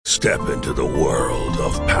Step into the world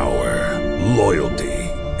of power, loyalty,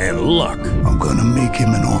 and luck. I'm gonna make him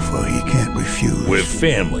an offer he can't refuse. With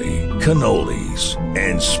family, cannolis,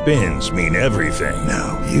 and spins mean everything.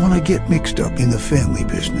 Now, you wanna get mixed up in the family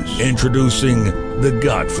business. Introducing The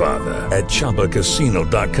Godfather at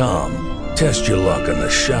ChumbaCasino.com. Test your luck in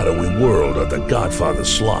the shadowy world of The Godfather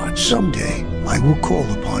slot. Someday, I will call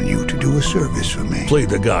upon you to do a service for me. Play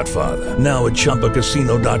The Godfather now at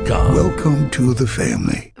ChumbaCasino.com. Welcome to the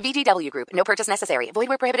family. VGW Group. No purchase necessary. Void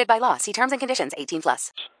where prohibited by law. See terms and conditions.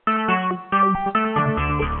 18+.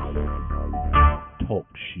 Talk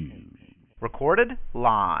shoes. Recorded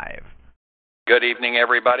live. Good evening,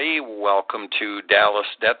 everybody. Welcome to Dallas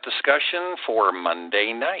Debt Discussion for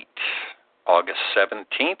Monday night, August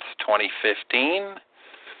 17th, 2015.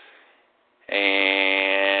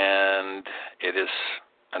 And it is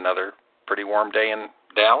another pretty warm day in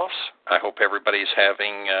Dallas. I hope everybody's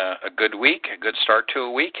having a good week, a good start to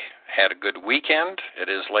a week, had a good weekend. It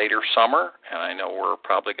is later summer, and I know we're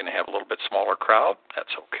probably going to have a little bit smaller crowd.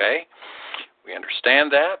 That's okay. We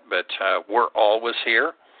understand that, but we're always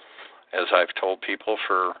here, as I've told people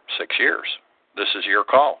for 6 years. This is your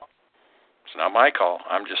call. It's not my call.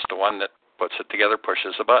 I'm just the one that puts it together,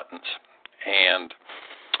 pushes the buttons. And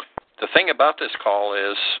the thing about this call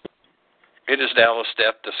is it is Dallas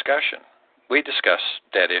Debt Discussion. We discuss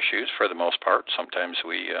debt issues for the most part. Sometimes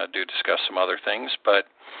we do discuss some other things, but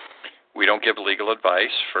we don't give legal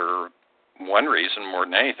advice for one reason more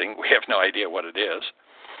than anything. We have no idea what it is.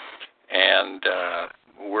 And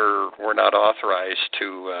we're not authorized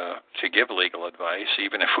to give legal advice,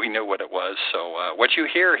 even if we knew what it was. So what you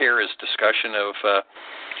hear here is discussion of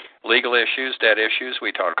legal issues, debt issues.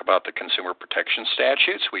 We talk about the consumer protection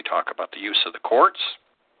statutes. We talk about the use of the courts.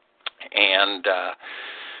 And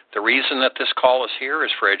the reason that this call is here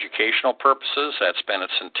is for educational purposes. That's been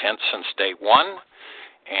its intent since day one.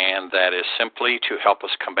 And that is simply to help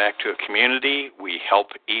us come back to a community. We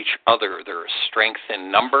help each other. There is strength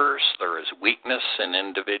in numbers. There is weakness in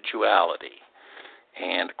individuality.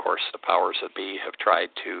 And, of course, the powers that be have tried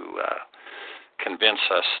to convince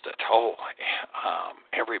us that,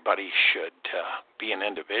 everybody should be an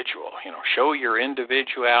individual. You know, show your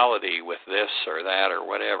individuality with this or that or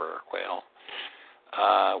whatever. Well,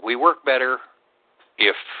 we work better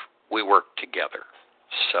if we work together.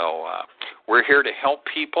 So we're here to help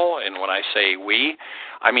people, and when I say we,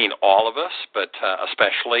 I mean all of us, but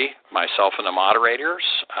especially myself and the moderators,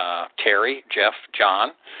 Terry, Jeff,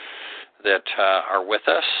 John, that are with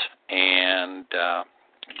us. And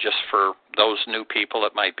just for those new people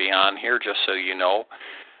that might be on here, just so you know,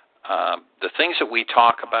 the things that we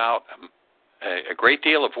talk about, a great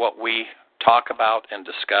deal of what we talk about and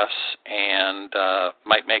discuss and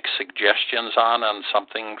might make suggestions on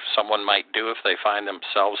something someone might do if they find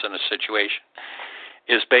themselves in a situation,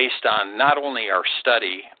 is based on not only our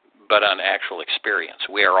study, but on actual experience.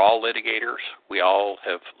 We are all litigators. We all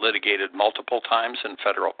have litigated multiple times in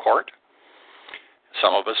federal court,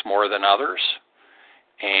 some of us more than others.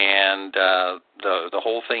 And the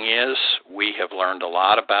whole thing is we have learned a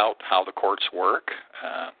lot about how the courts work.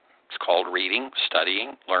 It's called reading,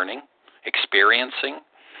 studying, learning, experiencing.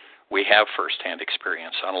 We have firsthand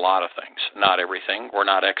experience on a lot of things. Not everything. We're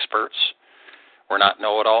not experts. We're not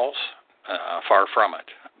know-it-alls. Far from it.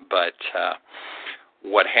 But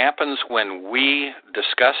what happens when we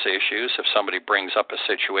discuss issues, if somebody brings up a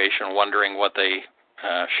situation wondering what they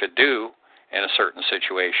should do in a certain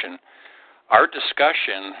situation, our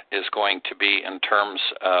discussion is going to be in terms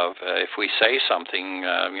of if we say something,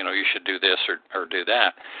 you should do this or do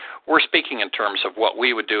that, we're speaking in terms of what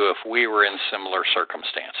we would do if we were in similar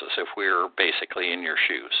circumstances, if we were basically in your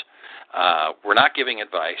shoes. We're not giving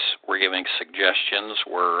advice. We're giving suggestions.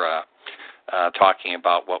 We're talking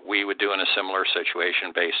about what we would do in a similar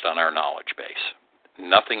situation based on our knowledge base.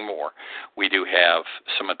 Nothing more. We do have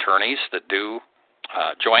some attorneys that do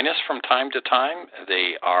join us from time to time.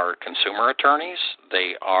 They are consumer attorneys.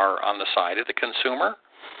 They are on the side of the consumer,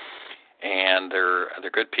 and they're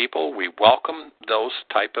good people. We welcome those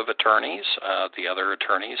type of attorneys, the other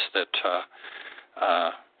attorneys that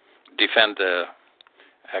defend the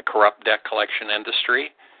corrupt debt collection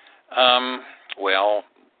industry. Well,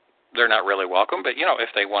 they're not really welcome, but, if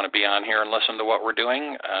they want to be on here and listen to what we're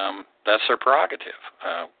doing, that's their prerogative.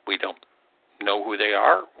 We don't know who they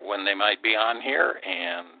are when they might be on here,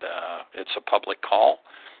 and it's a public call,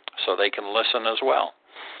 so they can listen as well.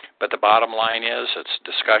 But the bottom line is it's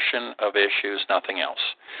discussion of issues, nothing else.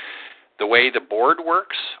 The way the board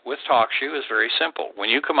works with TalkShoe is very simple. When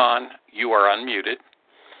you come on, you are unmuted.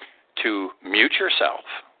 To mute yourself,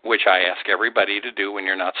 which I ask everybody to do when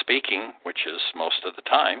you're not speaking, which is most of the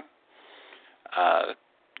time,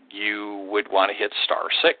 would want to hit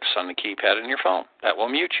 *6 on the keypad on your phone. That will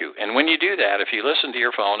mute you. And when you do that, if you listen to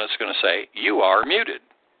your phone, it's going to say, you are muted.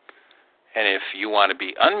 And if you want to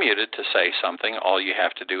be unmuted to say something, all you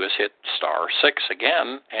have to do is hit *6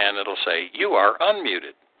 again, and it'll say, you are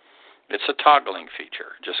unmuted. It's a toggling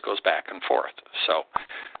feature. It just goes back and forth. So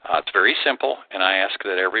it's very simple, and I ask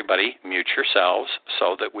that everybody mute yourselves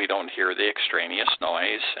so that we don't hear the extraneous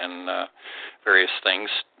noise and various things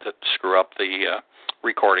that screw up the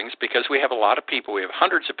recordings, because we have a lot of people. We have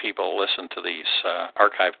hundreds of people listen to these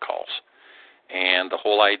archive calls. And the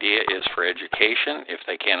whole idea is for education. If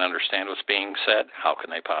they can't understand what's being said, how can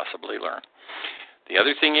they possibly learn? The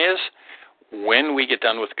other thing is, when we get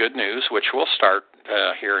done with good news, which we'll start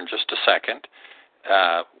here in just a second,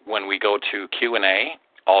 when we go to Q&A,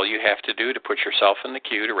 all you have to do to put yourself in the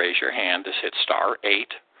queue to raise your hand is hit *8.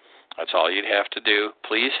 That's all you'd have to do.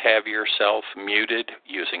 Please have yourself muted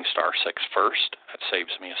using *6 first. That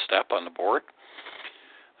saves me a step on the board.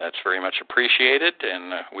 That's very much appreciated,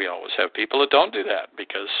 and we always have people that don't do that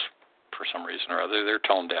because for some reason or other they're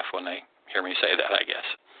tone deaf when they hear me say that, I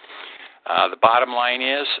guess. The bottom line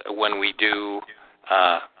is, when we do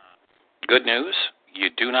good news, you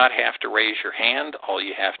do not have to raise your hand. All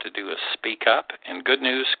you have to do is speak up, and good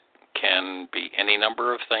news can be any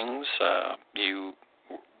number of things. You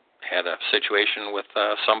had a situation with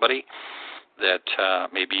somebody that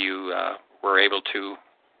maybe you were able to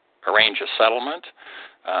arrange a settlement.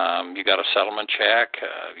 You got a settlement check.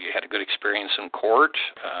 You had a good experience in court.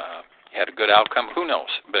 You had a good outcome. Who knows?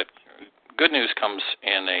 But good news comes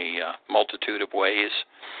in a multitude of ways.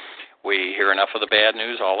 We hear enough of the bad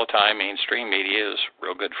news all the time. Mainstream media is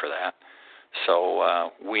real good for that.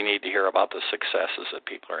 So we need to hear about the successes that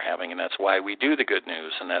people are having, and that's why we do the good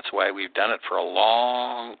news, and that's why we've done it for a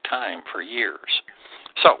long time, for years.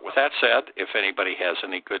 So with that said, if anybody has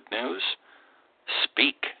any good news,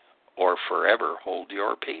 speak or forever hold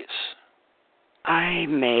your peace. I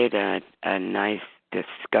made a nice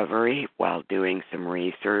discovery while doing some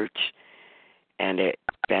research, and it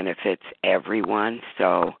benefits everyone.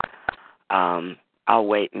 So I'll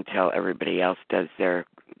wait until everybody else does their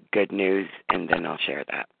good news, and then I'll share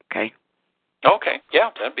that, okay? Okay, yeah,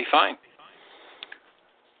 that'd be fine.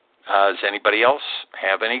 Does anybody else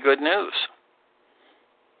have any good news?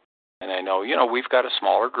 And I know, we've got a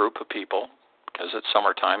smaller group of people because it's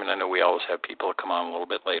summertime, and I know we always have people that come on a little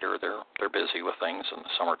bit later. They're busy with things in the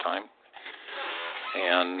summertime.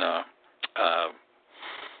 And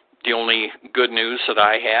the only good news that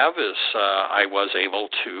I have is I was able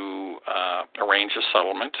to arrange a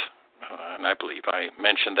settlement, and I believe I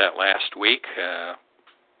mentioned that last week,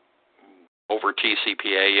 over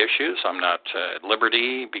TCPA issues. I'm not at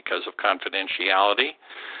liberty because of confidentiality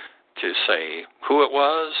to say who it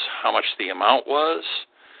was, how much the amount was,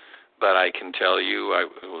 but I can tell you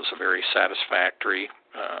it was a very satisfactory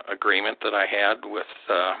agreement that I had with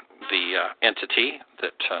the entity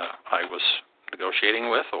that I was negotiating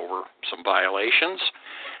with over some violations,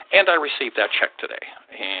 and I received that check today,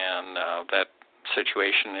 and that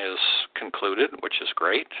situation is concluded, which is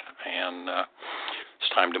great, and it's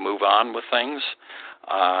time to move on with things.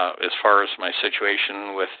 As far as my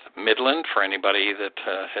situation with Midland, for anybody that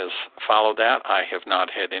has followed that, I have not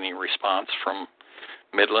had any response from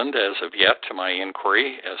Midland as of yet to my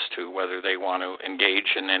inquiry as to whether they want to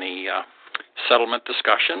engage in any settlement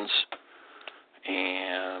discussions,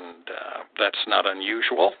 and that's not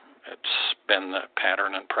unusual. It's been the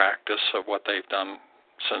pattern and practice of what they've done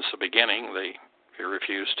since the beginning. They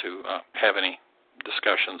refuse to have any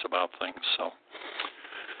discussions about things. So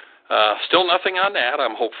still nothing on that.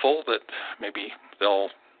 I'm hopeful that maybe they'll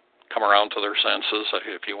come around to their senses,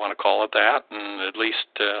 if you want to call it that, and at least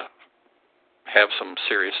have some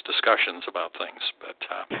serious discussions about things. But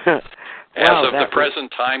as of the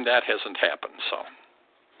present time, that hasn't happened. So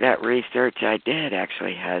that research I did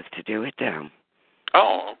actually has to do with them.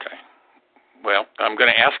 Oh, okay. Well, I'm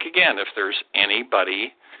going to ask again if there's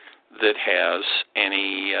anybody that has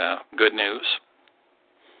any good news.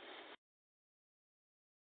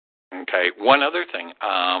 Okay, one other thing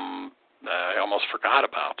I almost forgot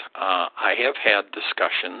about. I have had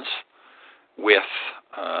discussions with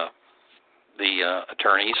the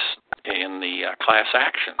attorneys in the class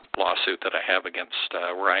action lawsuit that I have against,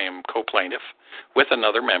 where I am co-plaintiff with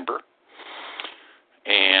another member,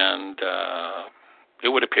 and it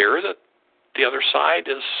would appear that the other side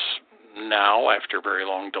is now, after very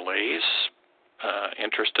long delays,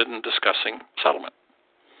 interested in discussing settlement.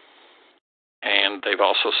 And they've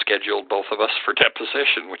also scheduled both of us for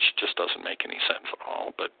deposition, which just doesn't make any sense at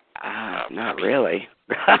all. But not really.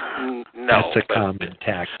 No. That's a common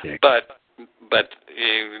tactic. But but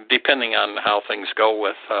depending on how things go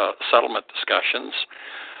with settlement discussions,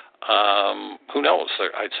 who knows?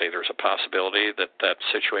 I'd say there's a possibility that that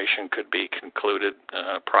situation could be concluded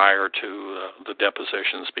prior to the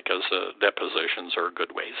depositions, because the depositions are a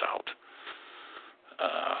good ways out.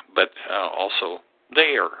 But also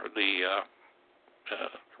there, the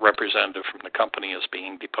representative from the company is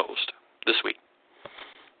being deposed this week.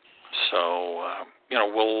 So,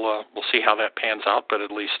 we'll see how that pans out, but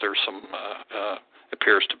at least there's some,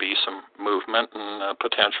 appears to be some movement and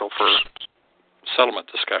potential for settlement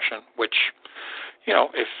discussion, which,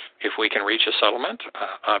 if we can reach a settlement,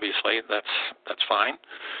 obviously that's fine,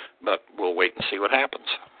 but we'll wait and see what happens.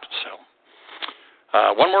 So,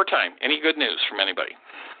 one more time, any good news from anybody?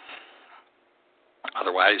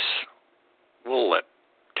 Otherwise, we'll let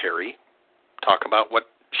Terry talk about what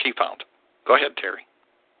she found. Go ahead, Terry.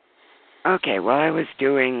 Okay, well, I was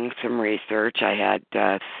doing some research. I had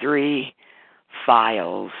 3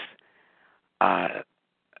 files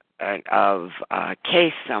of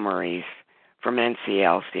case summaries from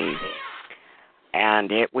NCLC,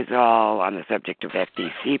 and it was all on the subject of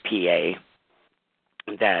FDCPA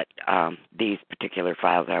that these particular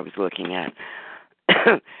files I was looking at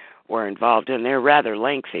were involved in. They're rather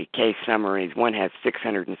lengthy case summaries. One has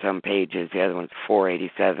 600 and some pages, the other one's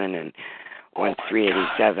 487, and one's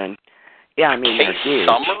 387. Yeah, I mean, case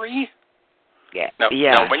summary? Yeah. Now,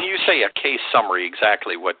 when you say a case summary,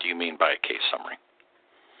 exactly what do you mean by a case summary?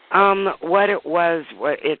 What it was,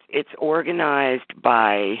 it's organized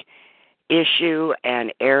by issue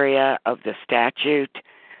and area of the statute,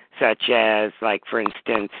 such as, like, for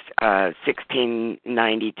instance,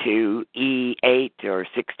 1692 E8 or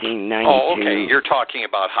 1692. Oh, okay. You're talking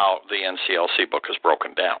about how the NCLC book is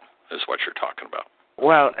broken down, is what you're talking about.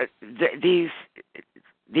 Well,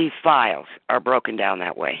 these files are broken down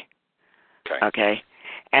that way. Okay?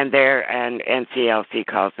 And NCLC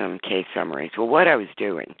calls them case summaries. Well, what I was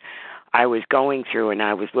doing, I was going through and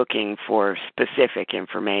I was looking for specific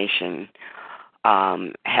information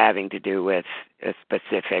having to do with a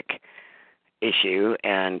specific issue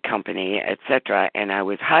and company, etc., and I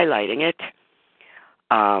was highlighting it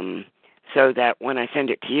so that when I send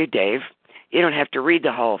it to you, Dave, you don't have to read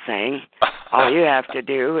the whole thing. All you have to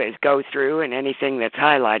do is go through, and anything that's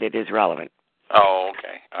highlighted is relevant. Oh,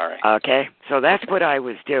 okay. All right. Okay, so that's what I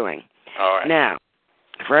was doing. All right. Now,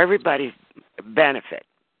 for everybody's benefit,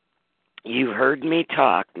 you've heard me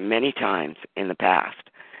talk many times in the past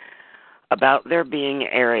about there being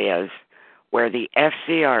areas where the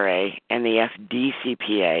FCRA and the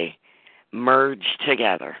FDCPA merge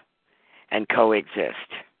together and coexist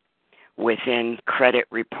within credit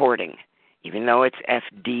reporting, even though it's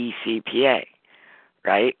FDCPA,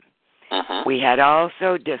 right? Uh-huh. We had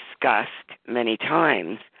also discussed many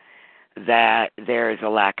times that there is a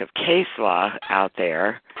lack of case law out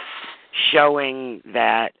there showing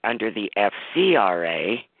that under the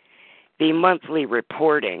FCRA, the monthly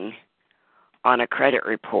reporting on a credit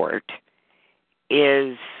report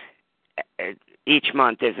is each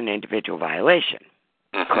month is an individual violation,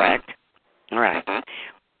 correct? All right.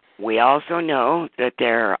 We also know that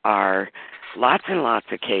there are lots and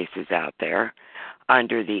lots of cases out there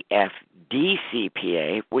under the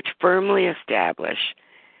FDCPA, which firmly establish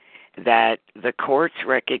that the courts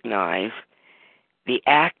recognize the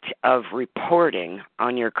act of reporting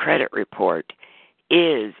on your credit report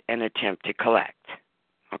is an attempt to collect.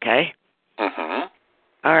 Okay? Uh-huh.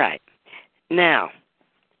 All right. Now,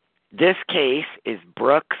 this case is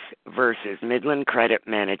Brooks versus Midland Credit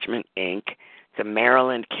Management, Inc. It's a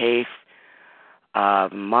Maryland case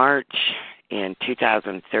of March in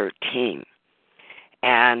 2013.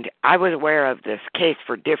 And I was aware of this case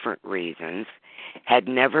for different reasons, had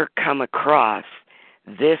never come across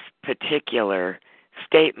this particular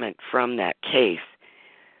statement from that case.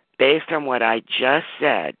 Based on what I just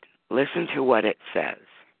said, listen to what it says.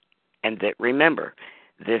 And that, remember,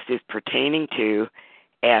 this is pertaining to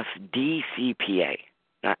FDCPA,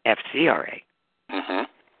 not FCRA. Uh-huh.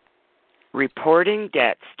 Reporting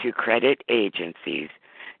debts to credit agencies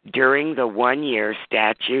during the 1-year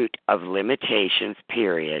statute of limitations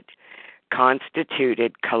period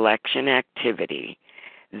constituted collection activity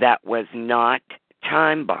that was not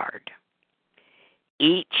time-barred.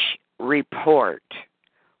 Each report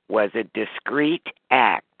was a discrete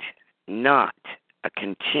act, not a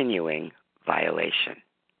continuing violation.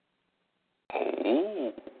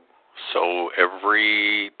 Oh, so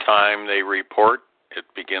every time they report, it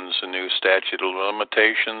begins a new statute of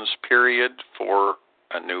limitations period for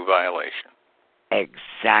a new violation.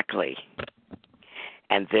 Exactly.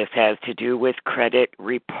 And this has to do with credit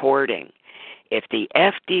reporting. If the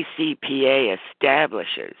FDCPA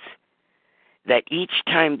establishes that each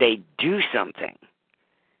time they do something,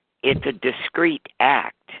 it's a discrete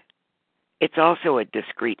act. It's also a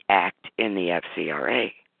discrete act in the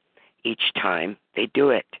FCRA each time they do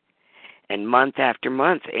it. And month after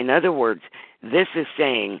month. In other words, this is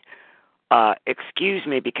saying, excuse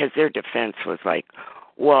me, because their defense was like,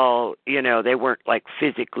 well, they weren't like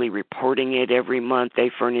physically reporting it every month. They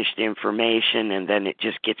furnished the information and then it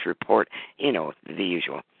just gets reported, the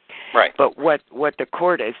usual. Right. But what the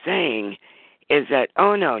court is saying is that,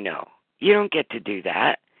 oh, no, you don't get to do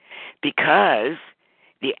that, because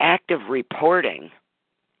the act of reporting,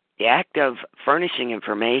 the act of furnishing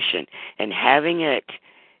information and having it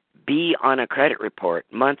be on a credit report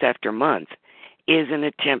month after month is an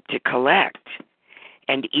attempt to collect.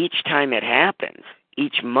 And each time it happens,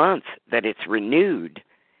 each month that it's renewed,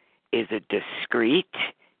 is a discrete,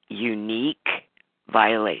 unique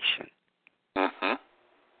violation. Mm-hmm.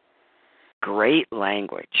 Great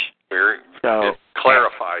language. It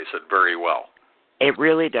clarifies it very well. It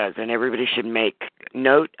really does, and everybody should make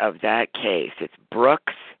note of that case. It's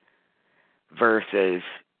Brooks versus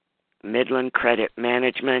Midland Credit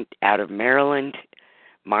Management out of Maryland,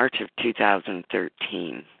 March of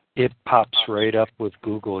 2013. It pops right up with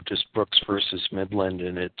Google, just Brooks versus Midland,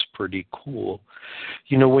 and it's pretty cool.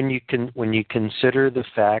 When you consider the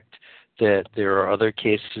fact that there are other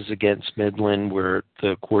cases against Midland where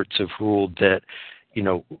the courts have ruled that,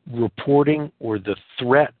 reporting or the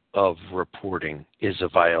threat of reporting is a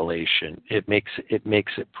violation. It makes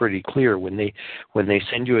it pretty clear when they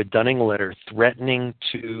send you a Dunning letter threatening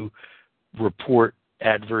to report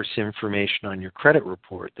adverse information on your credit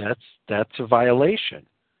report. That's a violation.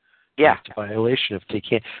 Yeah, it's a violation if they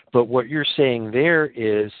can't. But what you're saying there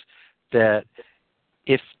is that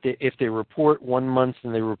if they report one month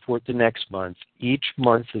and they report the next month, each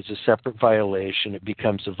month is a separate violation. It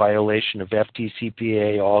becomes a violation of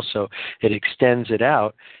FDCPA also. It extends it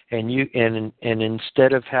out, and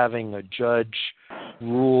instead of having a judge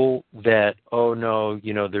rule that, oh no,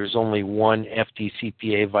 there's only one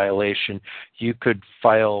FDCPA violation, you could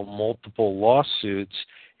file multiple lawsuits,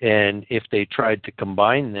 and if they tried to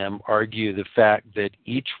combine them, argue the fact that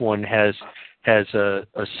each one has a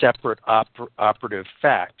separate operative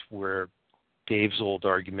fact, where Dave's old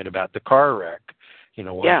argument about the car wreck.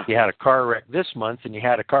 If you had a car wreck this month and you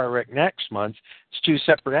had a car wreck next month, it's two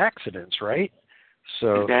separate accidents, right?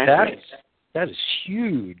 So exactly. that is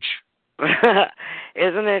huge.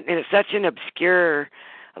 Isn't it? It's such an obscure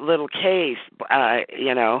little case,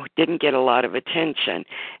 didn't get a lot of attention.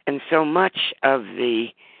 And so much of the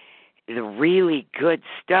really good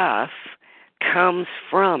stuff comes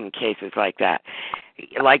from cases like that,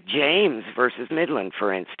 like James versus Midland,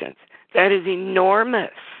 for instance. That is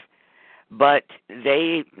enormous, but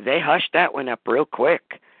they hushed that one up real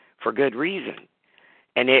quick for good reason,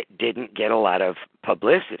 and it didn't get a lot of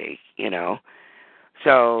publicity,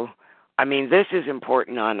 So, this is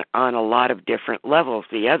important on a lot of different levels.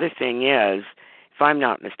 The other thing is, if I'm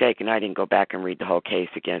not mistaken, I didn't go back and read the whole case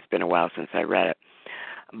again. It's been a while since I read it,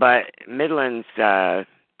 but Midland's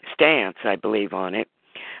stance, I believe, on it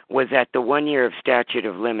was that the 1 year of statute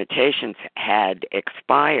of limitations had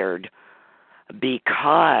expired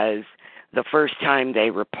because the first time they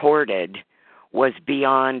reported was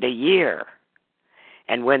beyond a year.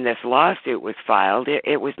 And when this lawsuit was filed,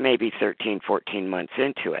 it was maybe 13, 14 months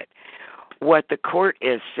into it. What the court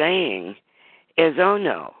is saying is, oh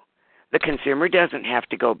no, the consumer doesn't have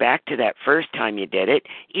to go back to that first time you did it.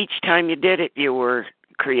 Each time you did it, you were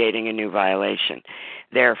creating a new violation.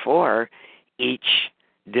 Therefore, each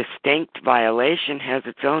distinct violation has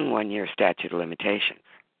its own 1 year statute of limitations.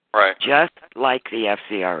 Right. Just like the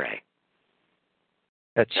FCRA.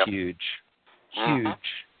 That's huge. Huge.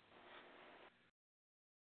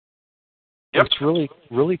 Yep. It's really,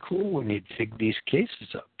 really cool when you dig these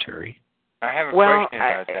cases up, Terry. I have a question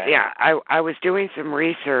about that. Yeah, I was doing some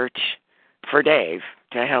research for Dave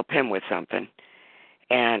to help him with something.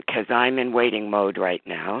 And because I'm in waiting mode right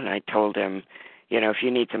now, and I told him, if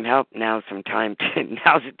you need some help, now's the time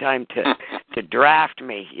to draft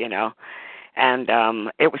me, And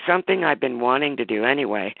it was something I've been wanting to do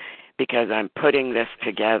anyway, because I'm putting this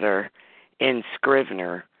together in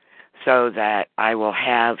Scrivener so that I will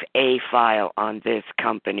have a file on this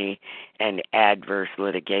company and adverse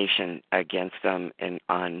litigation against them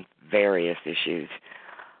on various issues.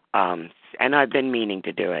 And I've been meaning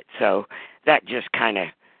to do it. So that just kind of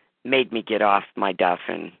made me get off my duff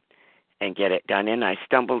and get it done. And I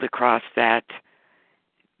stumbled across that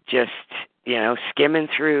just, skimming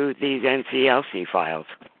through these NCLC files.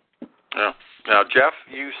 Yeah. Now, Jeff,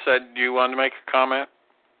 you said you wanted to make a comment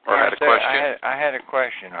or had a question? I had a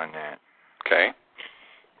question on that. Okay.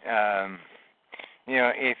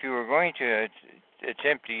 if you were going to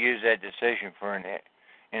attempt to use that decision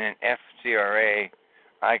in an FCRA,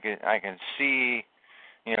 I can see,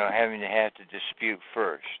 having to have to dispute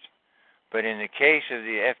first. But in the case of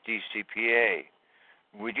the FDCPA,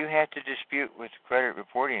 would you have to dispute with credit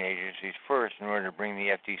reporting agencies first in order to bring the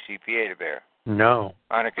FDCPA to bear? No.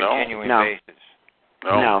 On a continuing basis?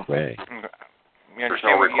 No. Way. There's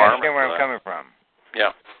no requirement. You understand where I'm coming from?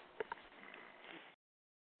 Yeah.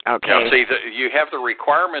 Okay. Now, see, you have the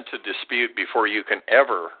requirement to dispute before you can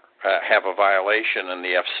ever have a violation in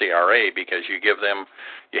the FCRA, because you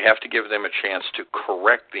have to give them a chance to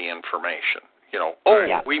correct the information.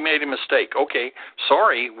 We made a mistake. Okay,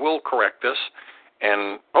 sorry, we'll correct this.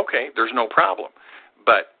 And, okay, there's no problem.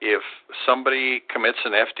 But if somebody commits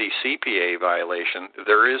an FDCPA violation,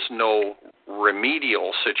 there is no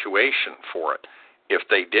remedial situation for it. If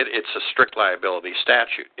they did, it's a strict liability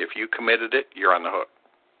statute. If you committed it, you're on the hook.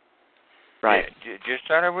 Right. Yeah, just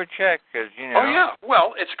thought I would check, because, Oh, yeah.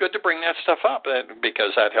 Well, it's good to bring that stuff up,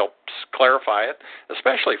 because that helps clarify it,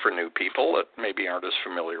 especially for new people that maybe aren't as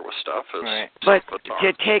familiar with stuff as right. But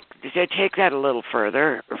to take that a little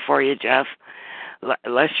further for you, Jeff,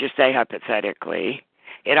 let's just say hypothetically,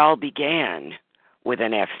 it all began with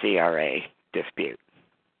an FCRA dispute.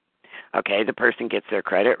 Okay, the person gets their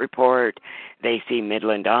credit report. They see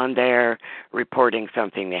Midland on there reporting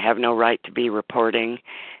something they have no right to be reporting,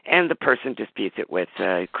 and the person disputes it with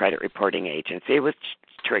a credit reporting agency, which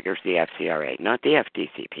triggers the FCRA, not the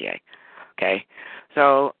FDCPA. Okay,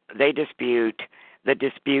 so they dispute. The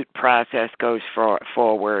dispute process goes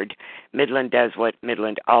forward. Midland does what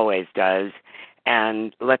Midland always does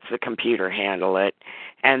and lets the computer handle it,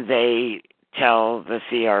 and they tell the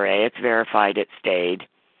CRA it's verified, it stayed.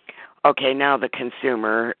 Okay, now the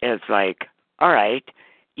consumer is like, all right,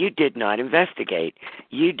 you did not investigate.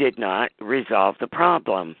 You did not resolve the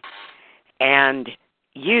problem. And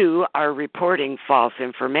you are reporting false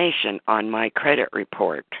information on my credit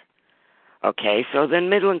report. Okay, so then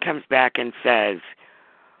Midland comes back and says,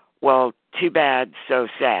 well, too bad, so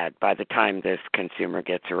sad by the time this consumer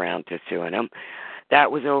gets around to suing them.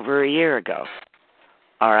 That was over a year ago.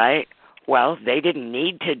 All right, well, they didn't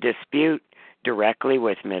need to dispute directly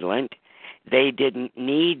with Midland. They didn't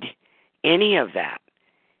need any of that.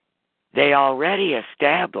 They already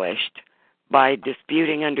established by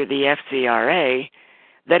disputing under the FCRA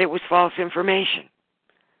that it was false information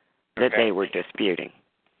that they were disputing.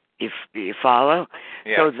 You follow?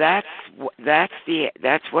 Yeah. So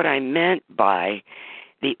that's what I meant by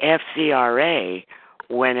the FCRA.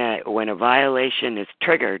 When a violation is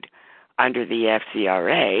triggered under the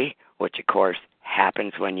FCRA, which of course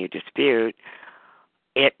happens when you dispute,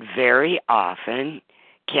 it very often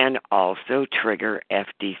can also trigger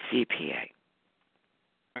FDCPA.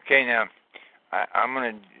 Okay, now, I'm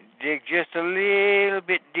going to dig just a little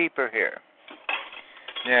bit deeper here.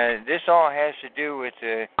 Now, this all has to do with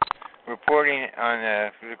the reporting on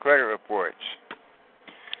the credit reports.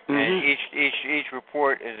 Mm-hmm. And each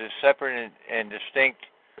report is a separate and distinct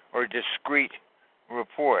or discrete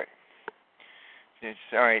report. It's,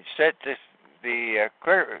 all right, set the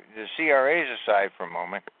CRAs aside for a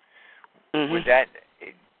moment. Mm-hmm. Would that,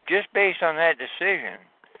 just based on that decision,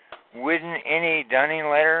 wouldn't any dunning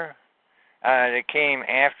letter that came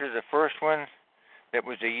after the first one that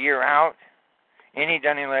was a year out, any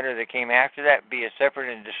dunning letter that came after that be a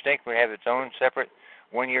separate and distinct, would have its own separate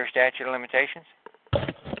one-year statute of limitations?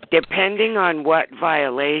 Depending on what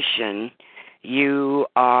violation you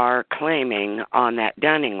are claiming on that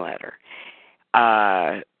dunning letter.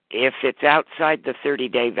 If it's outside the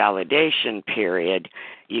 30-day validation period,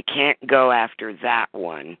 you can't go after that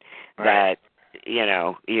one. Right. That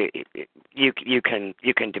you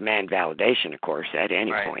can demand validation, of course, at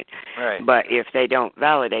any point. Right. But if they don't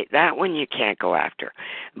validate that one, you can't go after.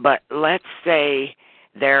 But let's say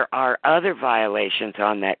there are other violations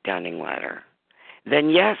on that dunning letter. Then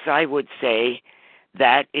yes, I would say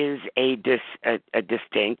that is a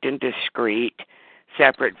distinct and discrete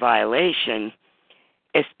separate violation,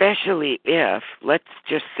 especially if, let's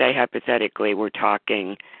just say hypothetically, we're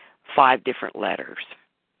talking 5 different letters.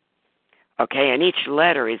 Okay, and each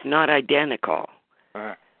letter is not identical.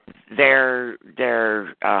 Uh-huh. They're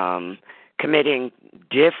committing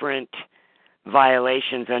different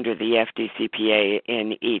violations under the FDCPA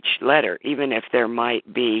in each letter, even if there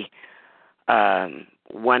might be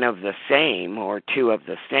one of the same or 2 of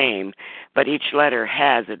the same, but each letter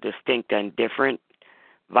has a distinct and different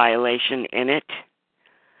violation in it.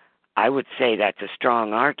 I would say that's a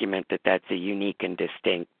strong argument that that's a unique and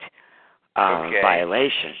distinct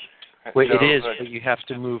violation. Well, it is, but you have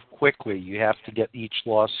to move quickly. You have to get each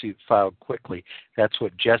lawsuit filed quickly. That's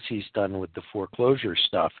what Jesse's done with the foreclosure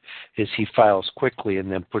stuff, is he files quickly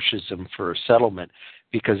and then pushes them for a settlement.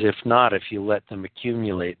 Because if not, if you let them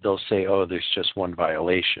accumulate, they'll say, oh, there's just one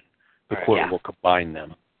violation. The court will combine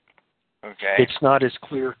them. Okay. It's not as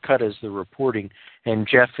clear-cut as the reporting. And,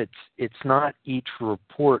 Jeff, it's not each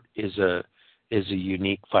report is a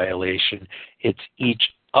unique violation. It's each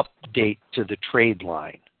update to the trade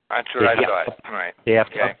line. That's what I thought. Right. They have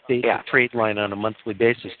to update the trade line on a monthly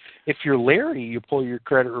basis. If you're Larry, you pull your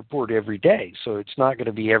credit report every day, so it's not going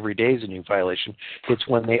to be every day is a new violation. It's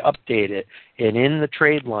when they update it, and in the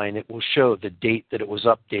trade line, it will show the date that it was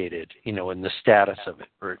updated, and the status of it,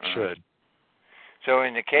 or it should. So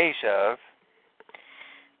in the case of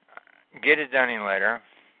get a Dunning letter,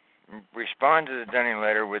 respond to the Dunning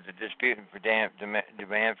letter with the dispute for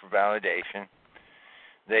demand for validation,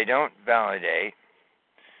 they don't validate.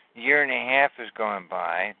 Year and a half has gone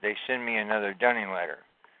by. They send me another Dunning letter.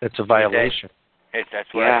 That's a violation.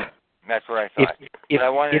 That's what I thought. But I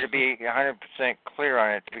wanted to be 100% clear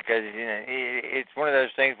on it because it's one of those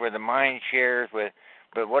things where the mind shares with.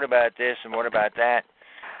 But what about this and what about that?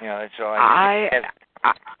 So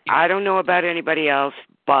I don't know about anybody else,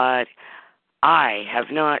 but I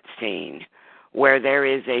have not seen where there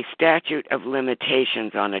is a statute of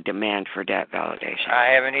limitations on a demand for debt validation. I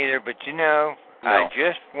haven't either, but No. I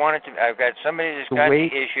just wanted to. I've got somebody that's got the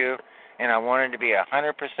issue, and I wanted to be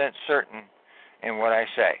 100% certain in what I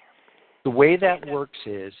say. The way that works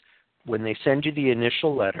is when they send you the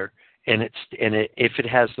initial letter, and if it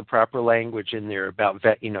has the proper language in there about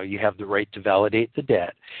you have the right to validate the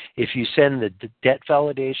debt. If you send the debt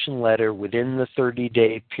validation letter within the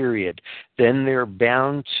 30-day period, then they're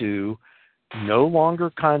bound to no longer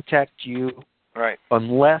contact you,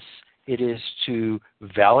 unless it is to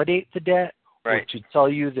validate the debt. Or to tell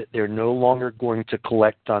you that they're no longer going to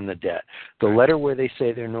collect on the debt. The letter where they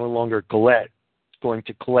say they're no longer going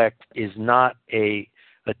to collect is not a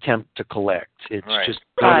attempt to collect. It's just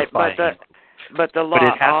notifying. But the law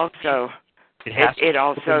it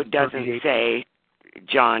also doesn't say,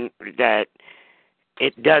 John, that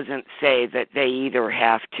it doesn't say that they either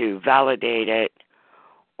have to validate it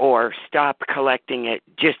or stop collecting it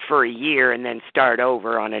just for a year and then start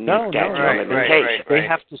over on a new statute of limitations. They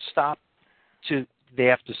have to stop. They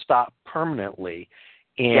have to stop permanently,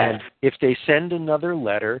 and if they send another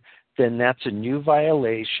letter, then that's a new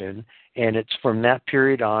violation, and it's from that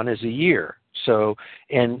period on as a year. So,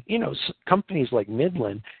 and companies like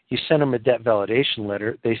Midland, you send them a debt validation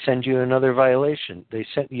letter, they send you another violation.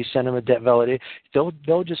 You send them a debt validation.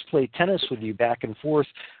 They'll just play tennis with you back and forth.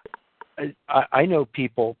 I know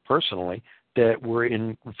people personally that were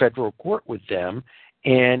in federal court with them.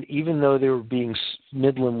 And even though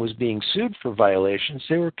Midland was being sued for violations,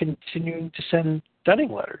 they were continuing to send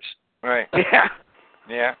Dunning letters. Right.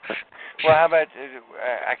 Yeah. Well, how about,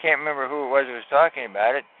 I can't remember who it was who was talking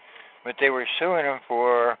about it, but they were suing them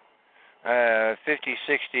for 50,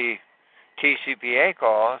 60 TCPA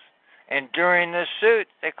calls, and during the suit,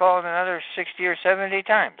 they called another 60 or 70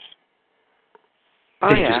 times.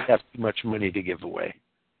 They just have too much money to give away.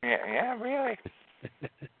 Yeah, really.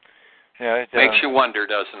 Makes you wonder,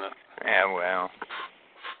 doesn't it? Yeah, well.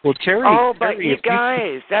 Well, Terry. But you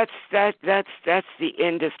guys, that's the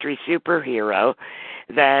industry superhero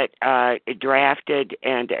that drafted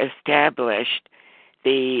and established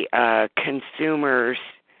the Consumers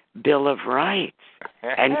Bill of Rights,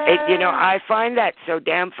 and I find that so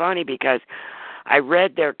damn funny because I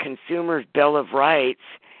read their Consumers Bill of Rights,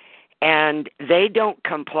 and they don't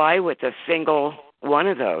comply with a single one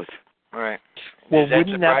of those. Right. Well,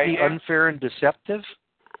 wouldn't that be unfair and deceptive?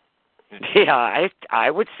 Yeah,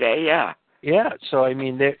 I would say, yeah. Yeah, so I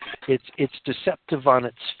mean, it's deceptive on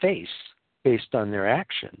its face based on their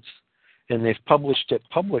actions, and they've published it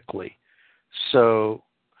publicly. So.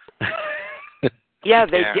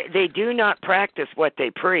 They do not practice what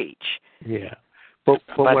they preach. Yeah. But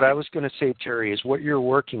what I was going to say, Terry, is what you're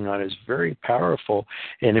working on is very powerful.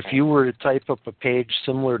 And if you were to type up a page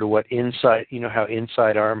similar to what how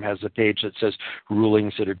Inside Arm has a page that says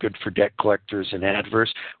rulings that are good for debt collectors and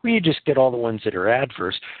adverse, well, you just get all the ones that are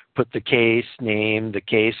adverse, put the case name, the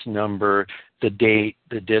case number, the date,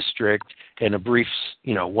 the district, and a brief,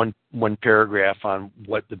 one paragraph on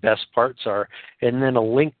what the best parts are, and then a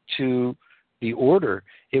link to the order.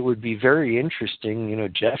 It would be very interesting.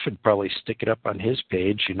 Jeff would probably stick it up on his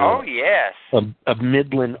page. Oh, yes. A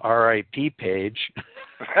Midland RIP page.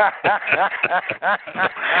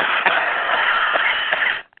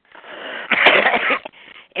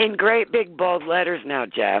 In great big bold letters now,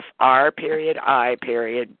 Jeff. R period, I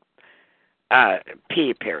period,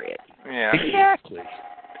 P period. Yeah. Exactly.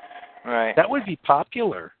 Right. That would be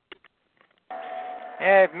popular.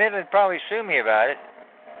 Yeah, Midland probably sue me about it.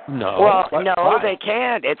 No. Well, no, why? they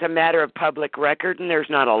can't. It's a matter of public record, and there's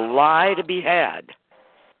not a lie to be had.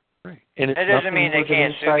 Right. And That doesn't mean they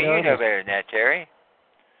can't sue me. You know better than that, Terry.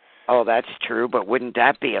 Oh, that's true, but wouldn't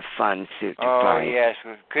that be a fun suit to fight? Oh, yes.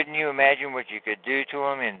 Couldn't you imagine what you could do to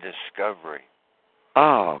them in discovery?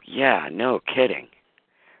 Oh, yeah, no kidding.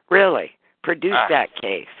 Really, produce that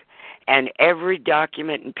case. And every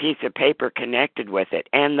document and piece of paper connected with it,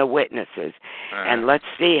 and the witnesses. And let's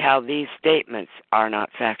see how these statements are not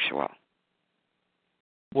factual.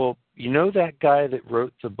 Well, you know that guy that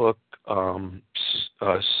wrote the book,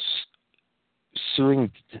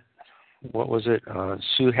 suing, what was it?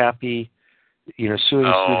 Sue Happy, suing Sue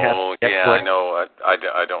Happy. Oh, yeah, I know.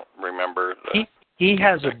 I don't remember. He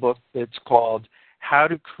has a book that's called How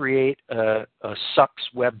to Create a Sucks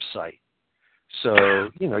Website. So,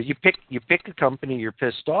 you pick a company you're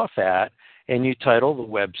pissed off at, and you title the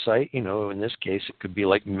website, in this case it could be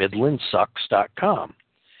like midlandsucks.com.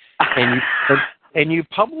 And you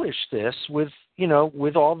publish this with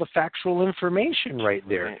all the factual information right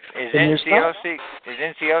there. Is NCLC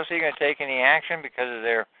going to take any action because of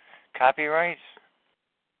their copyrights?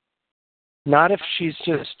 Not if she's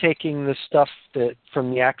just taking the stuff that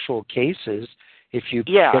from the actual cases. If you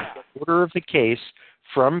get the order of the case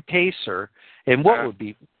from Pacer, and what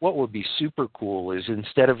would be super cool is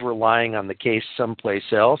instead of relying on the case someplace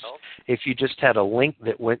else, if you just had a link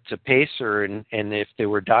that went to Pacer, and if there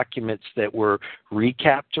were documents that were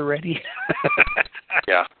recapped already.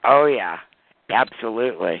 Yeah. Oh yeah,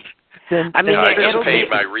 absolutely. I just paid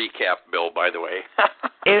my recap bill, by the way.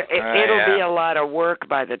 It'll be a lot of work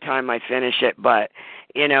by the time I finish it, but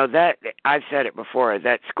that I've said it before.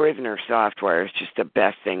 That Scrivener software is just the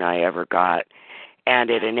best thing I ever got.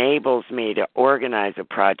 And it enables me to organize a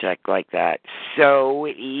project like that so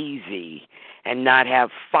easy and not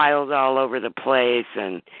have files all over the place.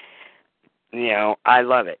 And, I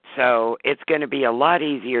love it. So it's going to be a lot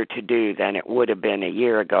easier to do than it would have been a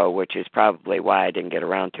year ago, which is probably why I didn't get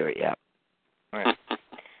around to it yet. Right.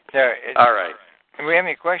 All right. Do we have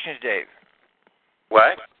any questions, Dave?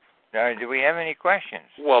 What? Do we have any questions?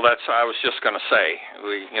 Well, I was just going to say,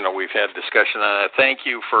 we've had discussion on that. Thank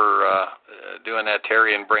you for doing that,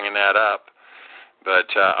 Terry, and bringing that up. But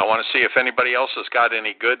I want to see if anybody else has got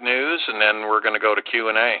any good news, and then we're going to go to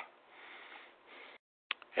Q&A.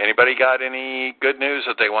 Anybody got any good news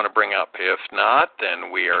that they want to bring up? If not, then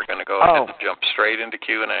we are going to go ahead and jump straight into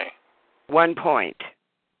Q&A. One point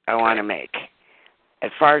I want to make.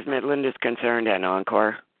 As far as Midland is concerned and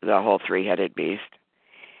Encore, the whole three-headed beast,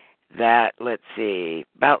 that, let's see,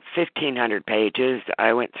 about 1,500 pages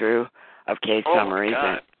I went through of case summaries.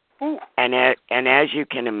 And as you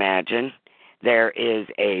can imagine, there is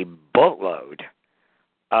a boatload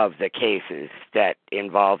of the cases that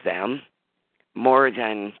involve them, more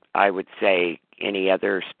than I would say any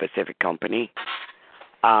other specific company.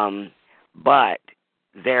 But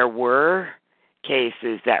there were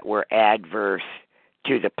cases that were adverse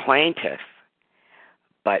to the plaintiff.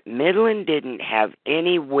 But Midland didn't have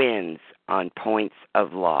any wins on points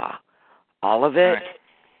of law. All of it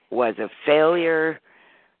was a failure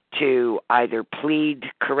to either plead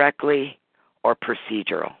correctly or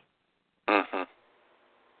procedural. Mm-hmm.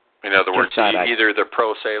 In other words, either the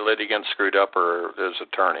pro se litigant screwed up or his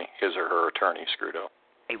or her attorney screwed up.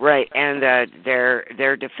 Right, and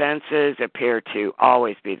their defenses appear to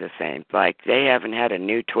always be the same. Like they haven't had a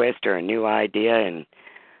new twist or a new idea in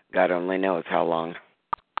God only knows how long.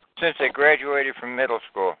 Since they graduated from middle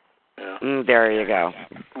school. Yeah. There you go.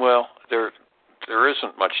 Well, there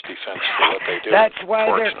isn't much defense for what they do. That's why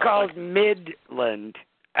they're called Midland.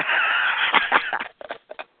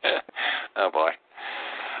 Oh, boy.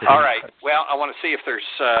 All right. Well, I want to see if there's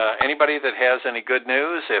anybody that has any good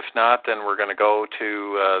news. If not, then we're going to go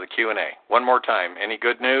to the Q&A. One more time. Any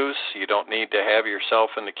good news? You don't need to have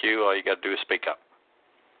yourself in the queue. All you got to do is speak up.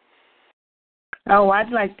 Oh, I'd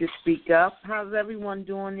like to speak up. How's everyone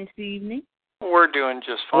doing this evening? We're doing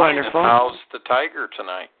just fine. Wonderful. How's the tiger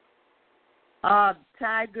tonight?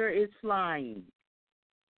 Tiger is flying.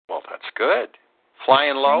 Well, that's good.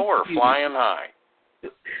 Flying low or flying high?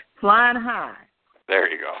 Flying high. There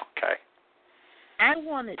you go. Okay. I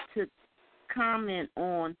wanted to comment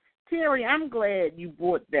on, Terry, I'm glad you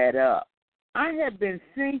brought that up. I have been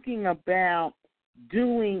thinking about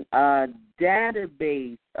doing a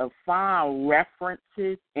database of file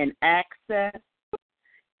references and access,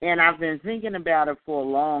 and I've been thinking about it for a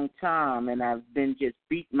long time, and I've been just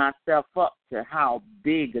beating myself up to how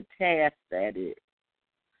big a task that is.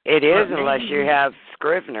 It is, unless you have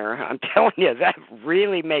Scrivener. I'm telling you, that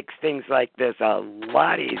really makes things like this a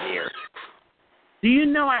lot easier. Do you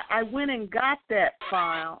know, I went and got that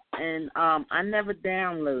file, and I never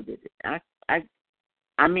downloaded it.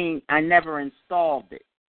 I mean, I never installed it.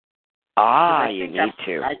 Ah, you need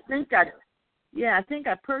to. I think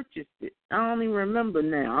I purchased it. I don't even remember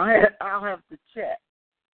now. I'll have to check.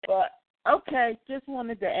 But, okay, just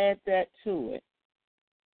wanted to add that to it.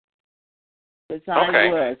 Because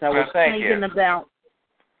I was thinking about,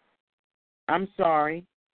 I'm sorry.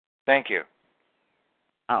 Thank you.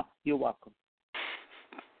 Oh, you're welcome.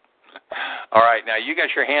 All right, now you got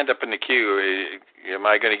your hand up in the queue. Am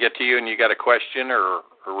I going to get to you and you got a question, or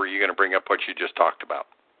were you going to bring up what you just talked about?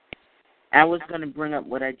 I was going to bring up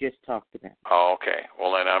what I just talked about. Oh, okay.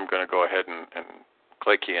 Well, then I'm going to go ahead and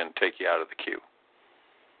click you and take you out of the queue.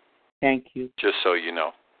 Thank you. Just so you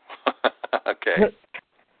know. Okay.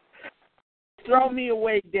 Throw me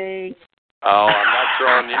away, Dave. Oh, I'm not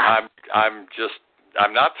throwing you.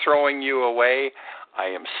 I'm not throwing you away. I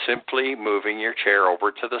am simply moving your chair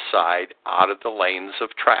over to the side, out of the lanes of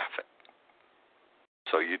traffic,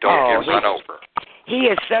 so you don't get run over. He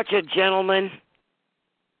is such a gentleman.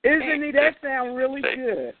 Isn't he? That sounds really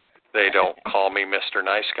good. They don't call me Mr.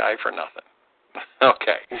 Nice Guy for nothing.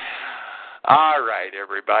 Okay. All right,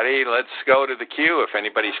 everybody. Let's go to the queue. If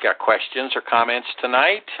anybody's got questions or comments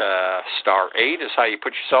tonight, star 8 is how you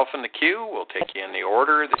put yourself in the queue. We'll take you in the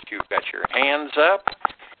order that you've got your hands up.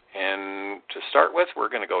 And to start with, we're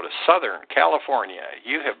going to go to Southern California.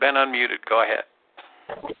 You have been unmuted. Go ahead.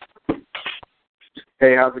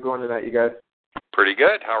 Hey, how's it going tonight, you guys? Pretty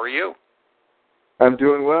good. How are you? I'm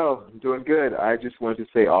doing well. I'm doing good. I just wanted to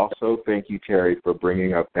say also thank you, Terry, for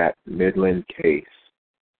bringing up that Midland case.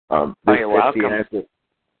 You're welcome.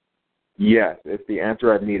 Yes, it's the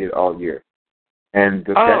answer I've needed all year. And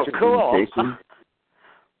the statute of limitations.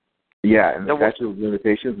 Yeah, and the statute of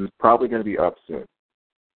limitations is probably going to be up soon.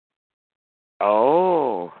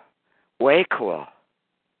 Oh, way cool.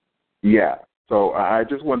 Yeah, so I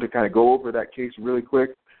just wanted to kind of go over that case really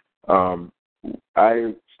quick.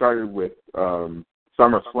 I started with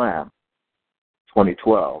SummerSlam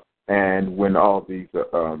 2012, and when all these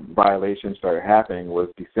violations started happening was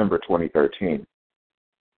December 2013.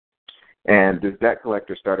 And this debt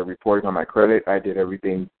collector started reporting on my credit. I did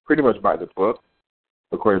everything pretty much by the book,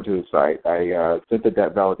 according to the site. I sent the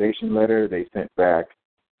debt validation letter. They sent back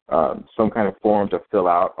some kind of form to fill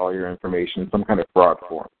out all your information, some kind of fraud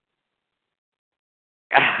form.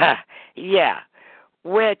 Yeah,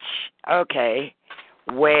 which, okay,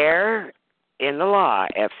 where in the law,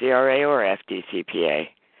 FCRA or FDCPA,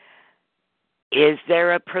 is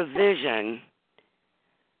there a provision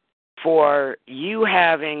for you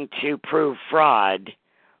having to prove fraud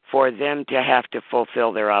for them to have to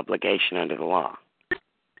fulfill their obligation under the law?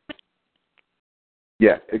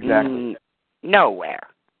 Yeah, exactly. Nowhere.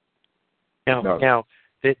 Now,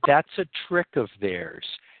 that's a trick of theirs.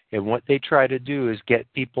 And what they try to do is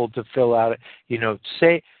get people to fill out,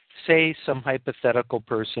 say some hypothetical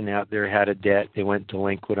person out there had a debt, they went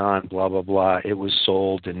delinquent on, blah, blah, blah, it was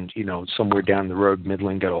sold, and, somewhere down the road,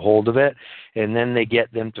 Midland got a hold of it, and then they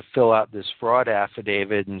get them to fill out this fraud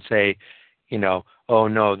affidavit and say, oh,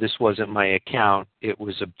 no, this wasn't my account, it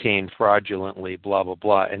was obtained fraudulently, blah, blah,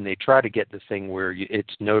 blah, and they try to get the thing where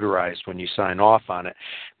it's notarized when you sign off on it.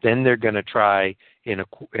 Then they're going to try in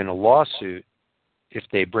a lawsuit, if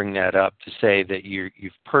they bring that up, to say that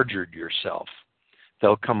you've perjured yourself.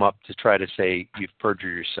 They'll come up to try to say you've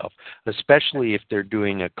perjured yourself, especially if they're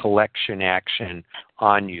doing a collection action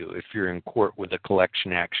on you. If you're in court with a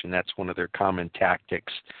collection action, that's one of their common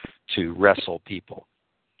tactics to wrestle people.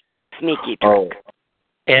 Sneaky trick.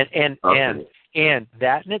 And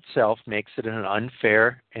that in itself makes it an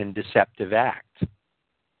unfair and deceptive act.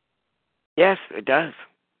 Yes, it does.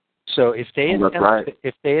 So if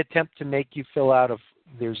they attempt to make you fill out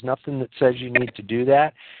there's nothing that says you need to do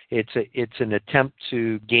that. It's an attempt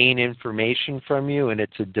to gain information from you, and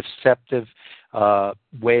it's a deceptive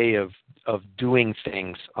way of doing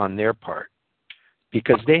things on their part.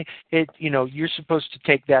 Because you're supposed to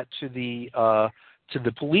take that to the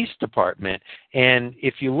police department, and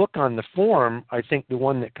if you look on the form, I think the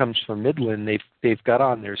one that comes from Midland, they've got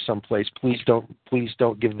on there someplace. Please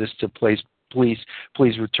don't give this to police.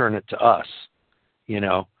 Please return it to us.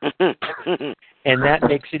 And that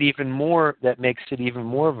makes it even more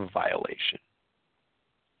of a violation.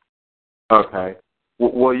 Okay.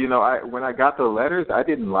 Well, when I got the letters, I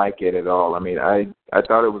didn't like it at all. I mean, I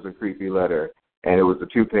thought it was a creepy letter, and it was a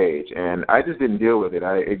 2-page, and I just didn't deal with it.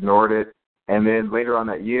 I ignored it, and then later on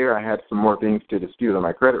that year, I had some more things to dispute on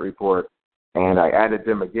my credit report, and I added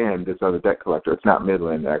them again, this other debt collector. It's not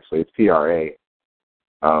Midland, actually. It's PRA.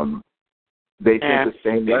 They sent the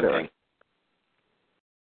same letter.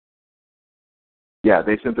 Yeah,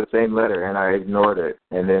 they sent the same letter, and I ignored it.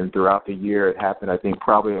 And then throughout the year, it happened, I think,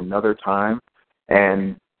 probably another time.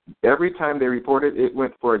 And every time they reported, it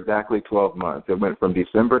went for exactly 12 months. It went from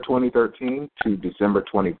December 2013 to December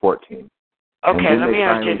 2014. Okay, let me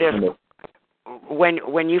ask you this.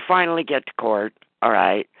 When you finally get to court, all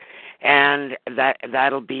right, and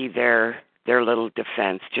that'll be their little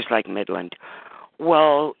defense, just like Midland.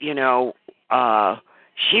 Well,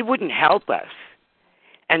 she wouldn't help us.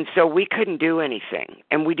 And so we couldn't do anything,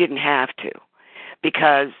 and we didn't have to,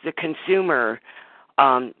 because the consumer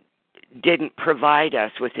didn't provide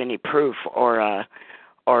us with any proof or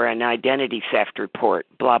an identity theft report,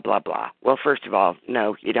 blah, blah, blah. Well, first of all,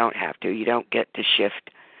 no, you don't have to. You don't get to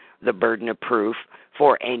shift the burden of proof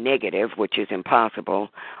for a negative, which is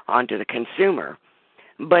impossible, onto the consumer.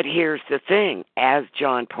 But here's the thing, as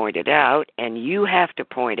John pointed out, and you have to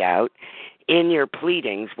point out in your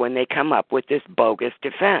pleadings when they come up with this bogus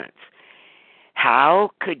defense,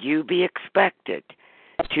 how could you be expected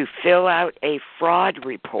to fill out a fraud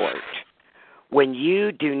report when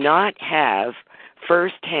you do not have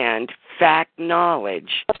firsthand fact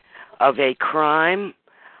knowledge of a crime,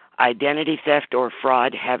 identity theft, or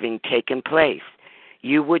fraud having taken place?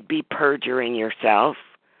 You would be perjuring yourself.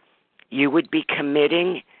 You would be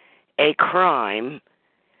committing a crime,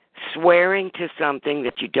 swearing to something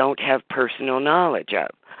that you don't have personal knowledge of.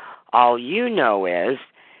 All you know is,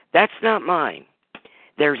 that's not mine.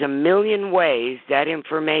 There's a million ways that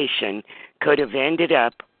information could have ended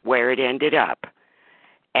up where it ended up,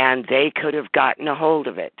 and they could have gotten a hold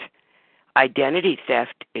of it. Identity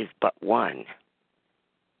theft is but one.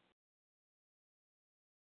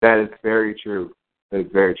 That is very true. That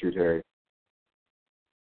is very true, Terry.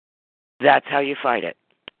 That's how you fight it.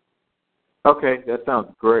 Okay, that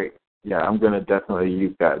sounds great. Yeah, I'm going to definitely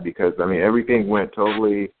use that because, everything went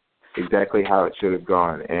totally exactly how it should have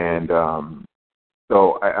gone. And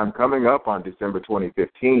so I'm coming up on December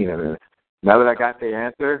 2015, and now that I got the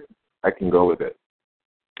answer, I can go with it.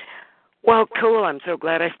 Well, cool. I'm so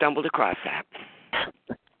glad I stumbled across that.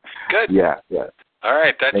 Good. Yeah. All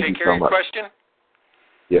right, that Thank take you care of so your much. question?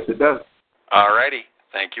 Yes, it does. All righty.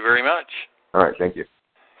 Thank you very much. All right, thank you.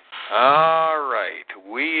 All right,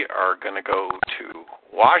 we are going to go to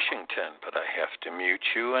Washington, but I have to mute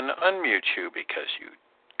you and unmute you because you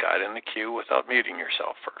got in the queue without muting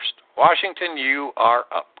yourself first. Washington, you are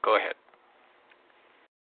up. Go ahead.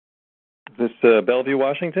 Is this Bellevue,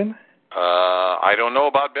 Washington? I don't know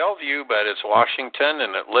about Bellevue, but it's Washington,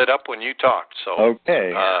 and it lit up when you talked. So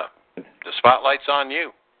okay. The spotlight's on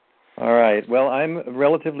you. All right. Well, I'm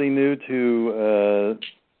relatively new to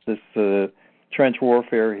this trench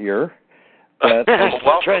warfare here. But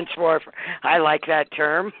trench warfare. I like that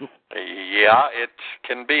term. Yeah, it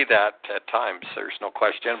can be that at times. There's no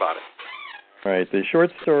question about it. All right. The short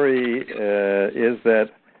story is that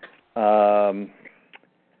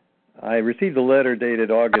I received a letter dated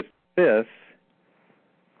August 5th,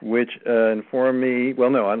 which informed me. Well,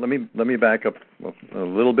 no. Let me back up a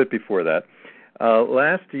little bit before that.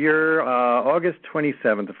 Last year, August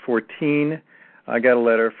 27th of 14, I got a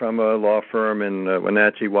letter from a law firm in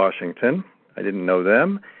Wenatchee, Washington. I didn't know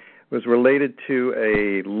them. It was related to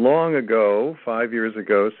a long ago, 5 years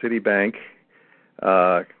ago, Citibank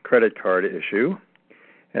credit card issue.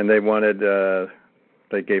 And they wanted,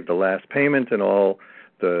 they gave the last payment and all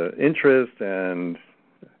the interest and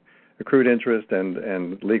accrued interest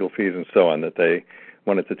and legal fees and so on that they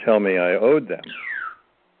wanted to tell me I owed them.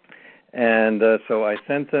 And so I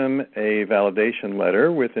sent them a validation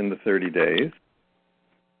letter within the 30 days.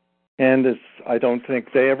 And I don't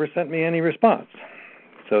think they ever sent me any response.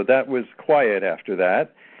 So that was quiet after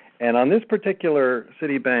that. And on this particular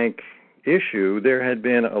Citibank issue, there had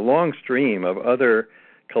been a long stream of other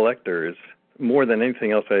collectors, more than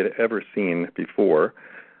anything else I'd ever seen before,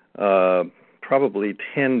 probably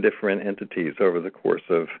 10 different entities over the course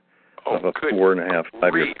of a 4.5,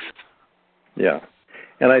 5 years. Yeah.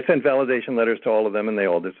 And I sent validation letters to all of them, and they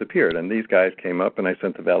all disappeared. And these guys came up, and I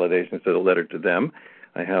sent the validation, sent a letter to them.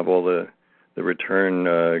 I have all the return,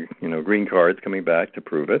 green cards coming back to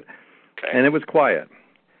prove it. Okay. And it was quiet.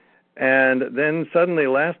 And then suddenly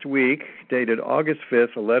last week, dated August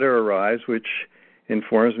 5th, a letter arrives which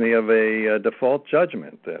informs me of a default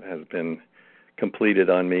judgment that has been completed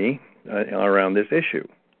on me around this issue.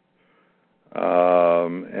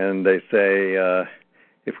 And they say,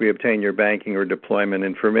 if we obtain your banking or employment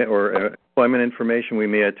information, we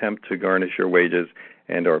may attempt to garnish your wages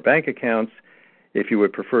and or bank accounts. If you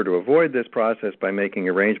would prefer to avoid this process by making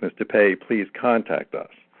arrangements to pay, please contact us.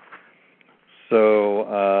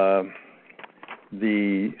 So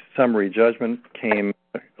the summary judgment came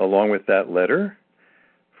along with that letter.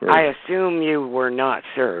 I assume you were not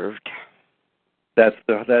served.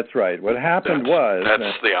 That's right. What happened was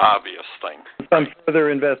that's the obvious thing. Some further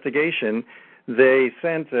investigation, they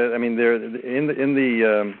sent. There in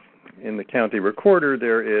the county recorder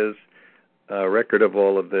there is a record of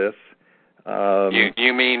all of this.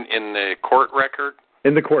 You mean in the court record?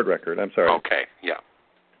 In the court record. I'm sorry. Okay. Yeah.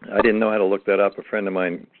 I didn't know how to look that up. A friend of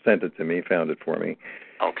mine sent it to me, found it for me.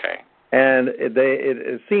 Okay. And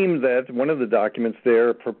it seemed that one of the documents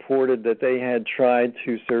there purported that they had tried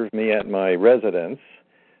to serve me at my residence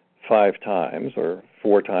 5 times, or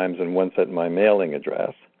 4 times, and once at my mailing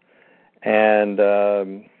address. And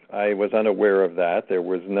I was unaware of that. There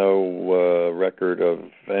was no record of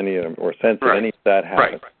any or sense of any of that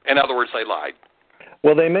happening. Right. In other words, they lied.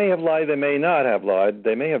 Well, they may have lied. They may not have lied.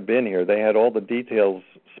 They may have been here. They had all the details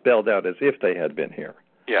spelled out as if they had been here.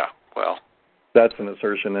 Yeah, well. That's an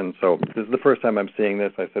assertion, and so this is the first time I'm seeing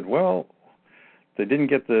this. I said, well, they didn't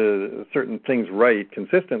get the certain things right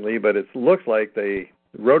consistently, but it looks like they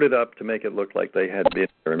wrote it up to make it look like they had been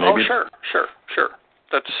here. Maybe sure.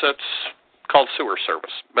 That's called sewer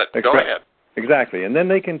service, but go ahead. Exactly, and then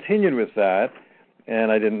they continued with that, and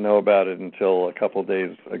I didn't know about it until a couple of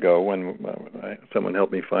days ago when someone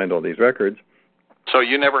helped me find all these records. So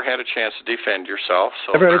you never had a chance to defend yourself,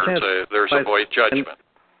 so there's a void judgment.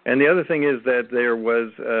 And the other thing is that there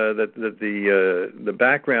was the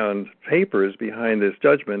background papers behind this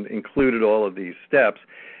judgment included all of these steps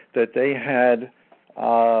that they had.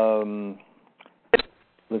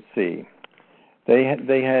 Let's see, they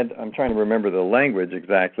had. I'm trying to remember the language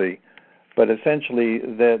exactly, but essentially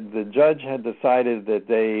that the judge had decided that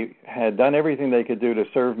they had done everything they could do to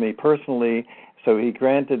serve me personally, so he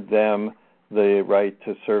granted them the right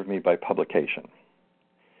to serve me by publication,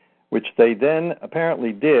 which they then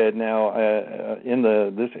apparently did. Now, in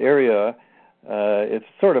this area, it's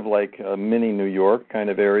sort of like a mini New York kind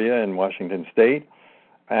of area in Washington State,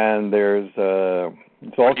 and there's...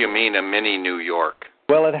 what do you mean, a mini New York?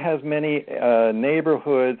 Well, it has many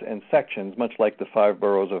neighborhoods and sections, much like the 5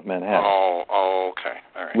 boroughs of Manhattan. Oh, okay.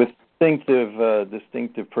 All right. With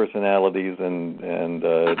distinctive personalities and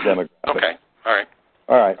demographics. Okay, all right.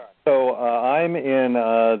 All right. So I'm in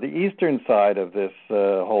the eastern side of this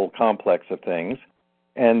whole complex of things,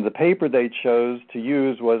 and the paper they chose to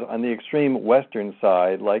use was on the extreme western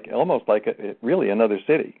side, almost like really another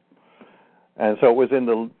city. And so it was in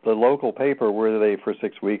the local paper where they, for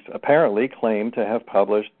 6 weeks, apparently claimed to have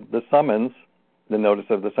published the summons, the notice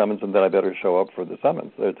of the summons, and that I better show up for the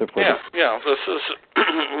summons. This is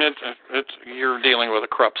you're dealing with a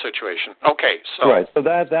corrupt situation. Okay, so right. So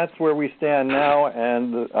that's where we stand now,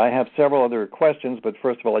 and I have several other questions. But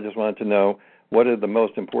first of all, I just wanted to know what are the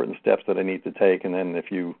most important steps that I need to take, and then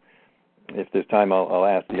if there's time, I'll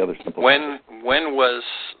ask the other simple questions. When was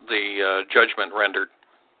the judgment rendered?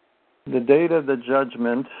 The date of the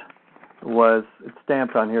judgment was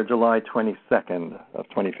stamped on here July 22nd of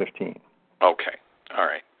 2015. Okay, all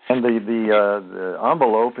right. And the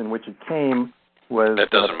envelope in which it came was... That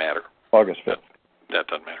doesn't matter. August 5th. That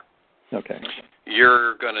doesn't matter. Okay.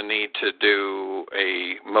 You're going to need to do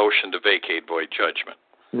a motion to vacate void judgment.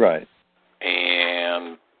 Right.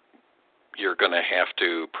 And you're going to have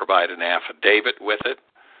to provide an affidavit with it,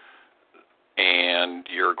 and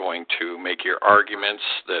you're going to make your arguments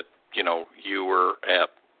that, you were at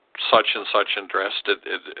such and such address.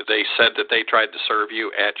 They said that they tried to serve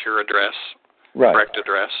you at your address, right. Correct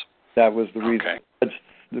address? That was the reason. Okay. I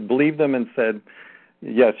just believed them and said,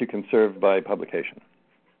 yes, you can serve by publication.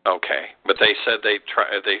 Okay, but they said they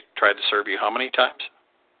tried to serve you how many times?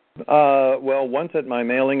 Well, once at my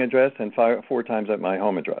mailing address and 4 times at my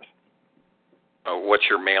home address. What's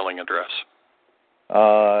your mailing address?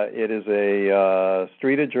 It is a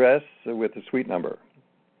street address with a suite number.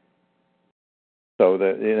 So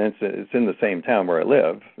it's in the same town where I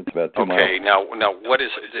live. It's about 2 miles. Okay, now what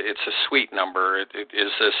is it? It's a suite number. Is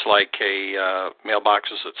this like a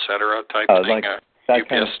mailboxes, etc. type thing, a UPS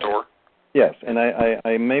kind of store? Yes, and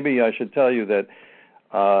I maybe I should tell you that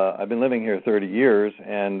I've been living here 30 years,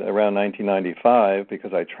 and around 1995,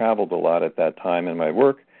 because I traveled a lot at that time in my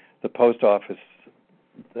work, the post office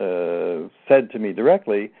said to me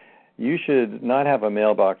directly, you should not have a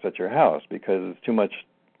mailbox at your house because it's too much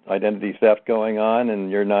identity theft going on and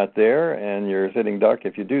you're not there and you're sitting duck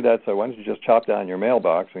if you do that, so why don't you just chop down your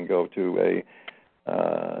mailbox and go to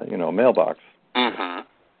a mailbox. Mm-hmm.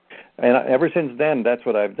 And ever since then, that's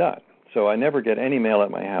what I've done. so I never get any mail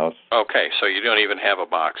at my house. Okay, so you don't even have a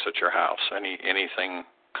box at your house. Anything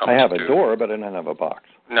comes I have to... a door, but I don't have a box.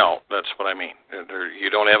 No, that's what I mean. You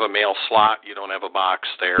don't have a mail slot. You don't have a box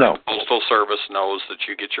there. No. The Postal Service knows that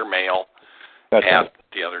you get your mail That's at right.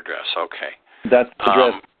 the other address. Okay. That's the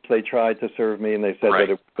address they tried to serve me, and they said right.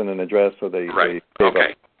 that it wasn't an address, so they Right. gave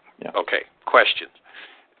Okay. up. Yeah. Okay. Questions.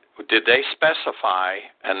 Did they specify,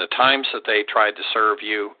 and the times that they tried to serve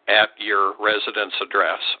you at your residence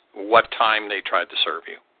address, what time they tried to serve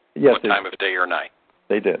you? Yes, what time of day or night?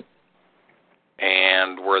 They did.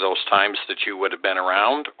 And were those times that you would have been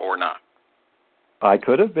around or not? I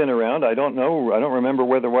could have been around. I don't know. I don't remember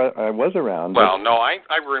whether I was around. Well, no, I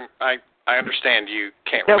understand you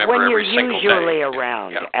can't remember every single day. When you're usually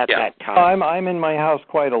around at that time. I'm in my house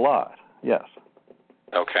quite a lot. Yes.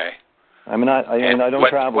 Okay. I don't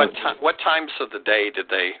travel. What times of the day did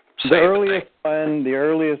they say? The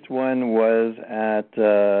earliest one was at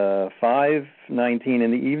 5:19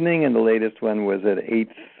 in the evening, and the latest one was at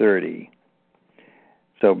 8:30.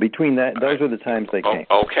 So between that, those are the times they came.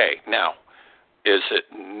 Okay. Now, is it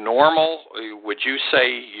normal? Would you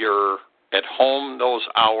say you're at home those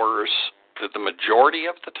hours the majority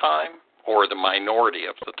of the time, or the minority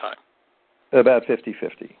of the time? About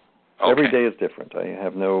 50-50. Okay. Every day is different. I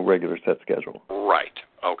have no regular set schedule. Right.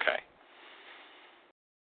 Okay.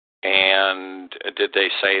 And did they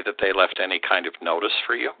say that they left any kind of notice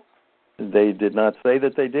for you? They did not say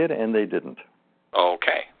that they did, and they didn't.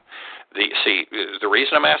 Okay. The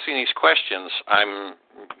reason I'm asking these questions, I'm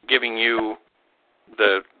giving you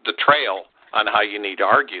the trail on how you need to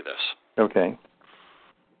argue this. Okay.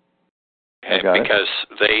 Because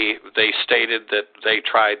they stated that they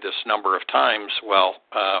tried this number of times. Well,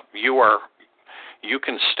 you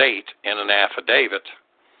can state in an affidavit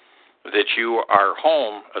that you are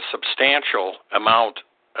home a substantial amount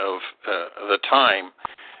of the time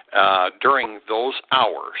during those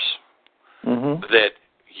hours. Mm-hmm. That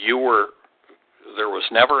there was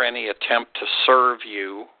never any attempt to serve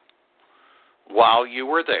you while you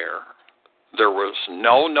were there. There was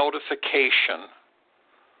no notification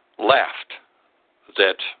left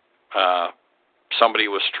that somebody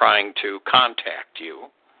was trying to contact you.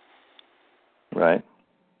 Right.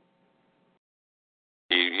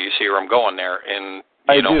 You see where I'm going there? And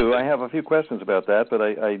I do. I have a few questions about that, but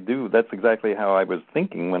I do. That's exactly how I was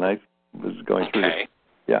thinking when I was going through this.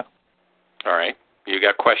 Yeah. All right. You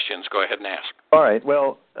got questions, go ahead and ask. All right.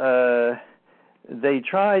 Well, they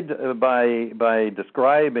tried by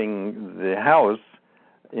describing the house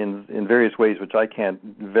in various ways, which I can't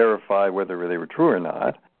verify whether they were true or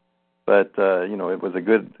not. But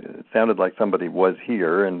it sounded like somebody was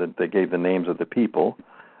here, and that they gave the names of the people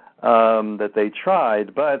that they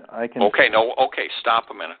tried. But I can. Okay.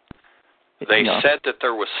 Stop a minute. They said that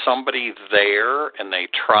there was somebody there, and they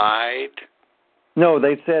tried. No,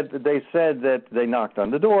 they said that they knocked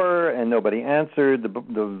on the door and nobody answered.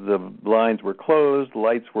 The blinds were closed,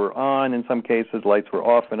 lights were on in some cases, lights were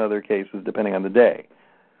off in other cases, depending on the day.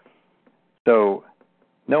 So,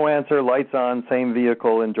 no answer, lights on, same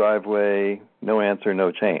vehicle in driveway, no answer,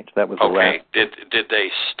 no change. That was the last. Did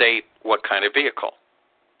they state what kind of vehicle?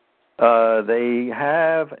 They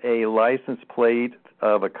have a license plate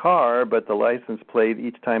of a car, but the license plate,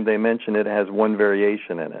 each time they mention it, has one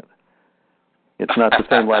variation in it. It's not the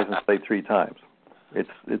same license plate three times.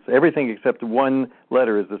 It's everything except one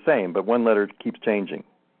letter is the same, but one letter keeps changing.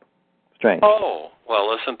 Strange. Oh,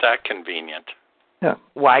 well, isn't that convenient? Yeah.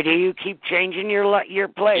 Why do you keep changing your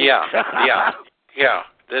plate? Yeah.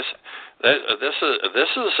 This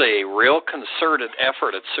is a real concerted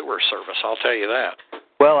effort at sewer service. I'll tell you that.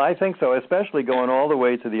 Well, I think so, especially going all the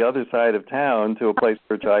way to the other side of town to a place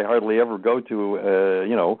which I hardly ever go to,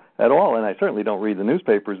 at all, and I certainly don't read the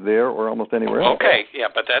newspapers there or almost anywhere else. Okay, yeah,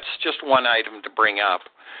 but that's just one item to bring up.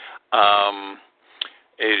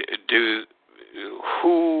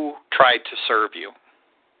 Who tried to serve you?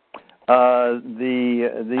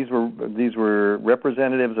 These were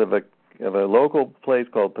representatives of a local place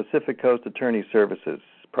called Pacific Coast Attorney Services,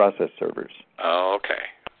 process servers. Oh, okay.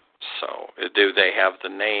 So, do they have the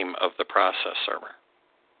name of the process server?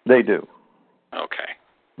 They do. Okay.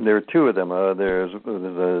 There are two of them. There's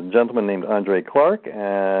a gentleman named Andre Clark,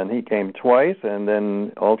 and he came twice, and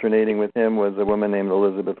then alternating with him was a woman named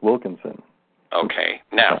Elizabeth Wilkinson. Okay.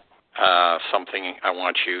 Now, something I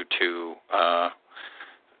want you to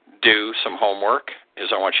do some homework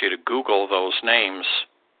is I want you to Google those names,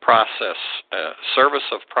 process,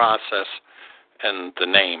 service of process, and the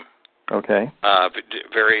name. Okay.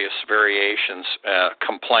 Various variations,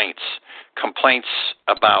 complaints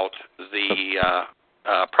about the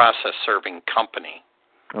process serving company.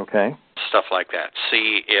 Okay. Stuff like that.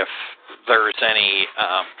 See if there's any,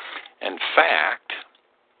 in fact,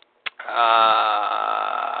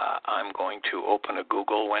 I'm going to open a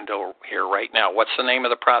Google window here right now. What's the name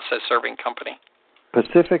of the process serving company?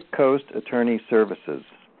 Pacific Coast Attorney Services.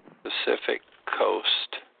 Pacific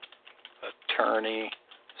Coast Attorney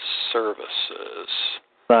Services.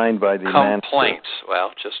 Signed by the complaints.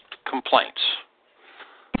 Well, just complaints.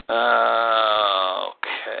 Okay.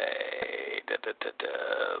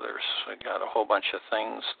 I got a whole bunch of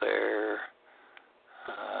things there.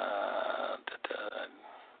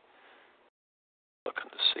 Looking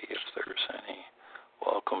to see if there's any.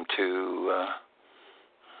 Welcome to.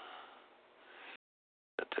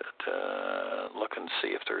 Looking to see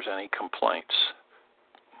if there's any complaints.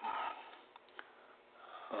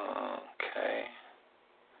 Okay.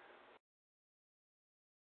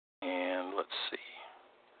 And let's see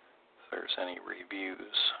if there's any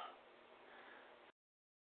reviews.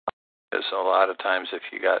 Because a lot of times if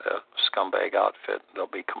you got a scumbag outfit, there'll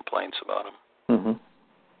be complaints about them. Mm-hmm.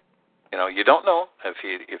 You know, you don't know if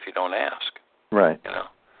you don't ask. Right. You know.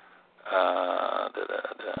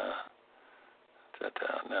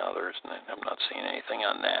 No, I'm not seeing anything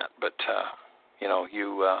on that. But you know,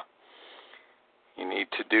 you need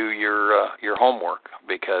to do your homework,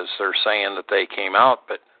 because they're saying that they came out,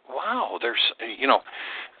 but wow, there's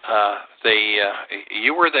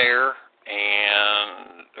you were there,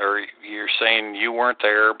 or you're saying you weren't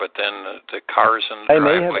there, but then the cars in the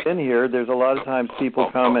driveway. I may have been here. There's a lot of times people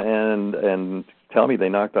come and tell me they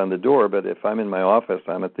knocked on the door, but if I'm in my office,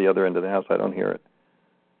 I'm at the other end of the house, I don't hear it.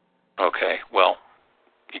 Okay, well,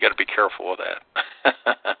 you got to be careful with that.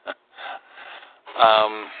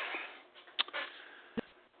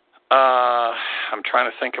 I'm trying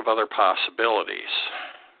to think of other possibilities.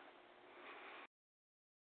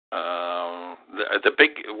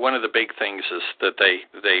 One of the big things is that they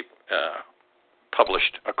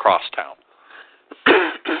published across town.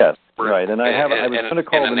 Yes, right. And I was going to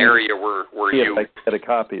call in an area where you I get a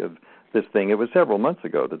copy of this thing. It was several months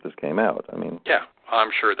ago that this came out. I mean, yeah,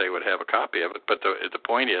 I'm sure they would have a copy of it. But the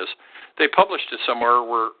point is, they published it somewhere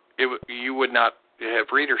where you would not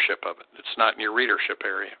have readership of it. It's not in your readership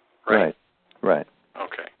area, right? Right.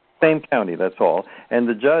 Okay. Same county, that's all. And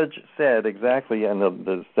the judge said exactly, and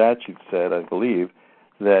the statute said, I believe,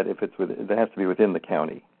 that if it has to be within the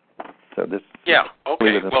county. So this. Yeah.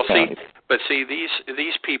 Okay. Well, county. see,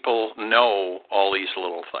 these people know all these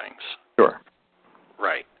little things. Sure.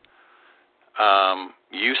 Right.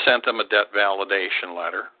 You sent them a debt validation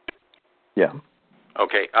letter. Yeah.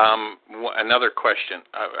 Okay. Another question: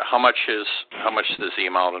 how much is the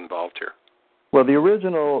amount involved here? Well, the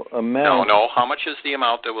original amount... No. How much is the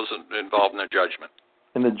amount that was involved in the judgment?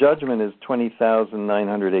 And the judgment is $20,918.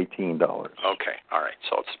 Okay. All right.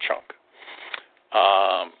 So it's a chunk.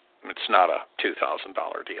 It's not a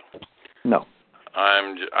 $2,000 deal. No.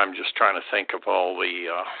 I'm just trying to think of all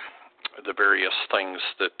the various things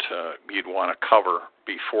that you'd want to cover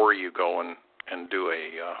before you go and do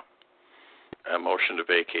a motion to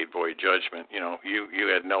vacate void judgment. You know, you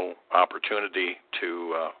had no opportunity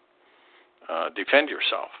to defend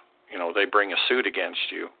yourself. You know, they bring a suit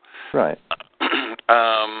against you. Right.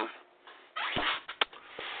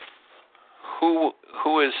 Who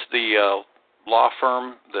is the law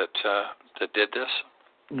firm that did this?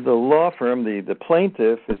 The law firm, the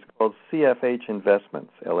plaintiff, is called CFH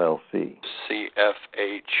Investments, LLC.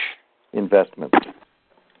 CFH Investments.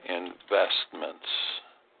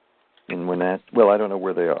 In Wenatchee. Well, I don't know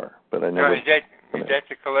where they are, but I know. So is that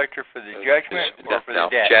the collector for the judgment or for the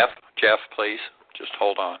debt? Jeff, please, just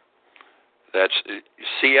hold on. That's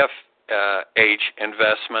CFH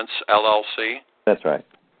Investments, LLC? That's right.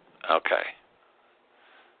 Okay.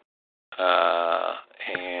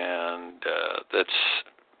 And that's,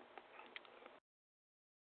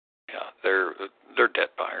 yeah, they're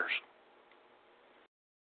debt buyers.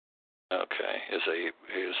 Okay, is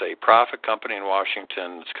a profit company in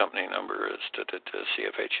Washington. Its company number is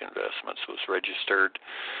CFH Investments. Was registered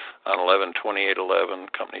on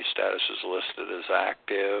 11/28/11. Company status is listed as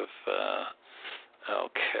active.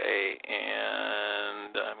 Okay,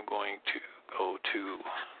 and I'm going to go to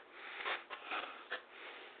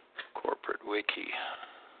corporate wiki.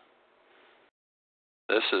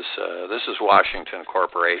 This is Washington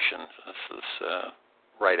Corporation. This is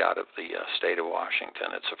right out of the state of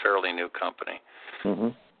Washington. It's a fairly new company. Mm-hmm.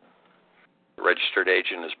 The registered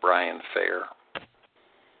agent is Brian Fair.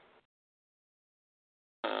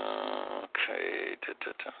 Okay, I'm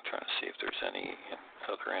trying to see if there's any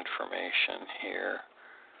other information here.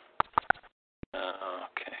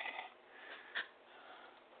 Okay.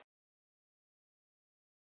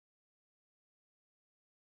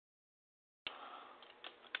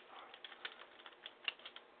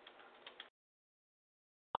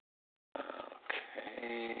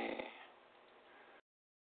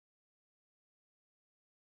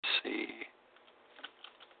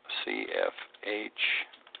 CFH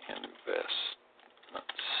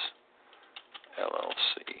Investments,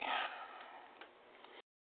 LLC.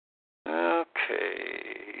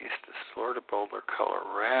 Okay, this is Florida, Boulder,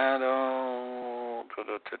 Colorado.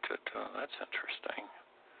 That's interesting.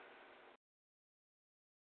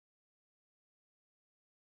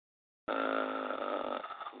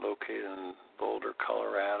 Located in Boulder,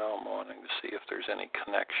 Colorado. I'm wanting to see if there's any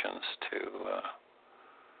connections to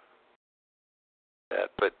that,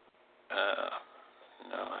 but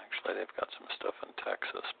no, actually they've got some stuff in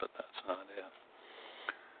Texas, but that's not it.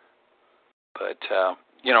 But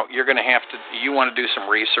you're going to have to. You want to do some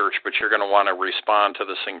research, but you're going to want to respond to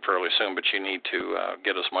this thing fairly soon. But you need to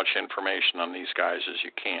get as much information on these guys as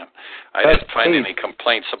you can. I didn't find any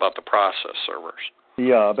complaints about the process servers.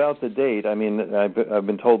 Yeah, about the date. I mean, I've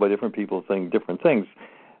been told by different people saying different things.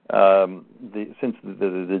 Since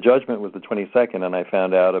the judgment was the 22nd, and I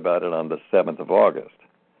found out about it on the 7th of August.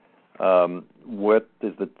 What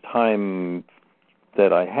is the time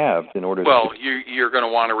that I have in order? Well, you're going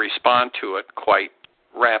to want to respond to it quite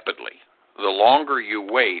rapidly. The longer you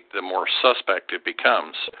wait, the more suspect it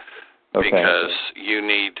becomes, because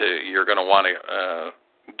you're going to want to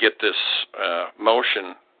get this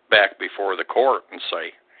motion back before the court and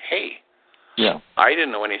say, hey, I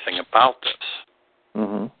didn't know anything about this.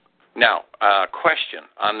 Mm-hmm. Now, question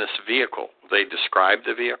on this vehicle. They describe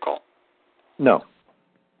the vehicle? No.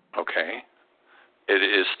 Okay.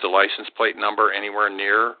 Is the license plate number anywhere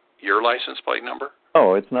near your license plate number?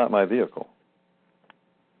 Oh, it's not my vehicle.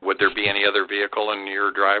 Would there be any other vehicle in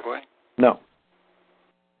your driveway? No.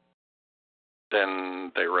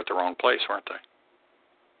 Then they were at the wrong place, weren't they?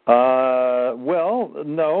 Well,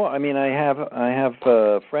 no. I mean, I have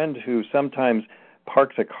a friend who sometimes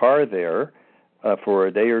parks a car there for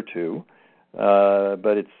a day or two,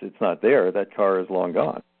 but it's not there. That car is long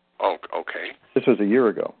gone. Oh, okay. This was a year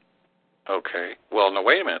ago. Okay. Well, no,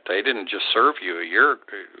 wait a minute. They didn't just serve you a year.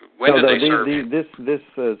 When did they serve you? This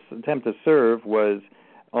attempt to serve was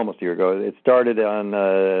almost a year ago. It started on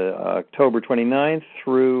October 29th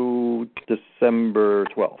through December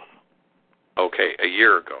 12th. Okay, a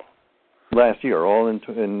year ago. Last year, all in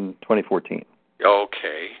 2014.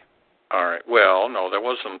 Okay. All right. Well, no, that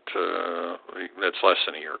wasn't. That's less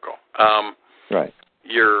than a year ago. Right.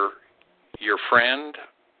 Your friend,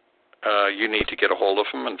 you need to get a hold of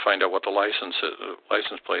him and find out what the license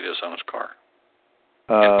plate is on his car.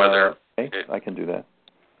 And whether I can do that.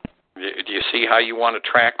 Do you see how you want to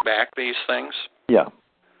track back these things? Yeah.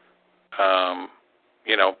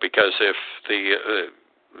 Because if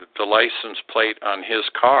the license plate on his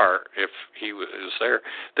car, if he was there,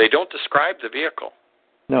 they don't describe the vehicle.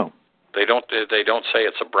 No. They don't say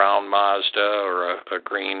it's a brown Mazda or a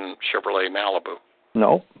green Chevrolet Malibu.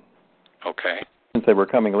 No. Okay. Since they were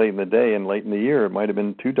coming late in the day and late in the year, it might have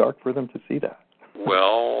been too dark for them to see that.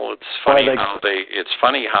 Well, it's funny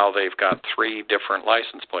how they've got 3 different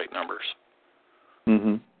license plate numbers.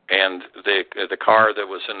 Mm-hmm. And the car that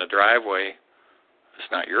was in the driveway is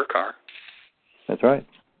not your car. That's right.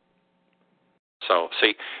 So,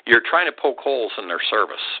 see, you're trying to poke holes in their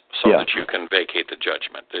service so that you can vacate the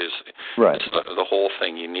judgment. Right. It's the whole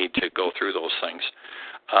thing. You need to go through those things.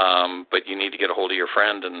 But you need to get a hold of your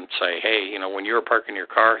friend and say, hey, when you were parking your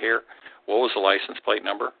car here, what was the license plate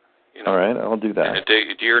number? All right, I'll do that.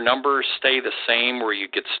 Do your numbers stay the same where you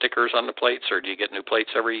get stickers on the plates, or do you get new plates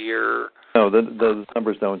every year? No, the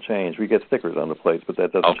numbers don't change. We get stickers on the plates, but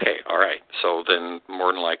that doesn't change. Okay, all right. So then,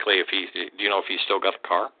 more than likely, do you know if he still got the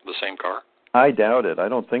car, the same car? I doubt it. I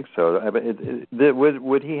don't think so.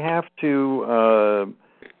 Would he have to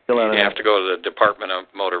fill out? He'd have to go to the Department of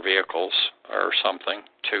Motor Vehicles or something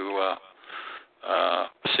to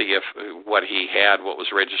see if what he had, what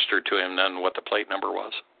was registered to him, and what the plate number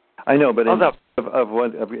was. I know, but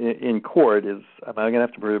in court, am I going to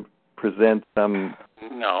have to present some?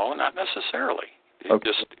 No, not necessarily. Okay.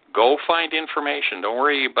 Just go find information. Don't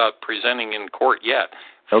worry about presenting in court yet.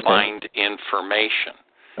 Okay. Find information.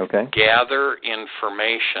 Okay. Gather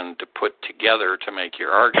information to put together to make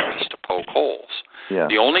your arguments, to poke holes. Yeah.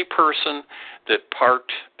 The only person that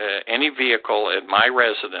parked any vehicle at my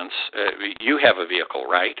residence, you have a vehicle,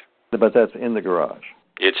 right? But that's in the garage.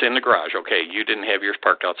 It's in the garage. Okay, you didn't have yours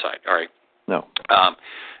parked outside. All right. No.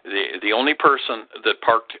 The only person that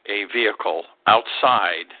parked a vehicle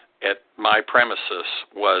outside at my premises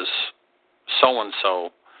was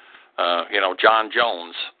so-and-so, John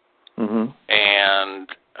Jones. Mm-hmm. And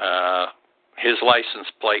his license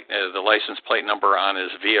plate, the license plate number on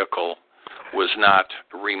his vehicle was not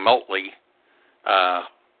remotely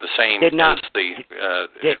the same did not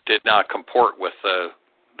comport with the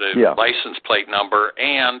license plate number,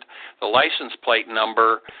 and the license plate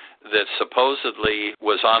number that supposedly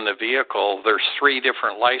was on the vehicle. There's 3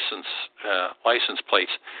 different license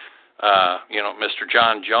plates. Mr.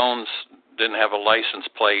 John Jones didn't have a license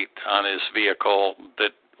plate on his vehicle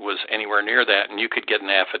that was anywhere near that, and you could get an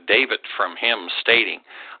affidavit from him stating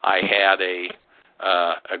I had a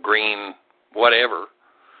green whatever,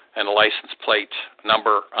 and the license plate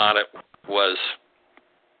number on it was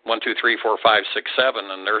 1, 2, 3, 4, 5, 6, 7,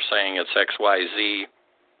 and they're saying it's XYZ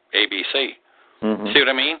ABC. Mm-hmm. See what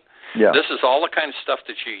I mean? Yeah. This is all the kind of stuff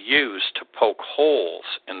that you use to poke holes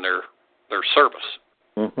in their service.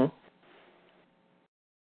 Mm-hmm.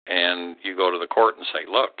 And you go to the court and say,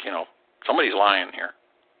 look, somebody's lying here.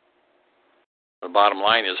 The bottom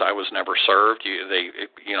line is I was never served.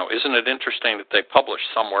 Isn't it interesting that they published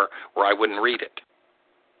somewhere where I wouldn't read it?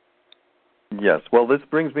 Yes. Well, this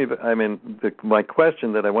brings me, my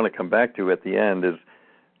question that I want to come back to at the end is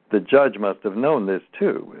the judge must have known this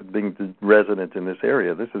too, being the resident in this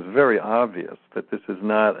area. This is very obvious that this is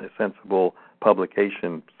not a sensible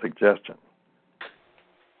publication suggestion.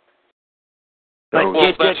 Well,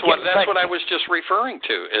 that's what I was just referring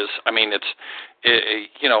to.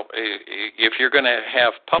 If you're going to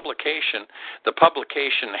have publication, the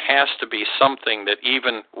publication has to be something that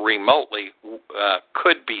even remotely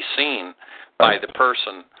could be seen by the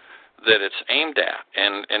person that it's aimed at.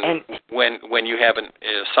 And when you have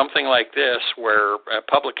something like this where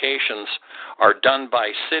publications are done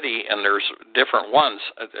by city and there's different ones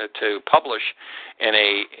to publish in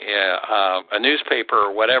a newspaper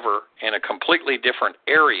or whatever in a completely different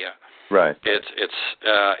area, right?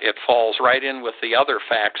 It falls right in with the other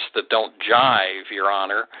facts that don't jive, Your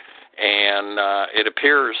Honor, and it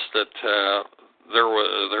appears that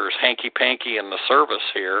there's hanky-panky in the service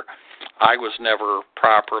here. I was never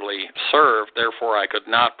properly served, therefore I could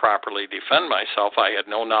not properly defend myself. I had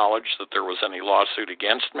no knowledge that there was any lawsuit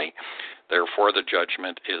against me. Therefore, the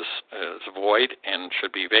judgment is void and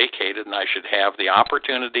should be vacated, and I should have the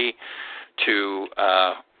opportunity to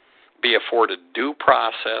be afforded due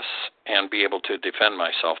process and be able to defend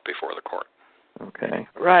myself before the court. Okay.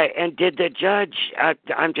 Right, and did the judge,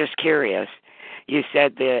 I'm just curious, you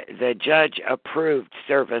said the judge approved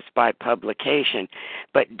service by publication,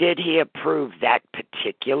 but did he approve that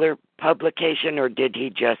particular publication, or did he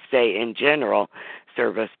just say in general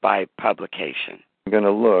service by publication? I'm going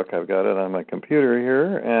to look. I've got it on my computer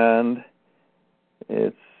here, and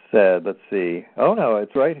it said, let's see. Oh, no,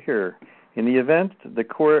 it's right here. In the event, the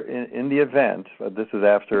court, in the event, this is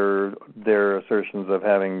after their assertions of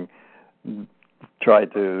having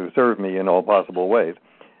tried to serve me in all possible ways.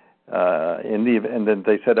 And then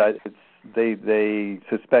they said they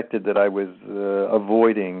suspected that I was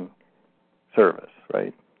avoiding service,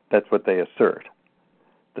 right? That's what they assert.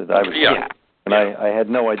 That I was, yeah. And I had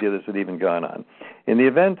no idea this had even gone on. In the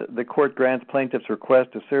event the court grants plaintiff's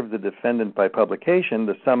request to serve the defendant by publication,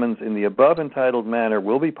 the summons in the above entitled manner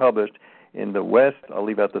will be published in the West, I'll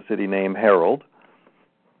leave out the city name, Herald,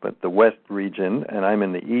 but the West region, and I'm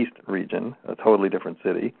in the East region, a totally different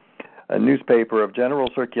city, a newspaper of general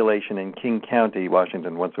circulation in King County,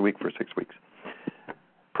 Washington, once a week for 6 weeks.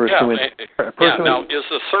 Now, is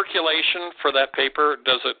the circulation for that paper,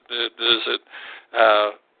 does it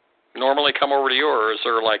normally come over to you, or is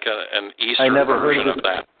there like an Eastern version of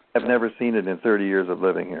that? I've never seen it in 30 years of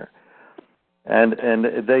living here. And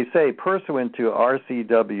they say, pursuant to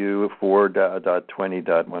RCW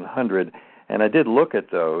 4.20.100, and I did look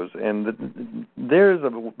at those, and there's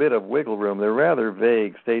a bit of wiggle room. They're rather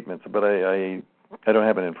vague statements, but I don't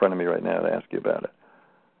have it in front of me right now to ask you about it.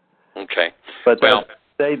 Okay. But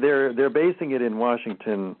they're basing it in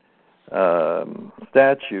Washington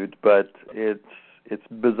statute, but it's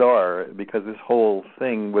bizarre because this whole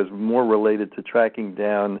thing was more related to tracking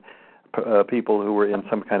down people who were in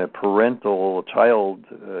some kind of parental child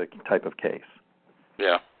type of case.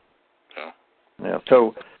 Yeah. Yeah.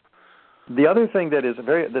 So the other thing that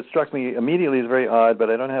struck me immediately is very odd, but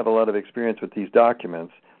I don't have a lot of experience with these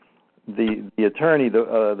documents. The attorney,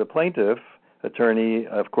 the plaintiff attorney,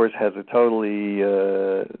 of course, has a totally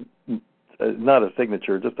not a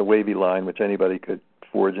signature, just a wavy line, which anybody could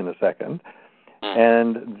forge in a second.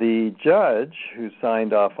 And the judge who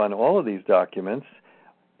signed off on all of these documents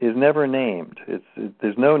is never named.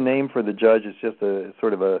 There's no name for the judge. It's just a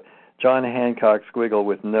sort of a John Hancock squiggle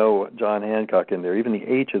with no John Hancock in there. Even the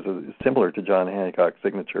H is similar to John Hancock's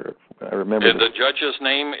signature. I remember. And the judge's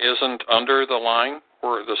name isn't under the line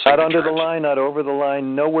or the signature? Not under the line, not over the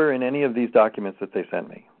line, nowhere in any of these documents that they sent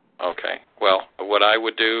me. Okay. Well, what I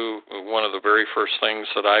would do, one of the very first things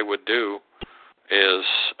that I would do is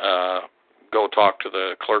go talk to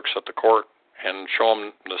the clerks at the court and show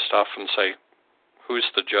them the stuff and say, who's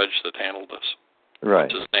the judge that handled this? Right.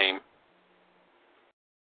 What's his name?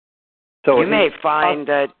 So you may find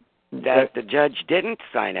that the judge didn't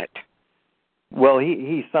sign it. Well,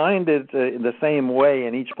 he signed it the same way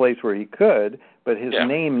in each place where he could, but his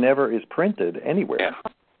name never is printed anywhere.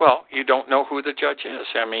 Yeah. Well, you don't know who the judge is.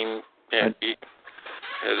 I mean,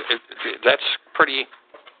 that's pretty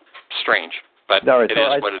strange, but it is what it is.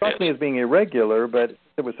 It struck me as being irregular, but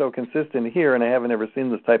it was so consistent here, and I haven't ever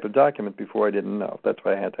seen this type of document before. I didn't know. That's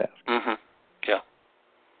why I had to ask. Mm-hmm. Yeah.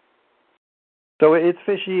 So it's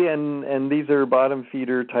fishy, and these are bottom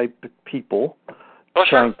feeder type people. Well,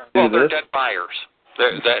 sure. Well, they're debt buyers.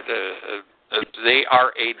 They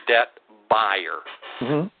are a debt buyer.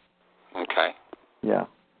 Mm-hmm. Okay. Yeah.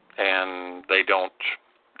 And they don't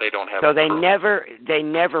have. So they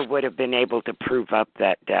never would have been able to prove up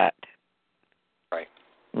that debt. Right.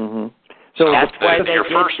 Mm-hmm. So that's why your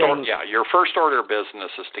first order of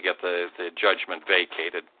business is to get the judgment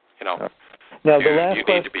vacated. You know. Now, you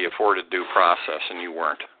need to be afforded due process, and you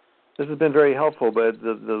weren't. This has been very helpful, but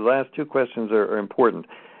the last two questions are important.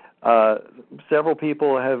 Several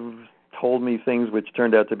people have told me things which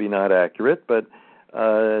turned out to be not accurate, but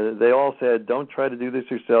they all said, don't try to do this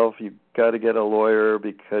yourself. You've got to get a lawyer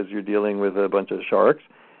because you're dealing with a bunch of sharks.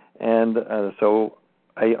 And so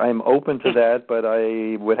I'm open to that, but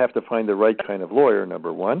I would have to find the right kind of lawyer,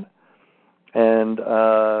 number one. And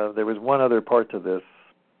there was one other part to this.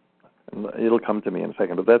 It'll come to me in a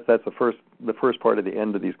second, but that's the first part of the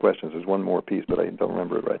end of these questions. There's one more piece, but I don't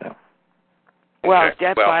remember it right now. Well,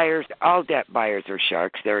 all debt buyers are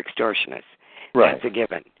sharks. They're extortionists. Right. That's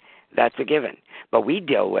a given. But we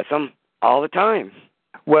deal with them all the time.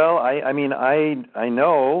 Well, I mean, I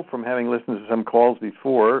know from having listened to some calls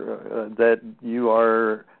before that you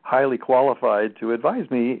are highly qualified to advise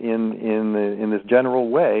me in this general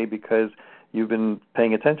way because you've been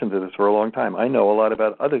paying attention to this for a long time. I know a lot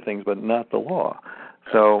about other things, but not the law.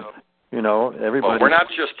 So, everybody... Well, we're not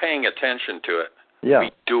just paying attention to it. Yeah.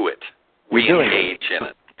 We do it. We engage in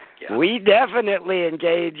it. Yeah. We definitely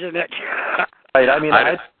engage in it. Right. I mean,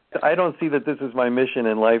 I don't see that this is my mission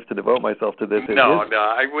in life to devote myself to this. No,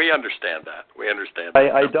 we understand that. We understand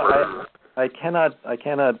that. I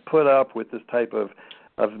cannot put up with this type of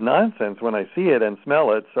nonsense when I see it and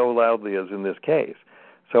smell it so loudly as in this case.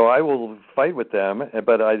 So I will fight with them,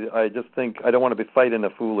 but I just think I don't want to fight in a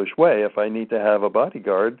foolish way. If I need to have a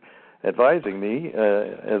bodyguard advising me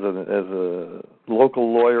as a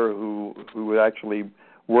local lawyer who actually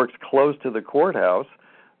works close to the courthouse,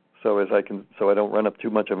 so I don't run up too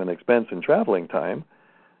much of an expense in traveling time.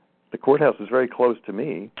 The courthouse is very close to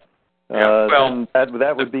me. Then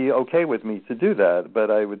that would be okay with me to do that, but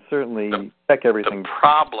I would certainly check everything. The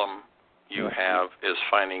problem you have is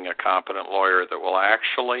finding a competent lawyer that will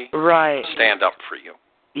actually stand up for you.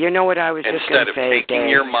 You know what I was just going to say? Instead of taking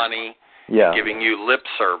your money, giving you lip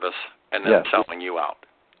service, and then selling you out.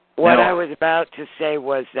 What I was about to say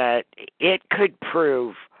was that it could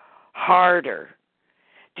prove harder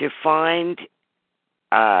to find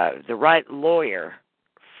the right lawyer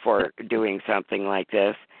for doing something like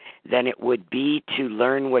this than it would be to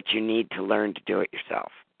learn what you need to learn to do it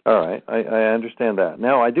yourself. All right. I understand that.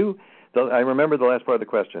 Now, I remember the last part of the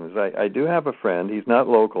question. Is I do have a friend. He's not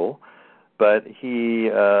local, but he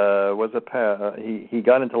he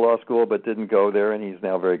got into law school but didn't go there, and he's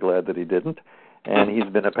now very glad that he didn't. And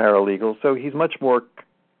he's been a paralegal, so he's much more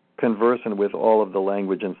conversant with all of the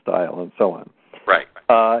language and style and so on. Right.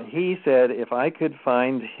 He said if I could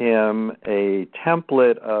find him a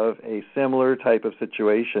template of a similar type of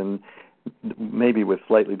situation, maybe with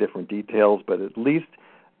slightly different details, but at least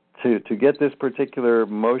to get this particular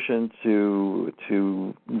motion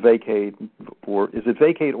to vacate, or is it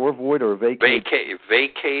vacate or void or vacate?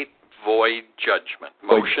 Vacate, void judgment.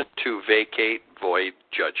 Motion to vacate, void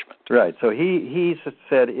judgment. Right. So he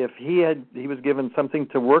said if he was given something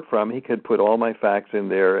to work from, he could put all my facts in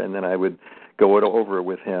there, and then I would go it over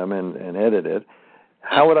with him and edit it.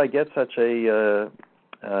 How would I get such a?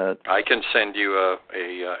 I can send you a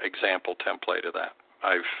example template of that.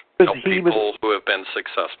 I've helped people who have been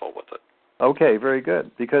successful with it. Okay, very good.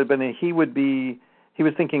 Because he was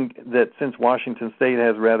thinking that since Washington State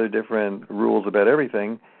has rather different rules about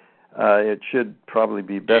everything, it should probably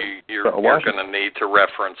be best. You're going to need to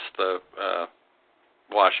reference the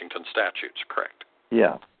Washington statutes, correct?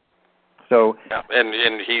 Yeah. So. Yeah,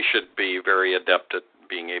 and he should be very adept at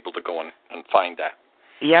being able to go and find that.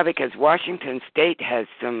 Yeah, because Washington State has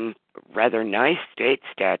some rather nice state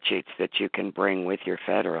statutes that you can bring with your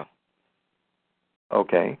federal.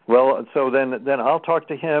 Okay. Well, so then I'll talk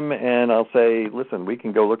to him and I'll say, listen, we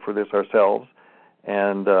can go look for this ourselves,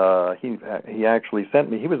 And he actually sent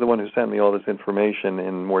me. He was the one who sent me all this information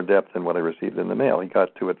in more depth than what I received in the mail. He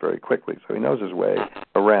got to it very quickly, so he knows his way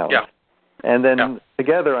around. Yeah. And then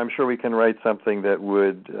together, I'm sure we can write something that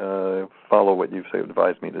would follow what you've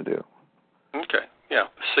advised me to do. Okay. Yeah.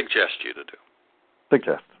 Suggest you to do.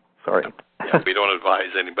 Suggest. Sorry. Yeah, we don't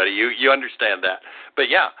advise anybody. You understand that. But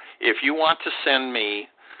yeah, if you want to send me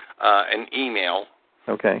an email.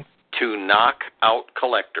 Okay. To Knock Out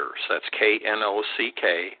Collectors. That's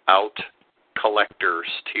KNOCK Out Collectors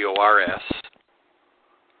TORS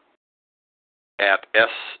at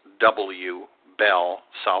SW Bell,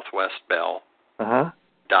 Southwest Bell,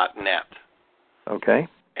 .net. Okay.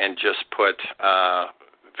 And just put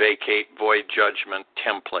vacate void judgment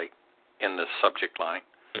template in the subject line.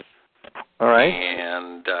 All right.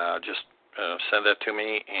 And just send that to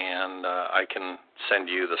me, and I can send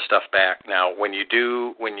you the stuff back. Now, when you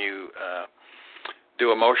do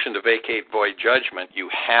a motion to vacate void judgment, you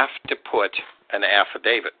have to put an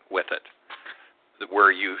affidavit with it,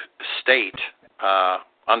 where you state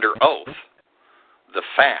under oath the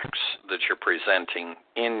facts that you're presenting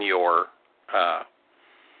in your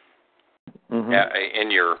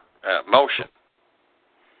motion.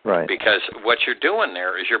 Right. Because what you're doing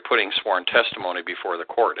there is you're putting sworn testimony before the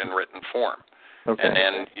court in written form. Okay. And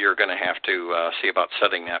then you're going to have to see about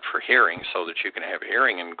setting that for hearing so that you can have a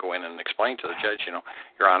hearing and go in and explain to the judge,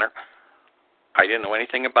 Your Honor, I didn't know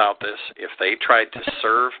anything about this. If they tried to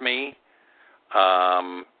serve me,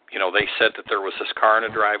 they said that there was this car in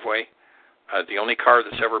a driveway. The only car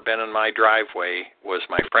that's ever been in my driveway was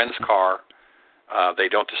my friend's car. They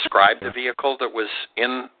don't describe the vehicle that was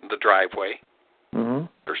in the driveway. Mm-hmm.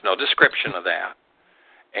 There's no description of that.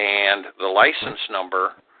 And the license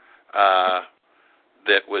number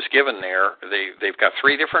that was given there, they've got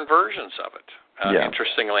three different versions of it.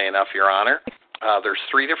 Interestingly enough, Your Honor, there's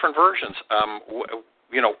three different versions.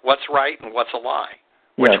 What's right and what's a lie?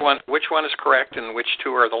 Which one is correct and which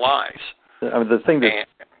two are the lies? The thing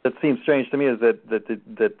that seems strange to me is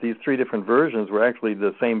that these three different versions were actually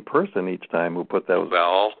the same person each time who put those.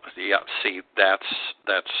 Well, yeah. See, that's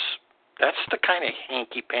the kind of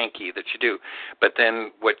hanky-panky that you do. But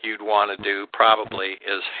then what you'd want to do probably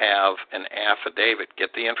is have an affidavit,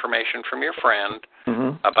 get the information from your friend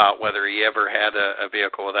about whether he ever had a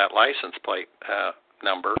vehicle with that license plate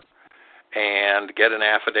number, and get an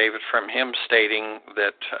affidavit from him stating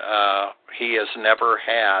that he has never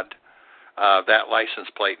had that license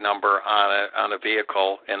plate number on a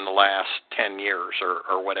vehicle in the last 10 years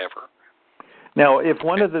or whatever. Now, if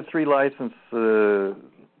one of the three license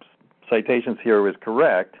citations here was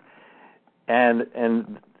correct, and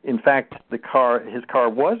in fact his car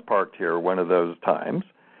was parked here one of those times,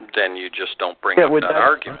 then you just don't bring up that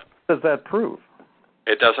argument. What does that prove?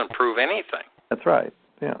 It doesn't prove anything. That's right.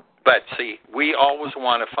 Yeah. But see, we always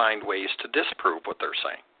want to find ways to disprove what they're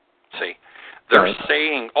saying. See, they're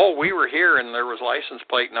saying, "Oh, we were here and there was license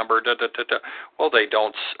plate number." Well, they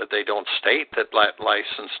don't state that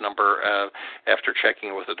license number. After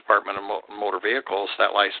checking with the Department of Motor Vehicles,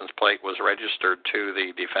 that license plate was registered to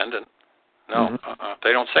the defendant. No,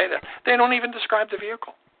 they don't say that. They don't even describe the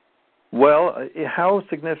vehicle. Well, how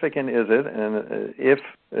significant is it, and if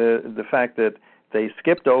the fact that they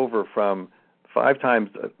skipped over from 5 times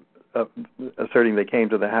asserting they came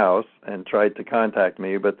to the house and tried to contact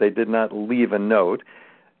me, but they did not leave a note,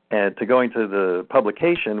 and to going to the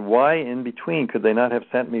publication, why in between could they not have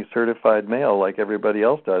sent me certified mail like everybody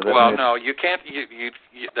else does? Well, no, you can't. You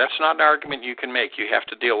that's not an argument you can make. You have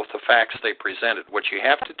to deal with the facts they presented. What you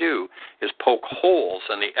have to do is poke holes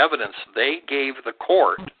in the evidence they gave the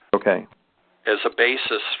court. Okay. As a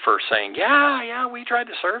basis for saying, yeah, we tried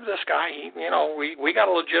to serve this guy. We got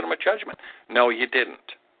a legitimate judgment. No, you didn't.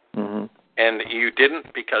 Mm-hmm. And you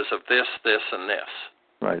didn't because of this, and this.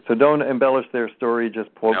 Right. So don't embellish their story.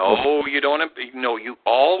 Just poke. No, you don't. No,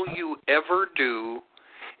 all you ever do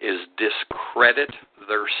is discredit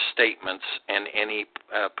their statements and any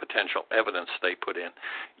potential evidence they put in.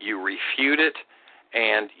 You refute it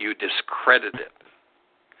and you discredit it.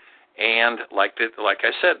 And like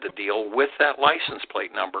I said, the deal with that license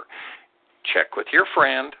plate number, check with your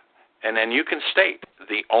friend, and then you can state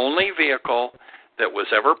the only vehicle that was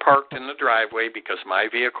ever parked in the driveway, because my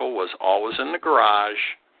vehicle was always in the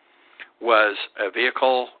garage, was a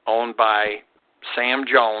vehicle owned by Sam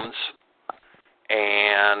Jones,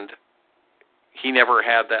 and he never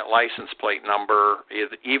had that license plate number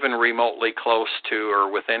even remotely close to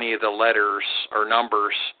or with any of the letters or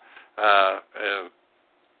numbers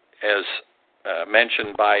as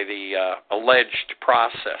mentioned by the alleged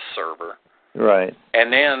process server. Right.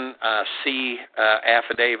 And then see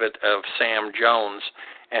affidavit of Sam Jones,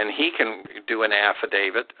 and he can do an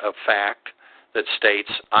affidavit of fact that states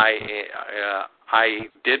I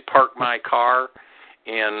did park my car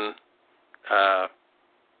in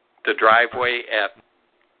the driveway at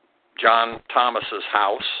John Thomas's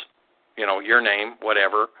house, your name,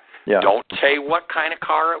 whatever. Yeah. Don't say what kind of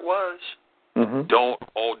car it was. Mm-hmm.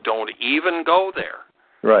 Don't even go there.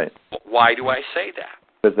 Right. Why do I say that?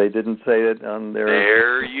 Because they didn't say it on their...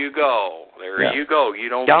 There you go. You go. You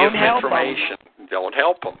don't give information. Don't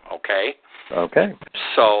help them, okay? Okay.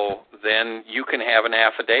 So then you can have an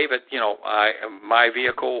affidavit. My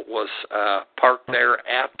vehicle was parked there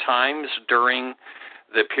at times during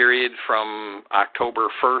the period from October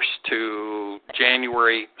 1st to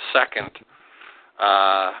January 2nd.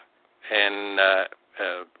 And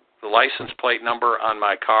the license plate number on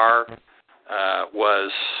my car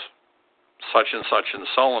was such and such and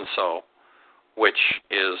so, which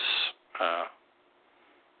is,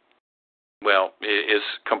 is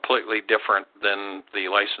completely different than the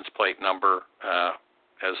license plate number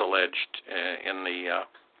as alleged in the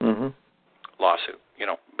lawsuit.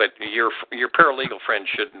 But your paralegal friend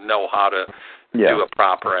should know how to do a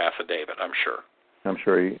proper affidavit, I'm sure. I'm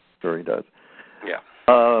sure he does. Yeah.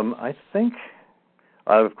 I think,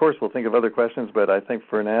 of course, we'll think of other questions, but I think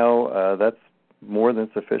for now that's more than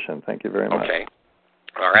sufficient. Thank you very much. Okay.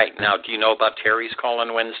 All right. Now, do you know about Terry's call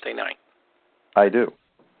on Wednesday night? I do.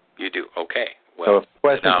 You do? Okay. Well, so if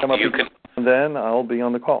questions come up then I'll be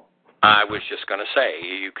on the call. I was just going to say,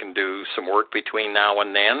 you can do some work between now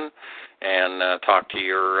and then and talk to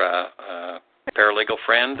your paralegal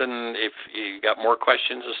friend, and if you got more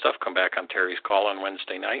questions and stuff, come back on Terry's call on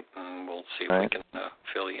Wednesday night, and we'll see if we can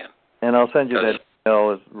fill you in. And I'll send you that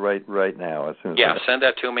email right now as soon as send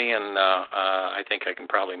that to me, and I think I can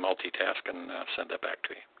probably multitask and send that back to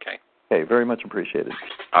you, okay? Okay, very much appreciated.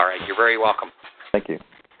 All right, you're very welcome. Thank you.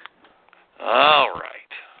 All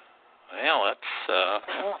right. Well, that's a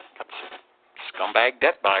scumbag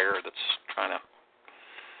debt buyer that's trying to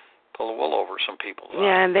pull the wool over some people.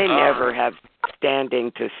 Yeah, and they never have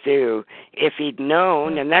standing to sue. If he'd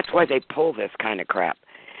known, and that's why they pull this kind of crap,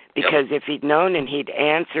 because if he'd known and he'd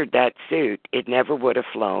answered that suit, it never would have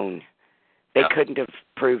flown. They couldn't have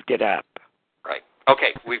proved it up. Right.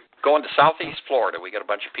 Okay, we're going to Southeast Florida. We got a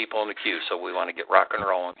bunch of people in the queue, so we want to get rock and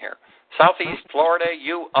rolling here. Southeast Florida,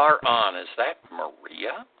 you are on. Is that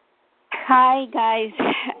Maria? Hi, guys.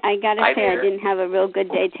 I got to say, I didn't have a real good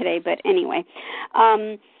day today, but anyway.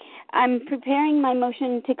 I'm preparing my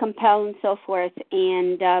motion to compel and so forth,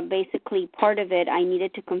 and basically part of it I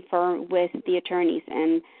needed to confer with the attorneys,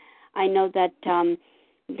 and I know that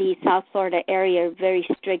the South Florida area are very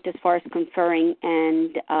strict as far as conferring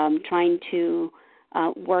and trying to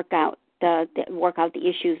work out the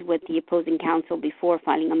issues with the opposing counsel before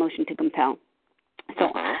filing a motion to compel.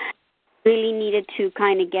 So really needed to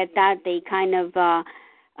kind of get that. They kind of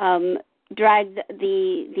dragged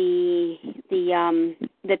the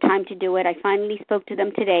time to do it. I finally spoke to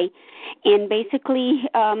them today, and basically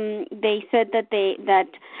they said that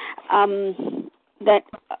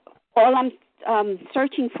all I'm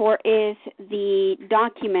searching for is the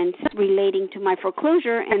documents relating to my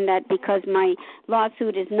foreclosure, and that because my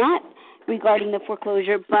lawsuit is not regarding the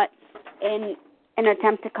foreclosure, but in an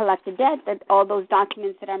attempt to collect the debt, that all those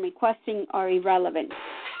documents that I'm requesting are irrelevant.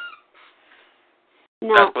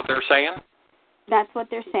 Now, that's what they're saying? That's what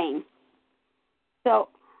they're saying. So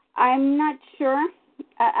I'm not sure.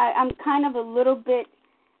 I'm kind of a little bit...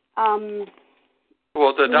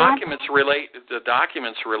 well, the documents relate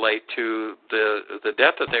to the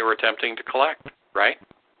debt that they were attempting to collect, right?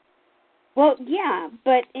 Well, yeah,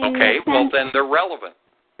 but well then they're relevant.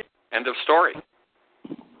 End of story.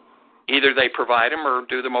 Either they provide them or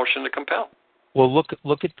do the motion to compel. Well, look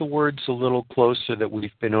at the words a little closer that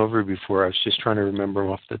we've been over before. I was just trying to remember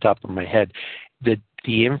them off the top of my head. The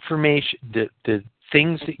information, the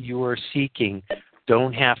things that you are seeking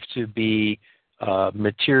don't have to be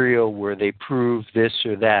material where they prove this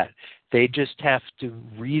or that. They just have to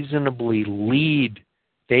reasonably lead.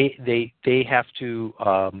 They have to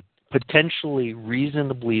potentially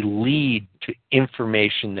reasonably lead to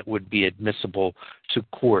information that would be admissible to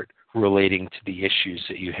court relating to the issues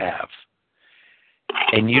that you have.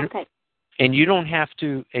 And you don't have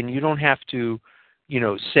to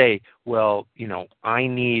say, well, I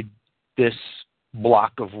need this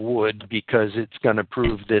block of wood because it's going to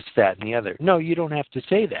prove this, that, and the other. No, you don't have to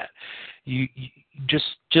say that. You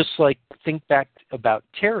just like think back about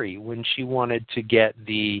Terry when she wanted to get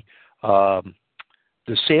the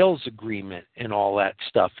sales agreement and all that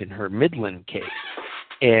stuff in her Midland case,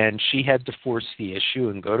 and she had to force the issue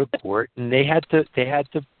and go to court, and they had to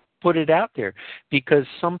put it out there, because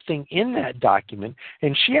something in that document,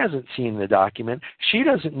 and she hasn't seen the document, she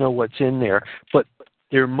doesn't know what's in there, but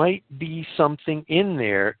there might be something in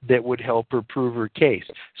there that would help her prove her case.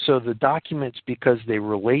 So the documents, because they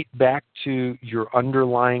relate back to your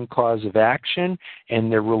underlying cause of action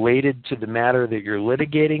and they're related to the matter that you're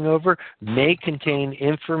litigating over, may contain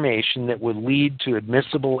information that would lead to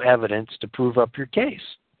admissible evidence to prove up your case.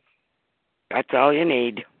 That's all you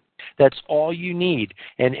need. That's all you need.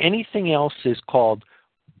 And anything else is called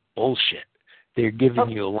bullshit. They're giving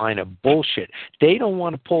you a line of bullshit. They don't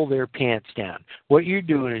want to pull their pants down. What you're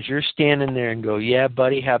doing is you're standing there and go, yeah,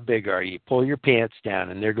 buddy, how big are you? Pull your pants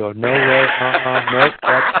down. And they're going, no way, nope,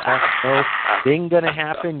 no, ain't gonna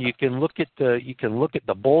happen. You can look at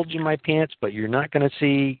the bulge in my pants, but you're not gonna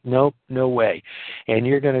see, nope, no way. And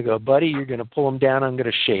you're gonna go, buddy, you're gonna pull them down. I'm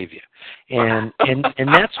gonna shave you. And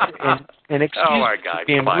that's and excuse oh my God,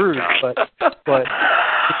 me for being rude, but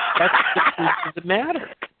that's the truth of the matter.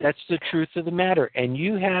 That's the truth of the matter, and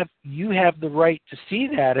you have the right to see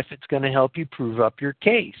that if it's going to help you prove up your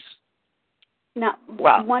case. Now,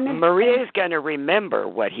 well, Maria's going to remember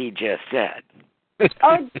what he just said.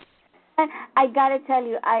 Oh, I got to tell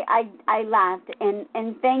you, I laughed,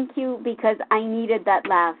 and thank you, because I needed that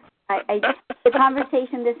laugh. The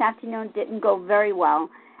conversation this afternoon didn't go very well,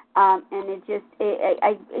 and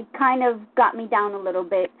it kind of got me down a little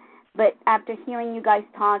bit. But after hearing you guys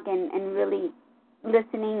talk and really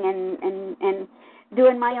listening and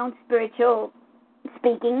doing my own spiritual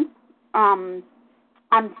speaking, I'm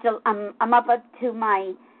up to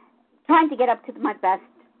my trying to get up to my best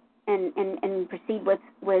and proceed with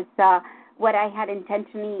what I had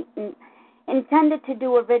intended to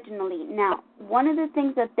do originally. Now, one of the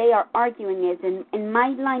things that they are arguing is in my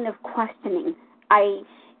line of questioning,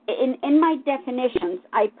 in my definitions,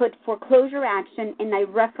 I put foreclosure action and I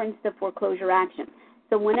referenced the foreclosure action.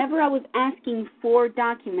 So whenever I was asking for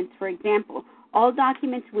documents, for example, all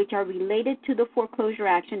documents which are related to the foreclosure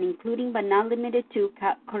action, including but not limited to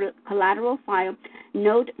collateral file,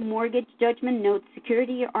 note, mortgage, judgment notes,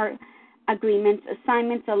 security or agreements,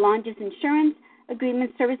 assignments, allonges, insurance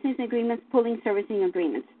agreements, servicing agreements, pooling servicing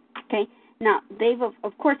agreements. Okay. Now they've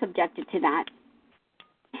of course objected to that,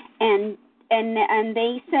 and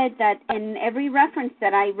they said that in every reference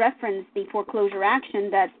that I referenced the foreclosure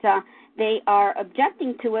action that they are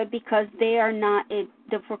objecting to it because they are not.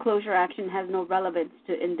 The foreclosure action has no relevance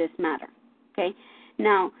in this matter. Okay.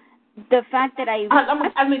 Now, the fact that I'm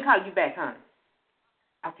going to call you back, huh?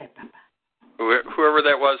 Okay, bye-bye. Whoever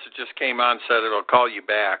that was that just came on said it'll call you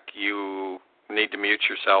back. You need to mute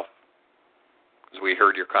yourself because we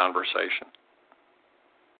heard your conversation.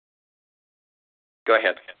 Go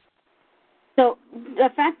ahead. So the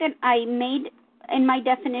fact that I made, in my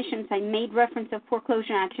definitions, I made reference of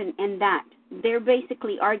foreclosure action and that, they're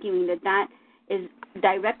basically arguing that is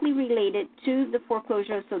directly related to the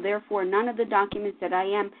foreclosure, so therefore none of the documents that I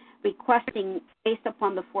am requesting based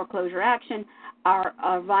upon the foreclosure action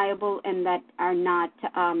are viable and that are not,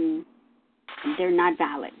 they're not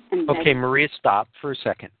valid. And okay, Maria, stop for a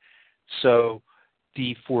second. So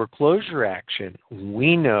the foreclosure action,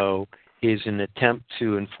 we know, is an attempt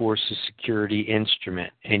to enforce a security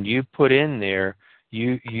instrument. And you put in there,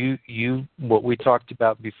 you what we talked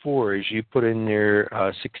about before is you put in there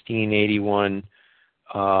 1681,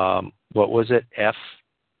 what was it, F?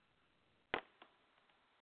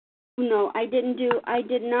 No, I didn't do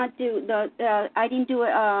FCRA.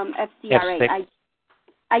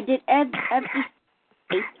 I did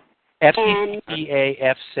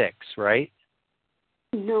FCPA F6, right?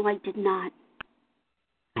 No, I did not.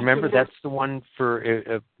 Remember, that's the one for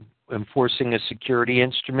enforcing a security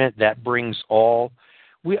instrument. That brings all.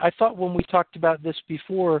 I thought when we talked about this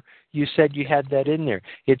before, you said you had that in there.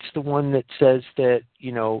 It's the one that says that,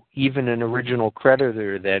 even an original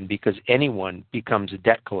creditor then, because anyone becomes a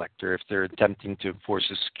debt collector if they're attempting to enforce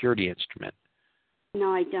a security instrument.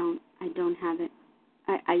 No, I don't. I don't have it.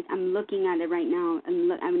 I'm looking at it right now,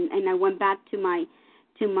 and I went back to my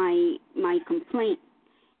complaint,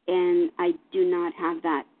 and I do not have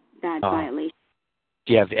that violation.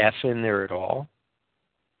 Do you have F in there at all?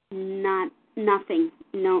 Nothing.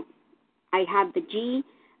 No. I have the G,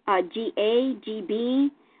 GA, GB,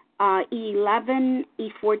 E11,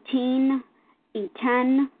 E14,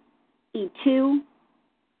 E10, E2.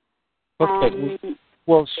 Okay.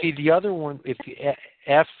 Well, see, the other one, if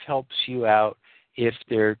F helps you out if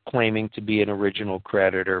they're claiming to be an original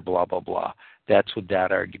creditor, blah, blah, blah. That's with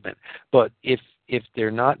that argument. But if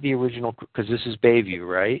they're not the original, because this is Bayview,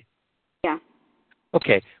 right? Yeah.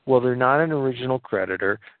 Okay, well, they're not an original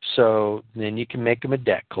creditor, so then you can make them a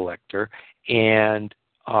debt collector. And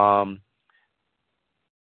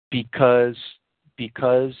because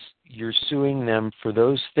you're suing them for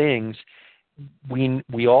those things,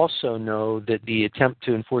 we also know that the attempt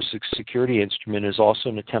to enforce a security instrument is also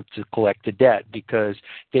an attempt to collect the debt, because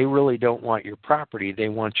they really don't want your property. They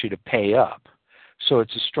want you to pay up. So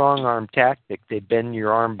it's a strong arm tactic. They bend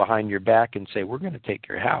your arm behind your back and say, we're going to take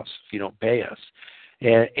your house if you don't pay us.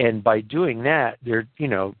 And by doing that, they're,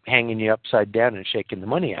 hanging you upside down and shaking the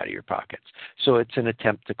money out of your pockets. So it's an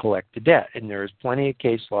attempt to collect the debt. And there's plenty of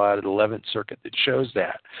case law out of the 11th Circuit that shows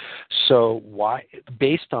that. So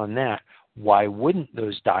based on that, why wouldn't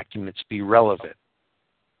those documents be relevant?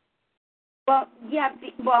 Well, yeah,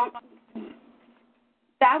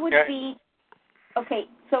 that would be, okay,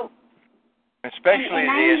 so. Especially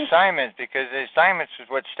the assignments, because the assignments is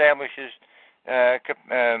what establishes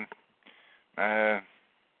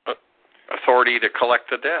authority to collect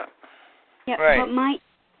the debt. Yeah, right. But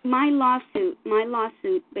my lawsuit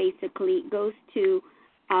basically goes to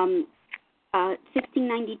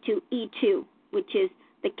 1692E2, which is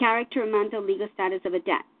the character, amount, or legal status of a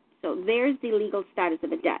debt. So there's the legal status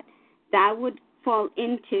of a debt. That would fall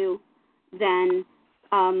into then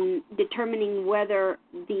determining whether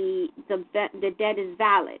the debt is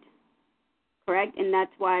valid, correct? And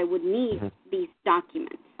that's why I would need these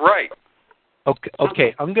documents. Right.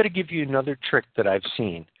 Okay. I'm going to give you another trick that I've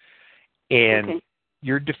seen. And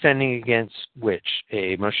you're defending against which?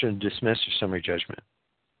 A motion to dismiss or summary judgment?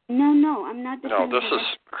 No, I'm not defending. No, this is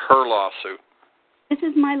her lawsuit. This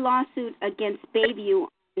is my lawsuit against Bayview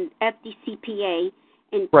and FDCPA.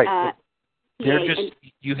 And, right.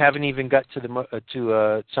 You haven't even got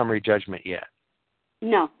to summary judgment yet.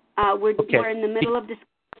 No. We're in the middle of this.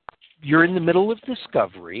 You're in the middle of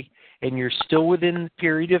discovery, and you're still within the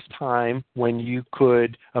period of time when you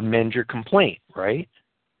could amend your complaint, right?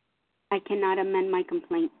 I cannot amend my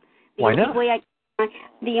complaint. Why not?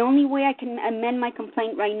 The only way I can amend my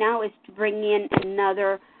complaint right now is to bring in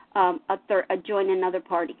another, join another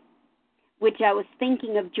party, which I was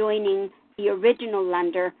thinking of joining the original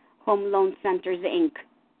lender, Home Loan Centers, Inc.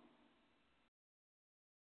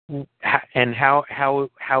 And how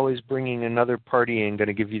is bringing another party in going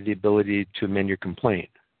to give you the ability to amend your complaint?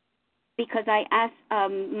 Because I asked,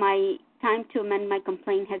 my time to amend my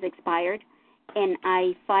complaint has expired, and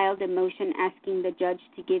I filed a motion asking the judge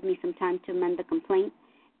to give me some time to amend the complaint,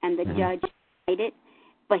 and the judge denied it.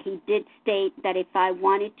 But he did state that if I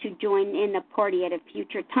wanted to join in a party at a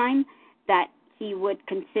future time, that he would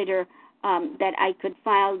consider that I could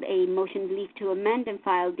file a motion leave to amend and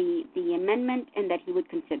file the amendment, and that he would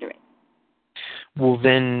consider it. Well,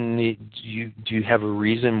 then, do you have a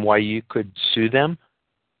reason why you could sue them?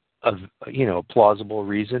 A plausible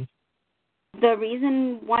reason? The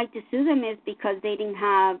reason why to sue them is because they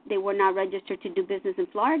were not registered to do business in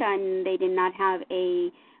Florida, and they did not have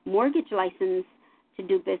a mortgage license to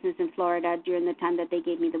do business in Florida during the time that they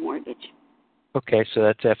gave me the mortgage. Okay, so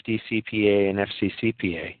that's FDCPA and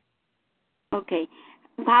FCCPA. Okay.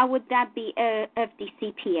 How would that be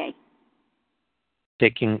FDCPA?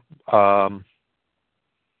 Taking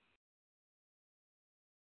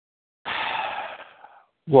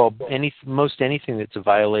most anything that's a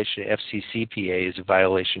violation of FCCPA is a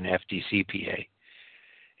violation of FDCPA.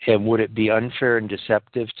 And would it be unfair and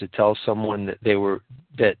deceptive to tell someone that you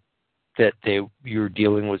were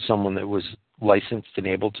dealing with someone that was licensed and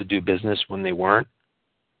able to do business when they weren't?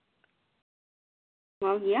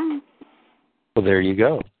 Well, yeah. Well, there you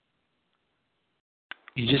go.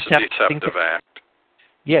 You just have to think. Deceptive act.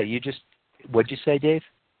 Yeah, what'd you say, Dave?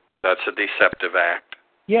 That's a deceptive act.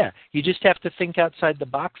 Yeah, you just have to think outside the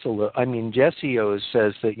box a little. I mean, Jesse always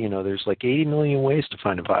says that, there's like 80 million ways to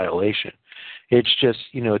find a violation. It's just,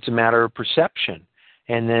 it's a matter of perception.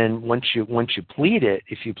 And then once you plead it,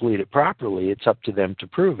 if you plead it properly, it's up to them to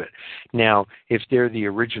prove it. Now, if they're the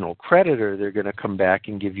original creditor, they're going to come back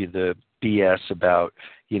and give you the BS about,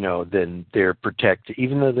 then they're protected,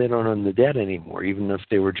 even though they don't own the debt anymore, even if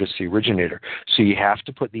they were just the originator. So you have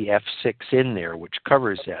to put the F6 in there, which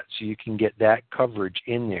covers that, so you can get that coverage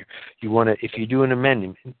in there. You want to, if you do an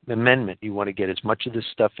amendment, you want to get as much of this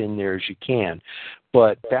stuff in there as you can.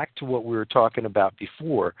 But back to what we were talking about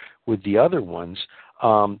before with the other ones,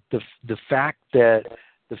 the fact that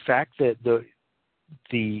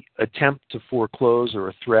the attempt to foreclose or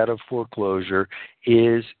a threat of foreclosure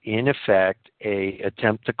is, in effect, a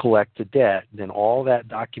attempt to collect the debt, then all that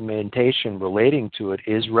documentation relating to it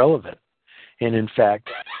is relevant. And in fact,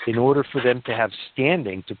 in order for them to have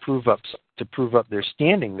standing, to prove up their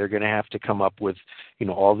standing, they're going to have to come up with,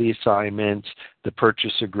 all the assignments, the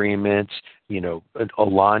purchase agreements,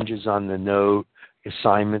 allonges on the note,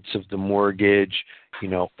 assignments of the mortgage,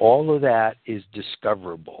 all of that is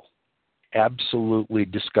discoverable. absolutely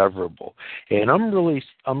discoverable. And I'm really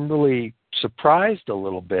surprised a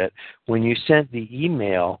little bit when you sent the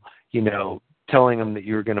email, telling them that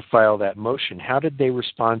you were going to file that motion. How did they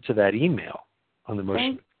respond to that email on the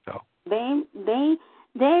motion? They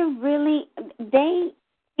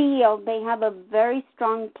feel they have a very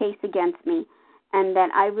strong case against me, and that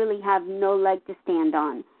I really have no leg to stand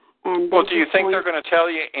on. And well, do you think they're going to tell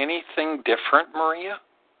you anything different, Maria?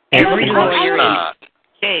 Every lawyer not.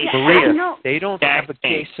 Maria, they don't have a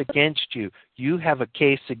case against you. You have a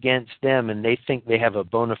case against them, and they think they have a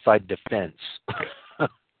bona fide defense.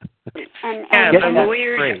 The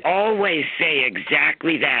lawyers always say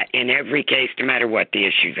exactly that in every case, no matter what the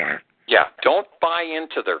issues are. Yeah, don't buy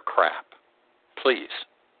into their crap, please.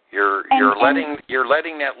 You're letting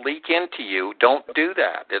that leak into you. Don't do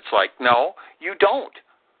that. It's like, no, you don't.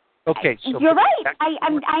 Okay, so you're right. I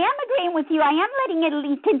am agreeing with you. I am letting it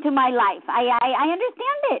leak into my life. I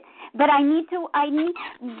understand it, but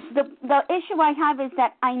the issue I have is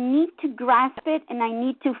that I need to grasp it and I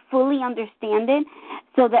need to fully understand it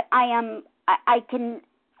so that I can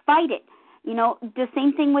fight it. The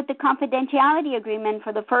same thing with the confidentiality agreement.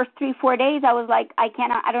 For the first 3-4 days, I was like, I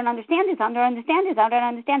don't understand this. I don't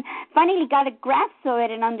understand. Finally got a grasp of it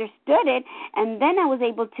and understood it, and then I was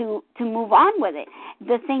able to move on with it.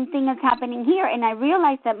 The same thing is happening here, and I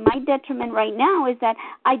realized that my detriment right now is that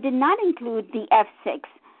I did not include the F6.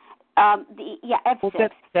 F6. Well,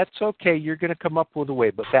 that's okay. You're going to come up with a way.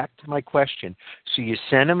 But back to my question. So you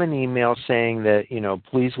sent them an email saying that,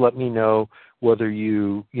 please let me know whether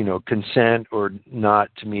you consent or not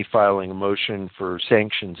to me filing a motion for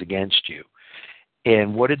sanctions against you.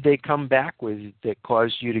 And what did they come back with that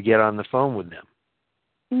caused you to get on the phone with them?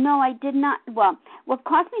 No, I did not. Well, what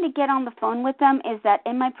caused me to get on the phone with them is that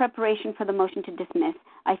in my preparation for the motion to dismiss,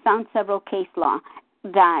 I found several case law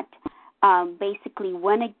that basically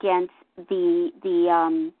went against the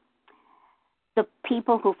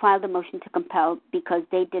people who filed the motion to compel because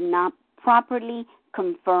they did not properly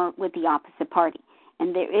confer with the opposite party.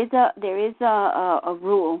 And there is a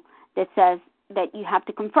rule that says that you have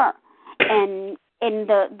to confer. And in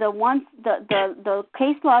the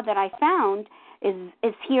case law that I found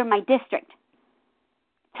is here in my district.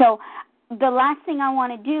 So the last thing I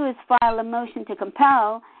want to do is file a motion to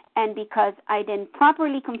compel, and because I didn't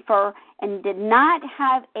properly confer and did not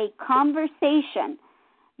have a conversation,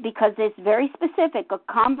 because it's very specific, a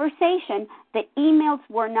conversation, the emails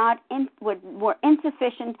were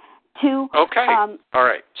insufficient to. Okay. All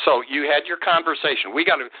right. So you had your conversation. We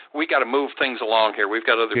got to move things along here. We've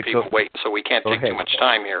got other people waiting, so we can't take too much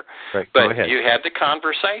time here. Right. But you had the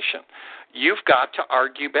conversation. You've got to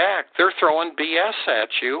argue back. They're throwing BS at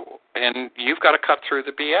you, and you've got to cut through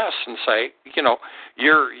the BS and say,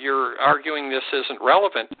 you're arguing this isn't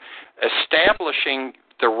relevant. Establishing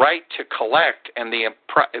the right to collect and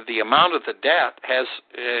the amount of the debt has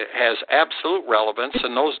absolute relevance,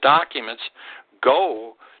 and those documents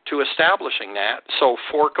go to establishing that. So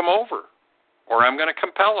fork them over, or I'm going to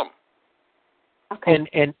compel them. Okay.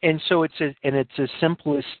 And so it's as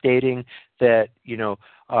simple as stating that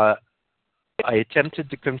I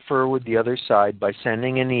attempted to confer with the other side by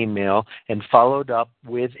sending an email and followed up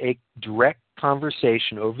with a direct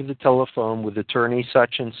conversation over the telephone with attorney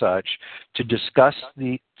such and such to discuss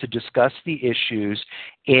the issues,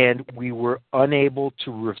 and we were unable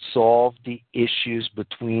to resolve the issues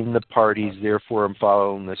between the parties. Therefore, I'm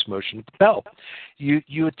following this motion to compel.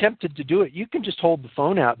 You attempted to do it. You can just hold the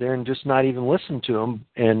phone out there and just not even listen to them.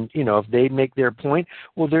 And if they make their point,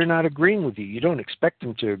 well, they're not agreeing with you. You don't expect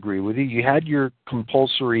them to agree with you. You had your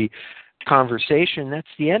compulsory conversation. That's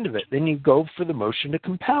the end of it. Then you go for the motion to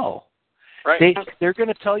compel. Right. They're going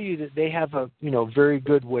to tell you that they have a very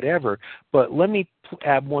good whatever, but let me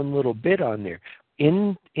add one little bit on there.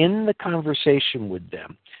 In the conversation with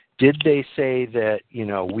them, did they say that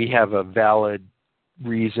we have a valid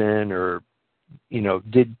reason, or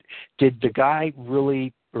did the guy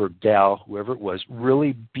really, or gal, whoever it was,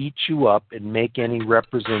 really beat you up and make any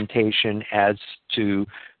representation as to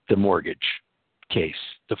the mortgage case,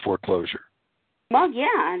 the foreclosure? Well,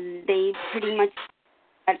 yeah, they pretty much.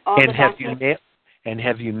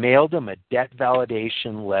 Have you mailed them a debt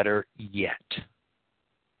validation letter yet?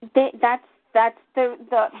 That's the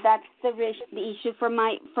issue for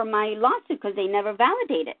my lawsuit, because they never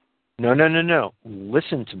validated. No.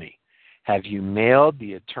 Listen to me. Have you mailed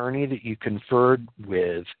the attorney that you conferred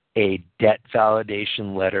with a debt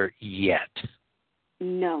validation letter yet?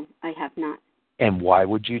 No, I have not. And why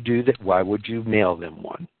would you do that? Why would you mail them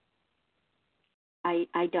one? I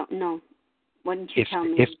don't know. Why didn't you tell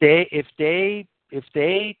me? If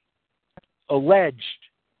they alleged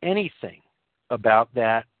anything about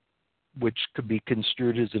that which could be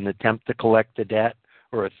construed as an attempt to collect the debt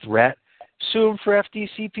or a threat, sue them for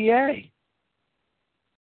FDCPA.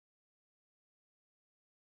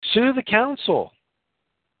 Sue the council.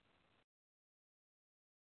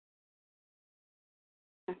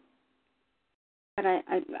 But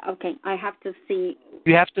I have to see.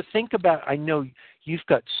 You have to think about, I know you've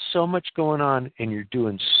got so much going on and you're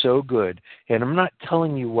doing so good, and I'm not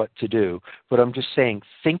telling you what to do, but I'm just saying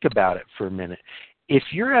think about it for a minute. If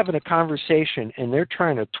you're having a conversation and they're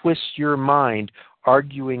trying to twist your mind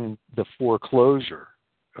arguing the foreclosure,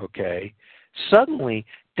 okay, suddenly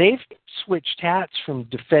they've switched hats from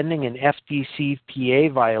defending an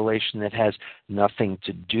FDCPA violation that has nothing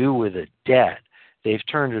to do with a debt. They've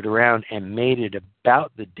turned it around and made it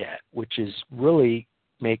about the debt, which is really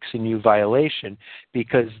makes a new violation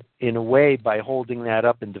because, in a way, by holding that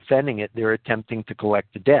up and defending it, they're attempting to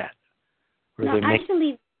collect the debt. No,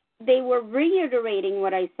 actually, they were reiterating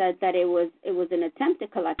what I said, that it was an attempt to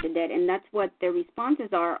collect the debt, and that's what their responses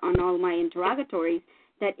are on all my interrogatories.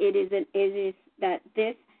 That it is that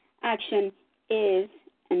this action is,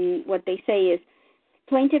 and what they say is,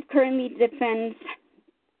 plaintiff currently defends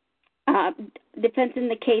in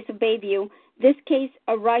the case of Bayview. This case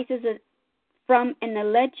arises from an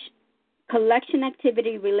alleged collection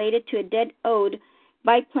activity related to a debt owed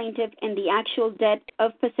by plaintiff, and the actual debt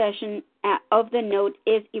of possession of the note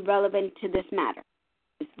is irrelevant to this matter,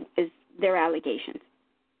 is their allegations.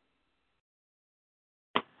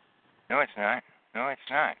 No, it's not. No, it's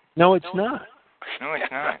not. No, it's not. No,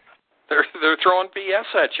 it's not. They're throwing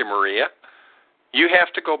BS at you, Maria. You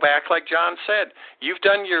have to go back, like John said. You've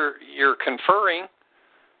done your conferring.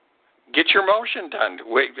 Get your motion done.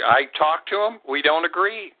 I talked to him. We don't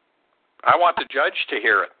agree. I want the judge to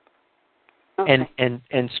hear it. Okay.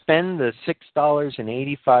 And spend the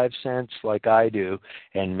 $6.85 like I do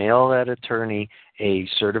and mail that attorney a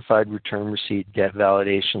certified return receipt debt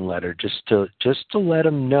validation letter just to let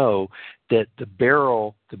him know that the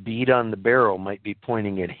bead on the barrel might be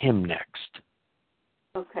pointing at him next.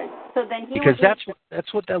 Okay. So then because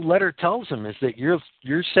that's what that letter tells him, is that you're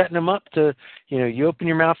setting him up to, you open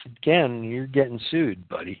your mouth again, you're getting sued,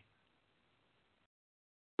 buddy.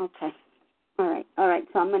 Okay. All right.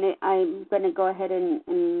 So I'm gonna go ahead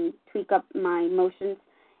and tweak up my motions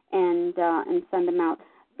and send them out.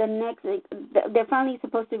 The next, they're finally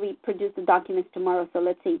supposed to produce the documents tomorrow. So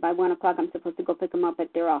let's see, by 1 o'clock I'm supposed to go pick them up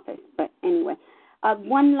at their office. But anyway,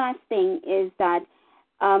 one last thing is that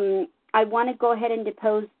I want to go ahead and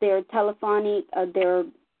depose their telephonic, their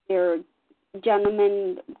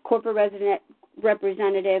gentleman, corporate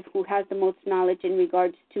representative who has the most knowledge in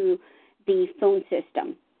regards to the phone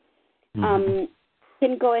system.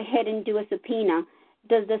 Can go ahead and do a subpoena.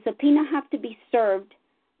 Does the subpoena have to be served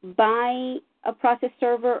by a process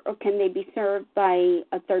server, or can they be served by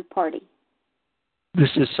a third party? This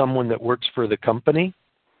is someone that works for the company?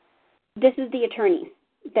 This is the attorneys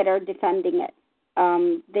that are defending it.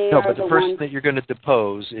 But the person that you're going to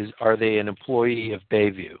depose are they an employee of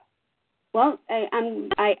Bayview? Well,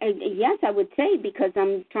 yes, I would say, because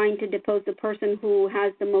I'm trying to depose the person who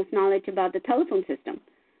has the most knowledge about the telephone system.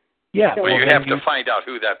 Yeah. So, you have to find out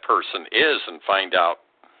who that person is and find out,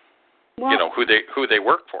 who they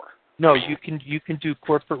work for. No, you can do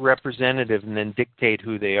corporate representative and then dictate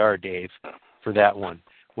who they are, Dave, for that one.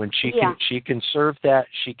 When she can serve that,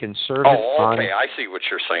 she can serve it on... Oh, okay, I see what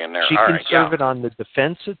you're saying there. She can serve it on the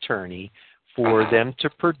defense attorney for them to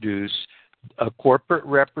produce a corporate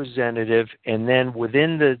representative, and then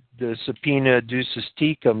within the subpoena ducis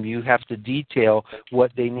tecum, you have to detail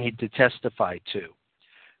what they need to testify to.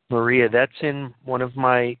 Maria, that's in one of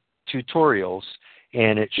my tutorials,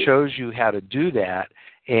 and it shows you how to do that,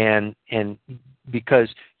 and because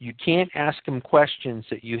you can't ask them questions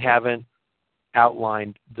that you haven't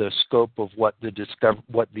outlined the scope of what the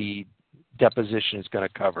deposition is going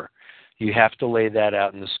to cover. You have to lay that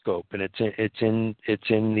out in the scope, and it's in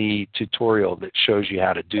the tutorial that shows you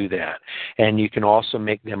how to do that. And you can also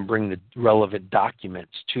make them bring the relevant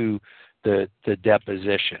documents to the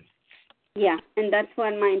deposition. Yeah, and that's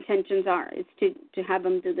what my intentions are, is to have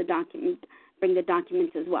them do bring the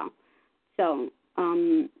documents as well. So,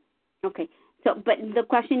 okay. So, but the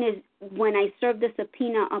question is, when I serve the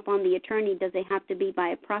subpoena up on the attorney, does it have to be by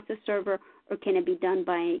a process server, or can it be done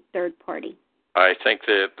by a third party? I think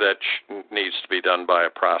that needs to be done by a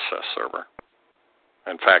process server.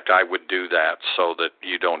 In fact, I would do that so that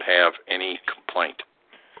you don't have any complaint.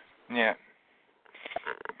 Yeah.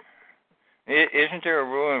 Isn't there a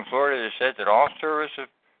rule in Florida that says that all service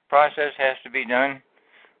process has to be done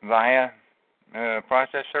via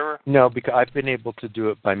process server? No, because I've been able to do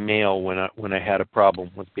it by mail when I had a problem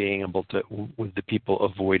with being able to, with the people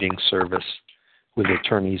avoiding service, with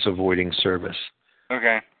attorneys avoiding service.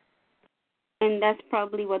 Okay. And that's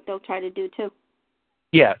probably what they'll try to do too.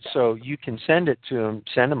 Yeah, so you can send it to them,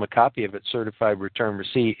 send them a copy of it, certified return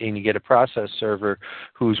receipt, and you get a process server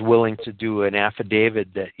who's willing to do an affidavit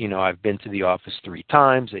that, I've been to the office 3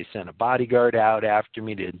 times, they sent a bodyguard out after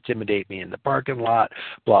me to intimidate me in the parking lot,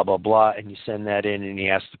 blah, blah, blah, and you send that in and you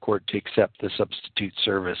ask the court to accept the substitute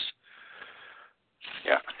service.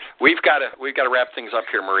 Yeah. We've got to wrap things up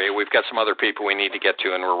here, Maria. We've got some other people we need to get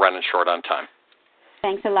to, and we're running short on time.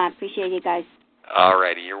 Thanks a lot. Appreciate you guys. All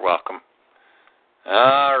righty. You're welcome.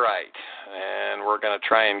 All right, and we're going to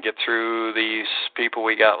try and get through these people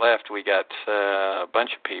we got left. We got a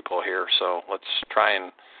bunch of people here, so let's try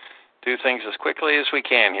and do things as quickly as we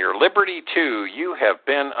can here. Liberty 2, you have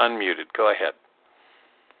been unmuted. Go ahead.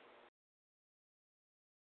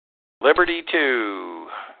 Liberty 2,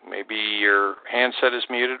 maybe your handset is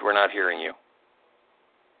muted. We're not hearing you.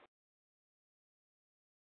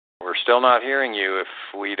 We're still not hearing you.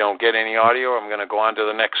 If we don't get any audio, I'm going to go on to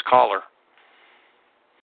the next caller.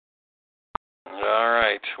 All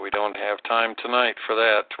right, we don't have time tonight for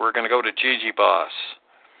that. We're going to go to Gigi Boss.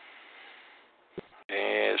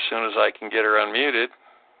 As soon as I can get her unmuted.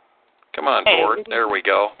 Come on, board. There we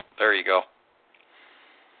go. There you go.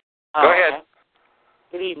 Go ahead.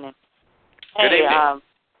 Good evening. Good evening.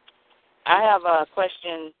 I have a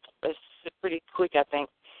question. It's pretty quick, I think.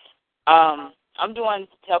 I'm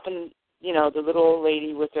helping, the little old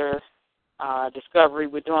lady with her discovery.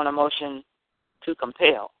 We're doing a motion to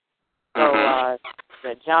compel. So,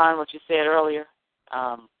 John, what you said earlier,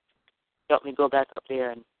 helped me go back up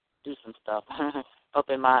there and do some stuff up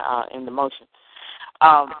in my in the motion.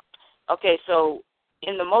 Okay, so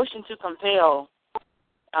in the motion to compel,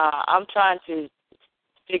 I'm trying to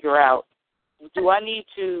figure out, do I need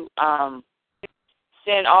to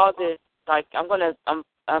send all the,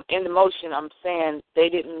 I'm in the motion, I'm saying they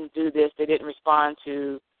didn't do this, they didn't respond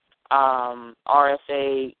to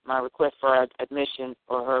RFA, my request for admission,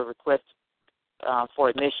 or her request for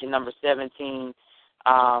admission number 17,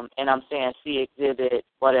 and I'm saying C exhibit,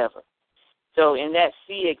 whatever. So in that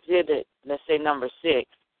C exhibit, let's say number 6,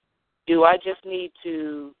 do I just need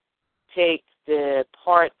to take the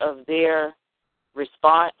part of their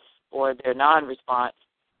response or their non-response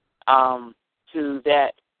to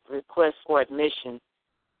that request for admission?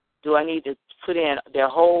 Do I need to put in their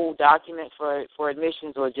whole document for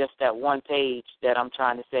admissions, or just that one page that I'm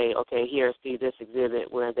trying to say, okay, here, see this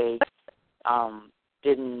exhibit where they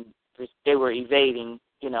they were evading,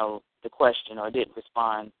 the question, or didn't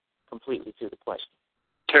respond completely to the question?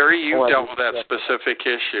 Terry, you dealt with that specific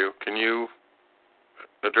issue. Can you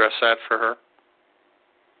address that for her?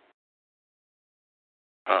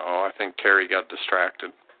 Uh-oh, I think Terry got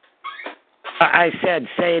distracted. I said,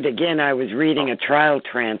 say it again. I was reading a trial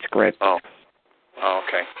transcript. Oh,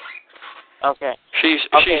 okay. Okay. She's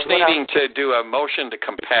needing to do a motion to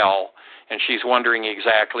compel, and she's wondering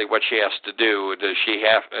exactly what she has to do. Does she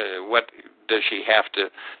have what does she have to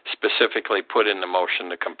specifically put in the motion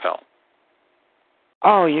to compel?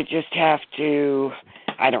 Oh, you just have to.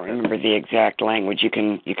 I don't remember the exact language. You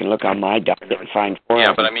can look on my docket and find for it.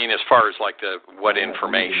 Yeah, but I mean, as far as like what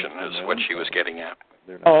information is what she was getting at.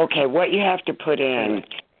 Oh, okay. What you have to put in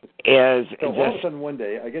is so all of a sudden one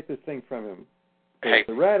day I get this thing from him. Hey.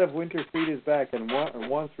 The rat of Winterfleet is back and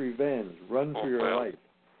wants revenge. Run for your life.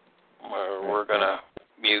 We're gonna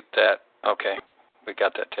mute that. Okay, we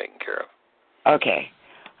got that taken care of. Okay.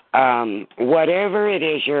 Whatever it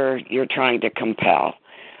is you're trying to compel,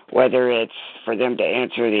 whether it's for them to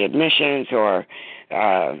answer the admissions or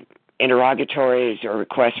interrogatories or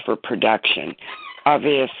requests for production.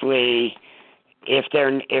 Obviously, if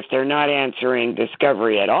they're not answering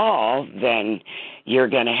discovery at all, then you're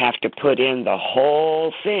going to have to put in the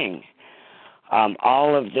whole thing,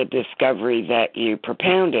 all of the discovery that you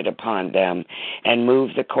propounded upon them, and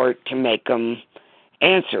move the court to make them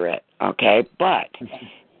answer it. Okay, but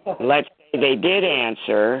let's say they did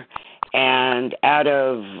answer, and out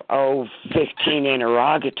of 15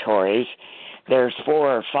 interrogatories, there's 4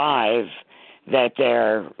 or 5 that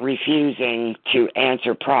they're refusing to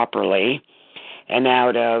answer properly, and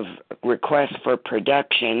out of requests for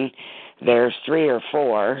production, there's 3 or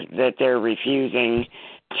 4 that they're refusing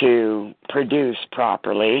to produce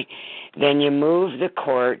properly. Then you move the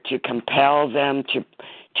court to compel them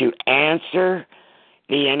to answer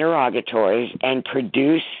the interrogatories and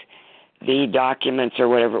produce the documents or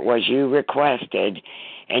whatever it was you requested,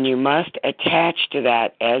 and you must attach to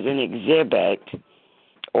that as an exhibit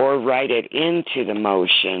or write it into the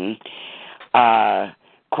motion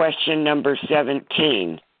Question number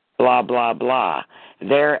 17, blah, blah, blah.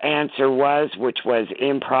 Their answer was, which was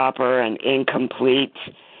improper and incomplete,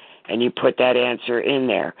 and you put that answer in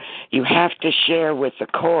there. You have to share with the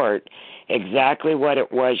court exactly what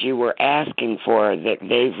it was you were asking for that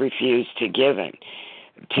they've refused to give. Okay.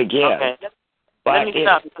 Let me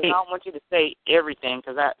stop, because I don't want you to say everything,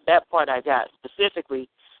 because that part I got. Specifically,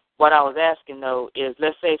 what I was asking, though, is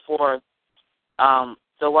let's say for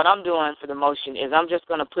so what I'm doing for the motion is I'm just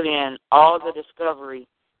going to put in all the discovery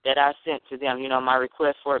that I sent to them, my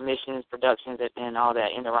request for admissions, productions, and all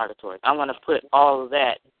that, interrogatories. I'm going to put all of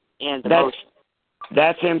that in the motion.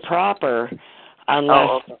 That's improper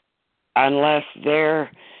unless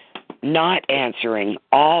they're not answering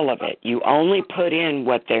all of it. You only put in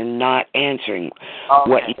what they're not answering.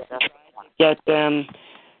 What you try to get them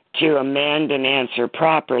to amend and answer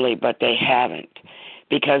properly, but they haven't.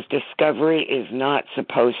 Because discovery is not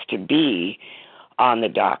supposed to be on the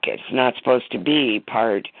docket. It's not supposed to be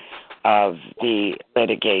part of the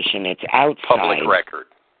litigation. It's outside. Public record.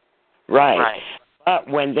 Right. But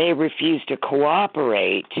when they refuse to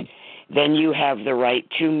cooperate, then you have the right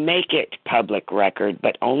to make it public record,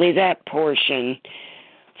 but only that portion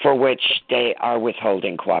for which they are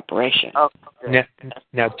withholding cooperation.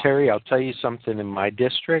 Now, Terry, I'll tell you something in my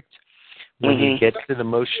district. When you get to the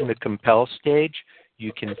motion to compel stage,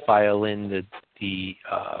 you can file in the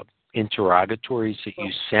interrogatories that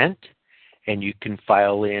you sent, and you can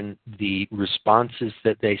file in the responses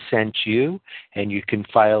that they sent you, and you can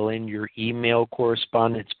file in your email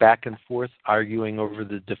correspondence back and forth arguing over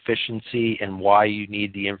the deficiency and why you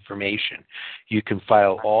need the information. You can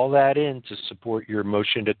file all that in to support your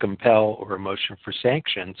motion to compel or a motion for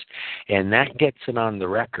sanctions, and that gets it on the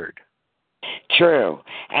record. True.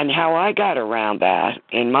 And how I got around that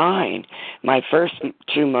in mine, my first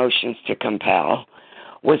two motions to compel,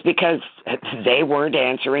 was because they weren't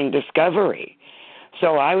answering discovery.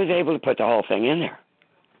 So I was able to put the whole thing in there.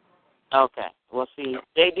 Okay. Well, see,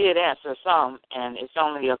 they did answer some, and it's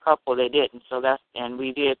only a couple they didn't. And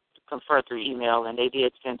we did confer through email, and they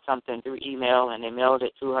did send something through email, and they mailed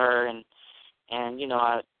it to her, and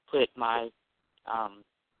I put my,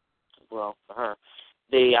 for her,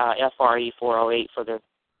 the FRE 408 for the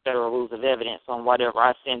Federal Rules of Evidence on whatever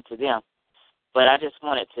I send to them. But I just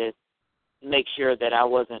wanted to make sure that I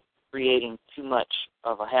wasn't creating too much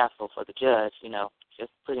of a hassle for the judge,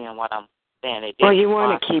 just put in what I'm saying. They did. Well, you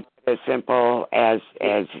want to keep it as simple as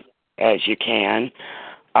you can.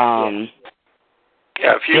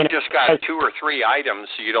 If you've just got 2 or 3 items,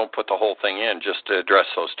 you don't put the whole thing in just to address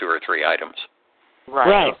those 2 or 3 items.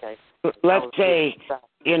 Right. Okay. Let's say,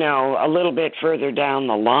 a little bit further down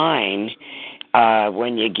the line,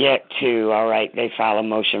 when you get to, all right, they file a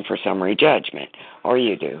motion for summary judgment, or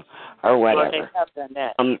you do, or whatever. Well, they have done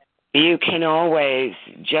that. You can always,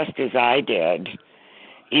 just as I did,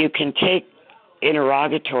 you can take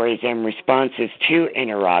interrogatories and responses to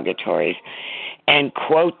interrogatories and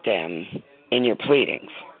quote them in your pleadings.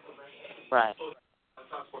 Right.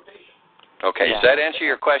 Okay, does that answer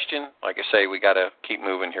your question? Like I say, we got to keep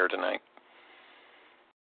moving here tonight.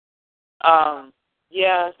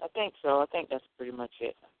 Yeah, I think so. I think that's pretty much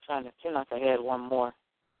it. I'm trying to feel like I had one more.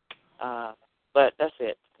 But that's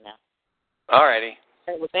it now. All righty.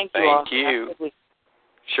 Okay, well, thank you all. Thank you.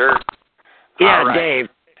 Sure. Yeah, right. Dave,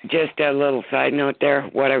 just a little side note there,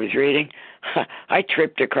 what I was reading. I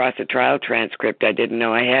tripped across a trial transcript I didn't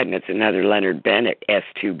know I had, and it's another Leonard Bennett,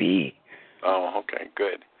 S2B. Oh, okay,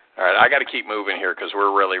 good. All right, I got to keep moving here because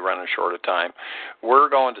we're really running short of time. We're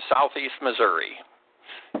going to Southeast Missouri.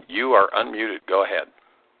 You are unmuted. Go ahead.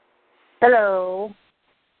 Hello.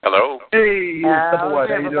 Hello. Hey, Double Wide.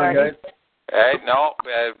 How you doing, guys? Hey, no,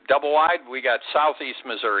 Double Wide. We got Southeast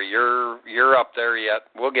Missouri. You're up there yet.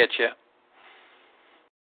 We'll get you.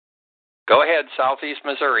 Go ahead, Southeast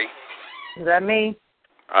Missouri. Is that me?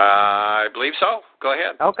 I believe so. Go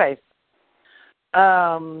ahead. Okay.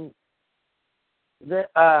 I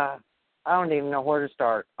don't even know where to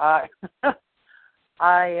start. I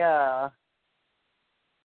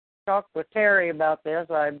talked with Terry about this.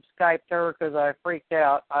 I Skyped her because I freaked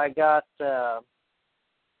out. I got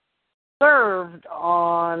served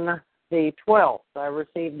on the 12th. I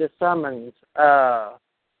received a summons.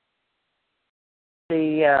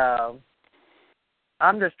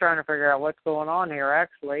 I'm just trying to figure out what's going on here,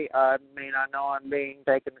 actually. I mean, I know I'm being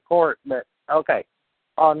taken to court, but okay.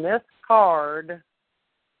 On this card,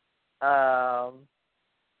 I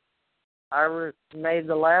made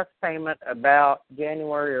the last payment about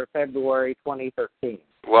January or February 2013.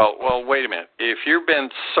 Well, wait a minute. If you've been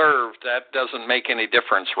served, that doesn't make any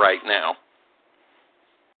difference right now.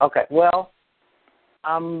 Okay. Well,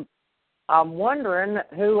 I'm I'm wondering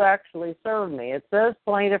who actually served me. It says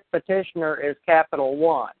plaintiff petitioner is capital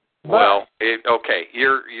one. Well, okay.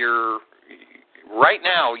 You're right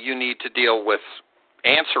now. You need to deal with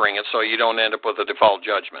answering it so you don't end up with a default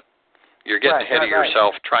judgment. You're getting ahead of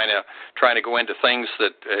yourself trying to go into things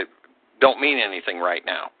that don't mean anything right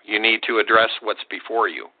now. You need to address what's before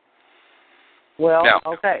you. Well, now,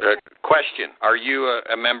 okay. Question: are you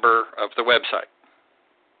a member of the website?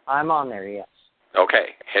 I'm on there, yes.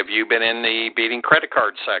 Okay. Have you been in the beating credit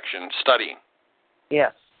card section studying?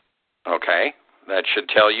 Yes. Okay. That should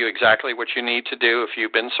tell you exactly what you need to do if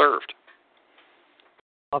you've been served.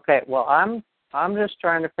 Okay. Well, I'm just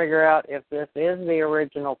trying to figure out if this is the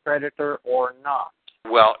original creditor or not.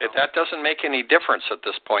 Well, that doesn't make any difference at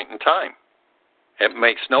this point in time. It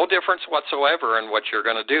makes no difference whatsoever in what you're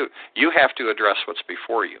going to do. You have to address what's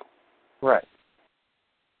before you. Right.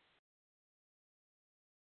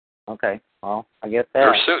 Okay. Well, I get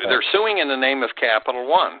that. They're suing in the name of Capital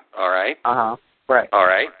One, all right? Uh-huh. Right. All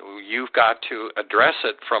right. You've got to address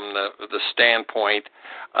it from the standpoint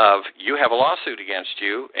of you have a lawsuit against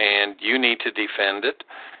you, and you need to defend it,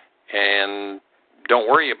 and don't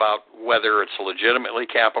worry about whether it's legitimately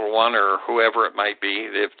Capital One or whoever it might be.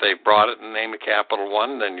 If they brought it in the name of Capital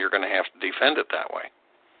One, then you're going to have to defend it that way.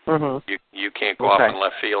 Mm-hmm. You can't go off in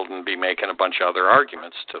left field and be making a bunch of other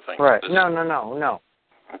arguments to things. Right. No.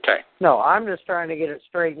 Okay. No, I'm just trying to get it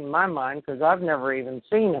straight in my mind because I've never even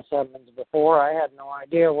seen a summons before. I had no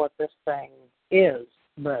idea what this thing is,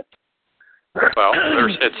 but... Well,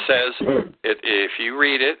 it says, if you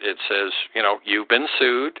read it, it says, you've been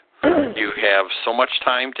sued. You have so much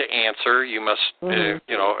time to answer. You must,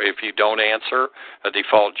 if you don't answer, a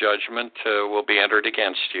default judgment will be entered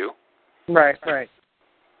against you. Right.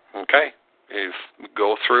 Okay.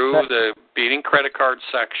 Go through the beating credit card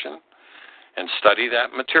section and study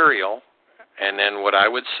that material. And then what I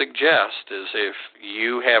would suggest is if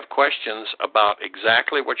you have questions about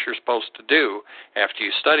exactly what you're supposed to do after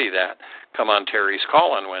you study that, come on Terry's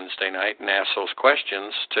call on Wednesday night and ask those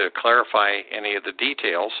questions to clarify any of the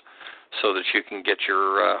details so that you can get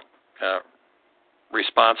your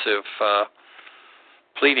responsive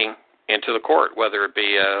pleading into the court, whether it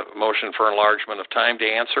be a motion for enlargement of time to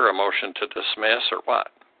answer, a motion to dismiss, or what.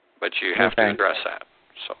 But you have to address that.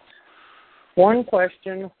 So, one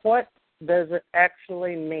question, what does it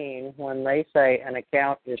actually mean when they say an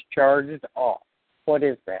account is charged off? What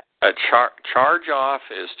is that? A charge off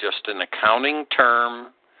is just an accounting term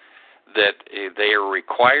that they are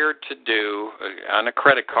required to do on a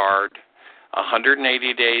credit card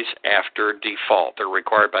 180 days after default. They're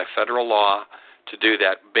required by federal law to do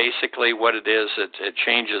that. Basically what it is, it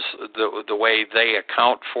changes the way they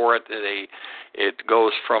account for it. It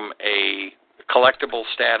goes from a collectible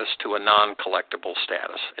status to a non-collectible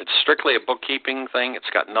status. It's strictly a bookkeeping thing. It's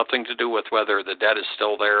got nothing to do with whether the debt is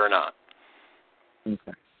still there or not.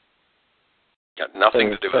 Okay. Got nothing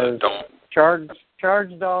to do with it. Don't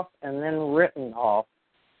charged off and then written off.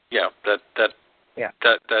 Yeah, that's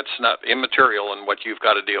not immaterial in what you've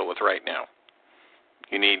got to deal with right now.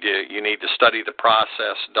 You need to study the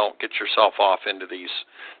process. Don't get yourself off into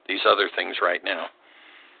these other things right now.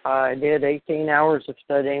 I did 18 hours of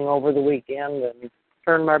studying over the weekend and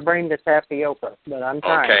turned my brain to tapioca, but I'm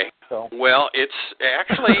trying. Okay. So. Well, it's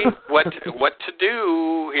actually what to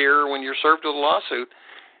do here when you're served with a lawsuit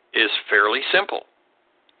is fairly simple.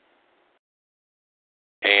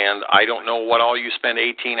 And I don't know what all you spend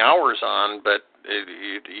 18 hours on, but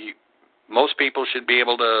most people should be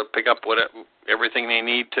able to pick up everything they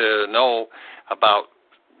need to know about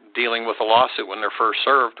dealing with a lawsuit when they're first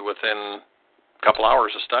served within a couple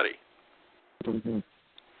hours of study. Mm-hmm.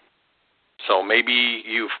 So maybe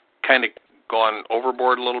you've kind of gone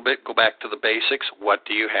overboard a little bit. Go back to the basics. What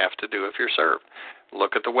do you have to do if you're served?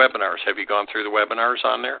 Look at the webinars. Have you gone through the webinars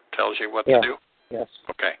on there? Tells you what to do? Yes.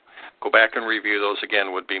 Okay. Go back and review those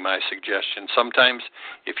again would be my suggestion. Sometimes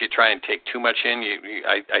if you try and take too much in,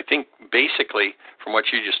 I think basically from what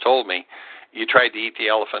you just told me, you tried to eat the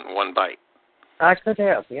elephant in one bite. I could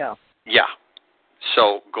have, yeah. Yeah.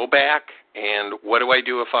 So go back and what do I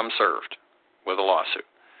do if I'm served with a lawsuit?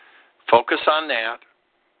 Focus on that.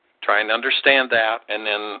 Try and understand that. And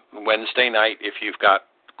then Wednesday night, if you've got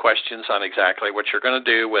questions on exactly what you're going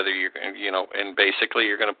to do, whether and basically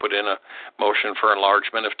you're going to put in a motion for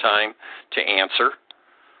enlargement of time to answer,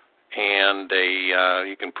 and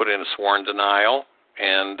you can put in a sworn denial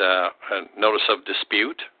and a notice of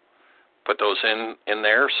dispute. Put those in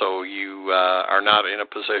there so you are not in a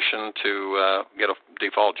position to get a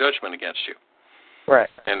default judgment against you. Right.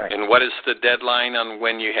 And what is the deadline on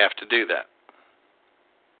when you have to do that?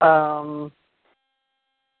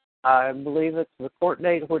 I believe it's the court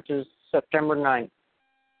date, which is September 9th.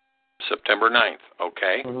 September 9th,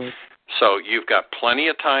 okay. Mm-hmm. So you've got plenty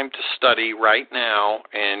of time to study right now,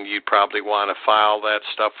 and you'd probably want to file that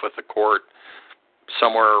stuff with the court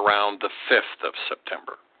somewhere around the 5th of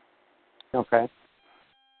September. Okay.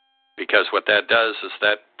 Because what that does is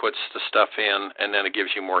that puts the stuff in, and then it gives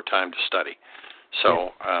you more time to study. So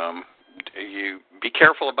you be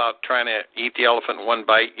careful about trying to eat the elephant in one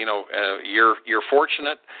bite. You know, you're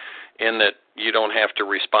fortunate in that you don't have to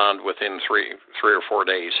respond within three or 4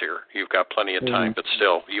 days here. You've got plenty of time, but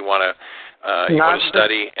still, you want to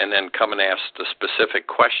study and then come and ask the specific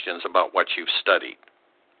questions about what you've studied.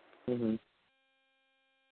 Mm-hmm.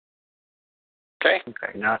 Okay.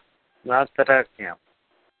 Okay. Not that I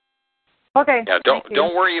Okay. Yeah.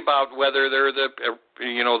 Don't worry about whether they're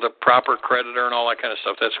the proper creditor and all that kind of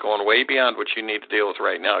stuff. That's going way beyond what you need to deal with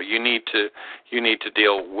right now. You need to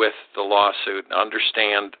deal with the lawsuit,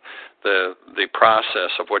 understand the process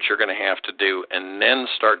of what you're going to have to do, and then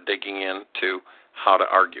start digging into how to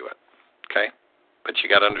argue it. Okay? But you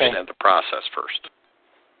got to understand the process first.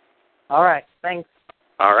 All right. Thanks.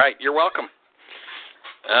 All right. You're welcome.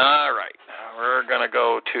 All right. We're going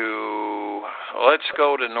to let's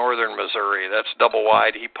go to northern Missouri. That's double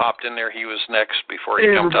wide. He popped in there. He was next before he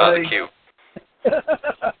jumped out of the queue.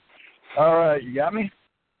 All right. You got me?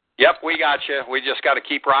 Yep, we got you. We just got to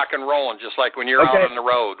keep rock and rolling, just like when you're out on the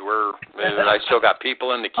road. I still got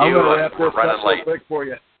people in the queue, and we're running late. Quick for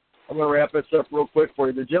you. I'm going to wrap this up real quick for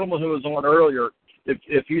you. The gentleman who was on earlier,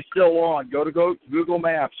 if he's still on, go to Google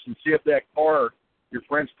Maps and see if that car, your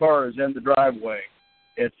friend's car, is in the driveway,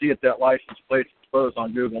 and see if that license plate's exposed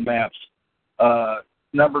on Google Maps.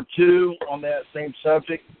 Number 2, on that same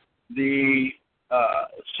subject, the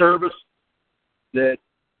service that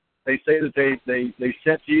they say that they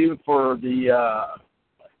sent to you for the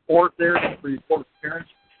port there, for your port appearance,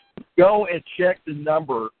 go and check the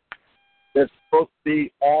number that's supposed to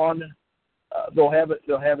be on. They'll have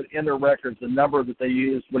it in their records, the number that they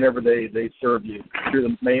use whenever they serve you through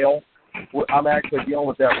the mail. I'm actually dealing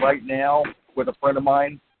with that right now with a friend of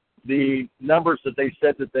mine. The numbers that they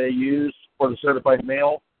said that they use for the certified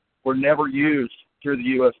mail were never used through the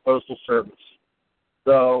U.S. Postal Service.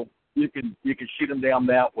 So you can shoot them down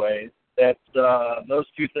that way. That's those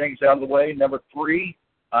 2 things out of the way. Number 3,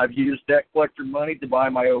 I've used debt collector money to buy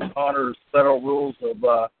my O'Connor's Federal Rules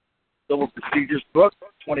of Civil Procedures book,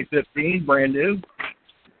 2015, brand new.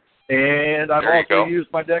 And I've also used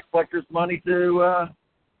my debt collector's money to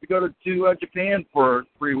go to Japan for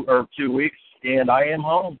 3 or 2 weeks, and I am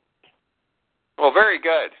home. Well, very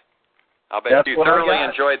good. I'll bet you thoroughly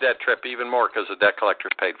enjoyed that trip even more because the debt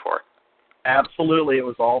collectors paid for it. Absolutely. It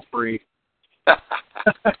was all free.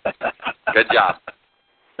 Good job.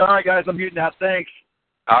 All right, guys. I'm muting out. Thanks.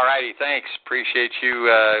 All righty. Thanks. Appreciate you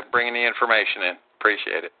bringing the information in.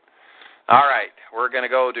 Appreciate it. All right. We're going to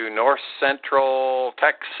go to North Central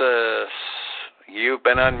Texas. You've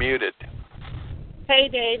been unmuted. Hey,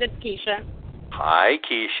 Dave. It's Keisha. Hi,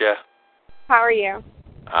 Keisha. How are you?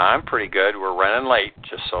 I'm pretty good. We're running late,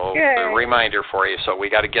 just so a reminder for you. So we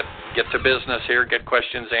got to get to business here, get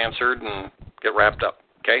questions answered, and get wrapped up.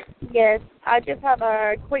 Okay? Yes. I just have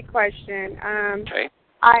a quick question. Okay.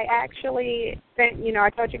 I actually sent, I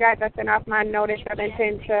told you guys I sent off my notice of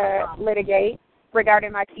intent to litigate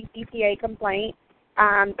regarding my TCPA complaint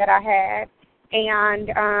that I had.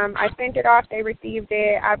 And I sent it off. They received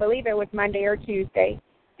it, I believe it was Monday or Tuesday.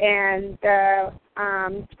 And the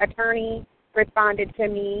attorney responded to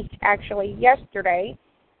me actually yesterday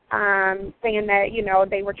saying that,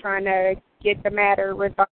 they were trying to get the matter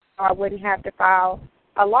resolved so I wouldn't have to file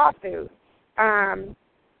a lawsuit.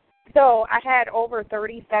 So I had over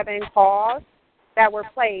 37 calls that were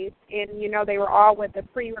placed, and, they were all with a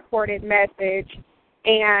pre-recorded message.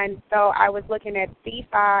 And so I was looking at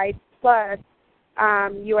C5 plus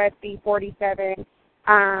USC 47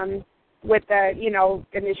 with the,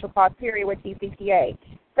 initial clause period with TCPA.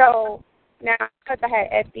 So now, because I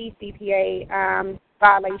had FDCPA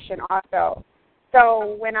violation also.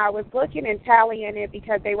 So when I was looking and tallying it,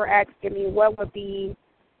 because they were asking me what would be,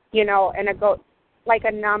 like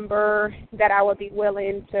a number that I would be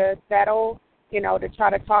willing to settle, to try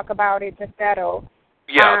to talk about it to settle.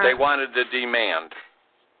 Yeah, they wanted the demand.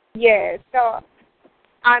 Yeah, so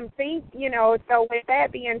I'm thinking, so with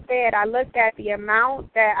that being said, I looked at the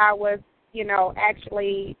amount that I was,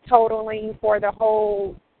 actually totaling for the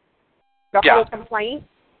whole complaint,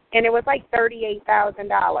 and it was like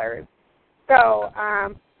 $38,000. So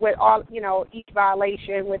with all, each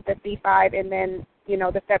violation with the C5 and then,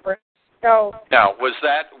 the separate. So now, was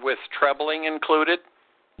that with trebling included?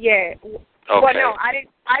 Yeah. Well, no, I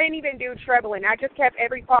didn't even do trebling. I just kept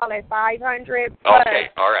every call at 500. Okay,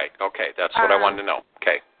 all right. Okay, that's what I wanted to know.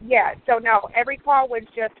 Okay. Yeah, so no, every call was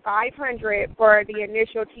just 500 for the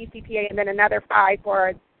initial TCPA and then another 5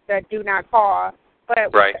 for the do not call.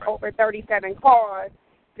 But with over 37 calls,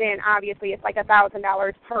 then obviously it's like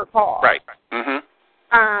 $1,000 per call. Right. Mm-hmm.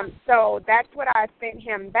 So that's what I sent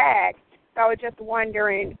him back. So I was just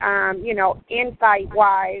wondering,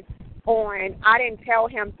 insight-wise, I didn't tell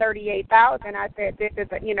him 38,000. I said this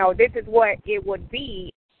is what it would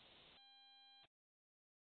be.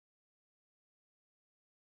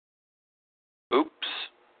 Oops.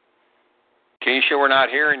 Keisha, we're not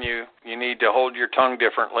hearing you. You need to hold your tongue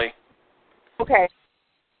differently. Okay.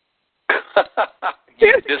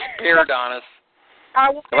 You disappeared on us. I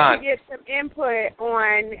wanted to get some input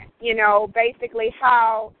on, basically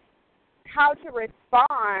how to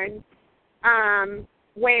respond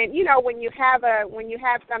when you have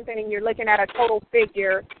something and you're looking at a total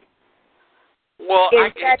figure. Well,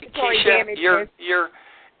 statutory Keisha, damages.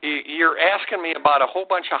 you're asking me about a whole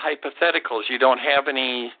bunch of hypotheticals. You don't have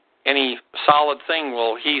any solid thing.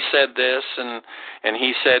 Well, he said this, and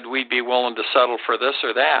he said we'd be willing to settle for this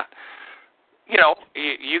or that. You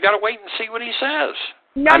got to wait and see what he says.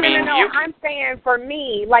 No. I'm saying for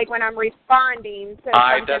me, like when I'm responding to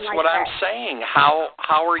something that's like what that. I'm saying. How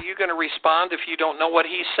are you going to respond if you don't know what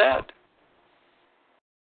he said?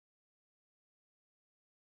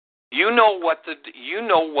 You know what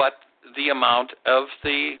the amount of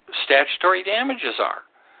the statutory damages are.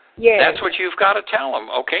 Yeah. That's what you've got to tell them.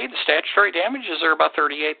 Okay, the statutory damages are about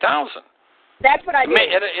 $38,000. That's what I did.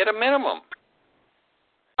 At a minimum.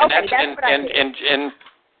 Okay, that's what I did.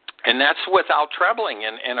 And that's without trebling,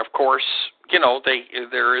 and of course,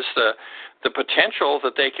 there is the potential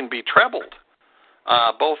that they can be trebled,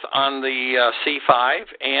 both on the C5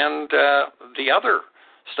 and the other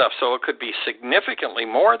stuff. So it could be significantly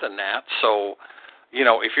more than that. So,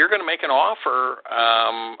 if you're going to make an offer,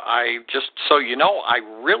 I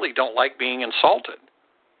really don't like being insulted.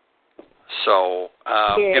 So,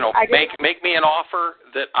 make me an offer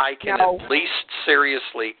that I can at least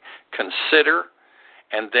seriously consider,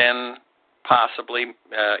 and then possibly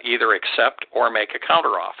either accept or make a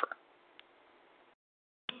counteroffer.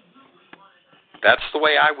 That's the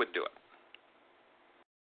way I would do it.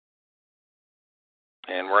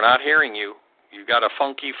 And we're not hearing you. You got a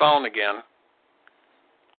funky phone again.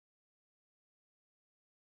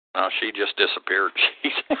 Oh, she just disappeared.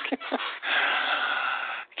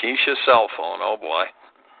 Keisha's cell phone. Oh boy.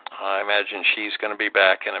 I imagine she's going to be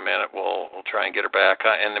back in a minute. We'll try and get her back.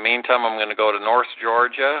 In the meantime, I'm going to go to North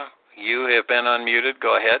Georgia. You have been unmuted.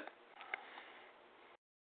 Go ahead.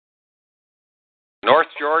 North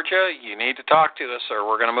Georgia, you need to talk to us, or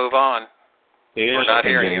we're going to move on. We're not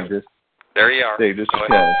hearing you. There you are. Dave, this is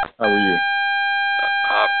Paul. How are you?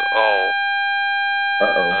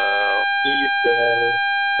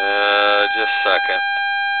 Just a second.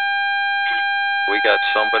 We got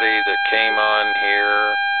somebody that came on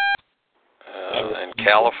here in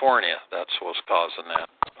California. That's what's causing that.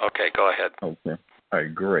 Okay, go ahead. Okay. All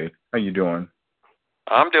right, great. How you doing?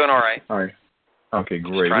 I'm doing all right. All right. Okay,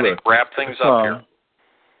 great. Just trying to wrap things up here.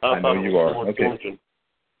 I know you are. Okay.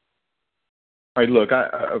 All right, look,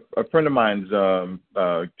 a friend of mine's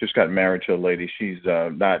just got married to a lady. She's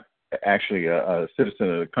not actually a citizen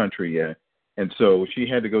of the country yet. And so she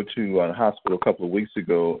had to go to the hospital a couple of weeks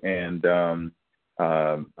ago, and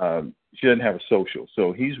she doesn't have a social.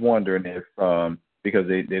 So he's wondering if, because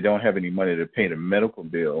they don't have any money to pay the medical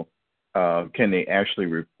bill, can they actually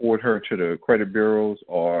report her to the credit bureaus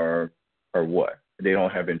or what? They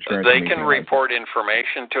don't have insurance. They can report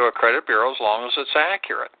information to a credit bureau as long as it's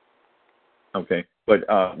accurate. Okay, but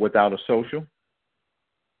without a social?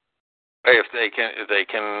 If they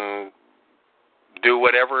can do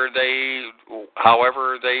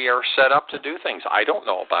however they are set up to do things. I don't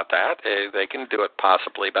know about that. They can do it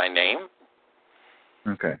possibly by name.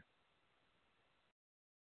 Okay.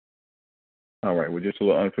 All right. We're just a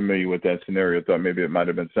little unfamiliar with that scenario. Thought maybe it might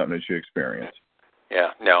have been something that you experienced.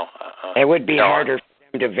 Yeah, no. It would be harder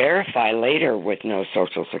for them to verify later with no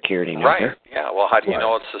Social Security number. Right. Yeah. Well, how do you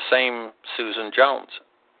know it's the same Susan Jones?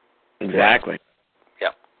 Exactly.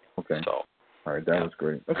 Yeah. Okay. So. All right. That was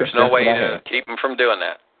great. Okay. There's no way to keep them from doing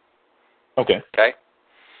that. Okay. Okay.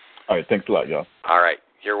 All right. Thanks a lot, y'all. All right.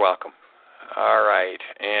 You're welcome. All right.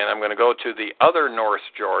 And I'm going to go to the other North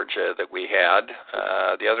Georgia that we had.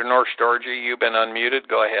 The other North Georgia, you've been unmuted.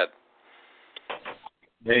 Go ahead.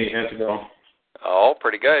 Hey, how's it going? Oh,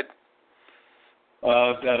 pretty good.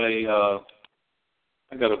 I've got a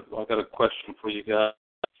question for you guys.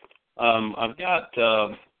 I've got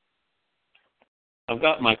I've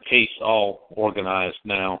got my case all organized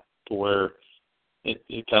now to where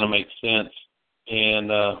it kind of makes sense. And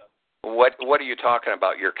what are you talking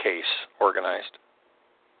about? Your case organized?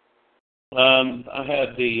 I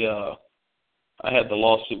had the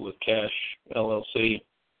lawsuit with Cash LLC.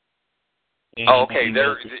 Okay.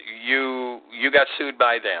 You got sued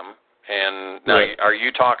by them, and now are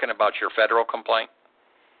you talking about your federal complaint?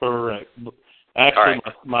 Correct. Actually, all right.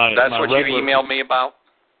 That's my what regular, you emailed me about?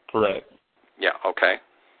 Correct. Yeah, okay.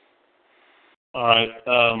 All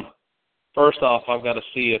right. First off, I've got to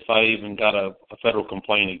see if I even got a federal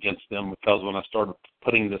complaint against them, because when I started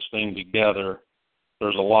putting this thing together,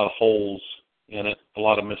 there's a lot of holes in it, a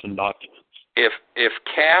lot of missing documents. If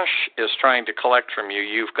Cash is trying to collect from you,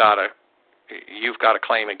 you've got a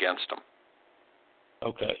claim against them.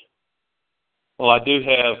 Okay. Well, I do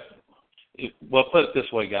have. Well, put it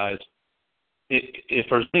this way, guys. If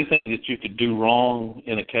there's anything that you could do wrong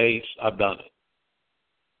in a case, I've done it.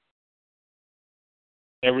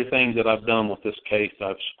 Everything that I've done with this case,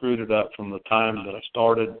 I've screwed it up from the time that I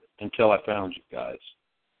started until I found you guys.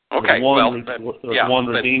 Okay. There's one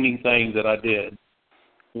redeeming thing that I did.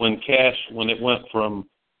 When it went from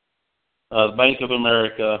Bank of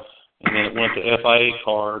America, and then it went to FIA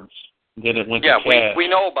cards, then it went to Cash. Yeah, we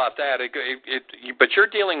know about that. But you're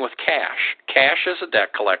dealing with Cash. Cash is a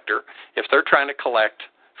debt collector. If they're trying to collect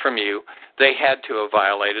from you, they had to have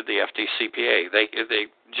violated the FDCPA.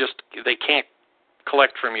 They can't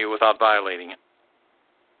collect from you without violating it.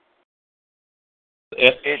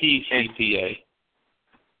 FDCPA.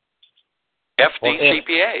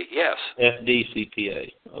 FDCPA, yes.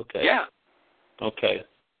 FDCPA. Okay. Yeah. Okay.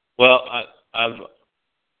 Well,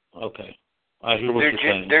 okay. I hear what you're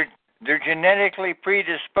saying. They're genetically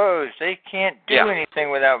predisposed. They can't do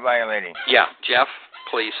anything without violating. Yeah, Jeff,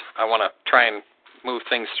 please. I want to try and move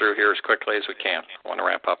things through here as quickly as we can. I want to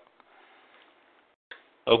wrap up.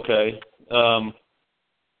 Okay.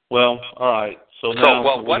 Well, all right. So now,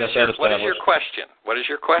 what is your question? What is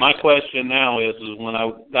your question? My question now is when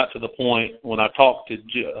I got to the point when I talked to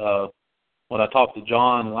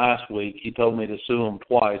John last week, he told me to sue him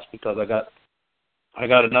twice because I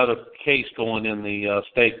got another case going in the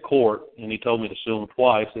state court, and he told me to sue him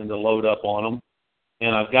twice and to load up on them.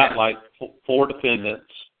 And I've got like 4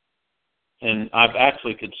 defendants, and I've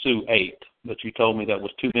actually could sue 8, but you told me that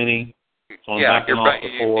was too many. So I'm backing off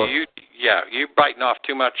the 4. You're biting off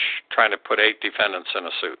too much trying to put 8 defendants in a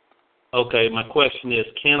suit. Okay, my question is,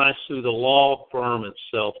 can I sue the law firm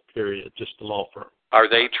itself, period, just the law firm? Are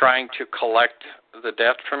they trying to collect the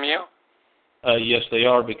debt from you? Yes, they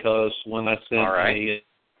are, because when I sent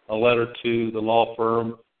a letter to the law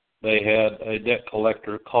firm, they had a debt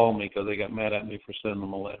collector call me because they got mad at me for sending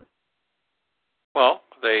them a letter. Well,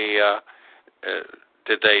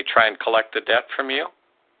 did they try and collect the debt from you?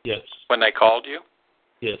 Yes. When they called you?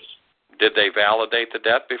 Yes. Did they validate the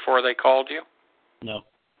debt before they called you? No.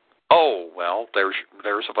 Oh, well, there's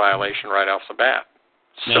a violation right off the bat.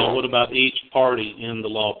 Now, what about each party in the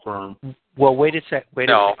law firm? Well, wait a second.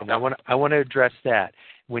 I want to address that.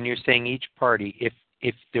 When you're saying each party,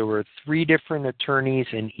 if there were 3 different attorneys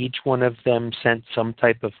and each one of them sent some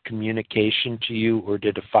type of communication to you or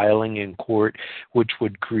did a filing in court which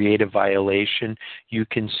would create a violation, you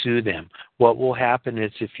can sue them. What will happen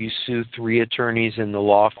is if you sue 3 attorneys in the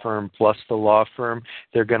law firm plus the law firm,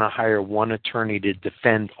 they're going to hire 1 attorney to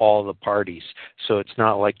defend all the parties. So it's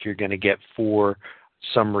not like you're going to get 4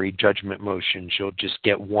 summary judgment motions. You'll just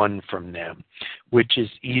get 1 from them, which is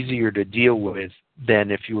easier to deal with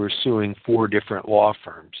than if you were suing 4 different law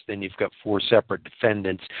firms. Then you've got 4 separate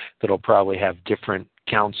defendants that'll probably have different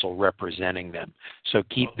counsel representing them. So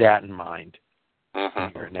keep that in mind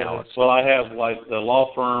in your analysis. Well, I have like the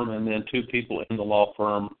law firm and then 2 people in the law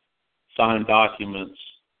firm sign documents,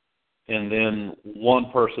 and then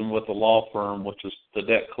 1 person with the law firm, which is the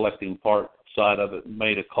debt collecting part side of it,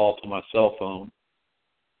 made a call to my cell phone.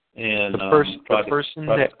 And the person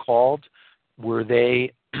that called, were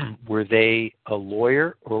they a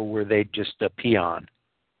lawyer or were they just a peon?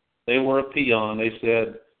 They were a peon. They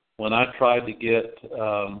said when I tried to get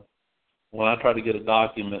a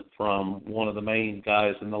document from one of the main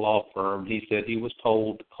guys in the law firm, he said he was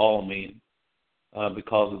told to call me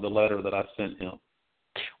because of the letter that I sent him.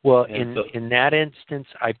 Well, in that instance,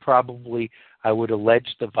 I would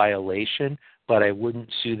allege the violation, but I wouldn't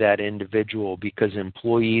sue that individual because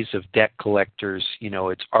employees of debt collectors,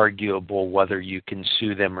 it's arguable whether you can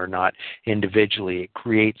sue them or not individually. It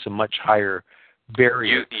creates a much higher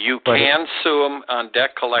barrier. You can sue them on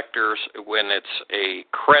debt collectors when it's a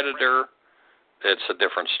creditor. It's a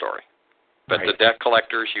different story. But the debt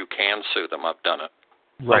collectors, you can sue them. I've done it.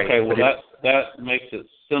 Right. Okay, well, that makes it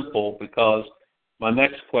simple because my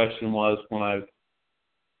next question was when I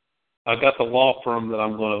got the law firm that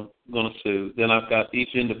I'm going to sue, then I've got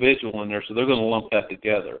each individual in there, so they're going to lump that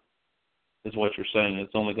together, is what you're saying.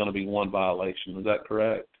 It's only going to be one violation. Is that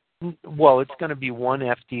correct? Well, it's going to be one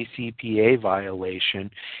FDCPA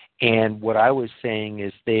violation, and what I was saying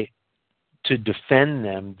is to defend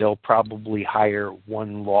them, they'll probably hire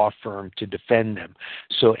one law firm to defend them.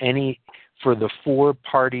 So for the 4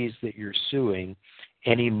 parties that you're suing,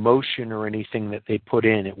 any motion or anything that they put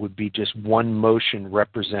in, it would be just one motion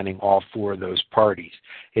representing all 4 of those parties.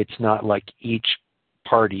 It's not like each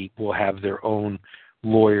party will have their own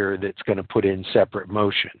lawyer that's going to put in separate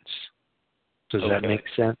motions. Does that make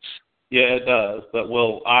sense? Yeah, it does. But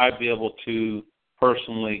will I be able to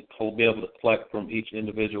personally be able to collect from each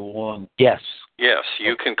individual one? Yes. Yes,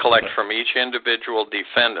 you can collect from each individual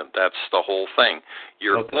defendant. That's the whole thing.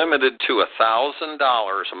 You're limited to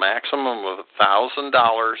 $1,000, a maximum of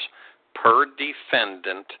 $1,000 per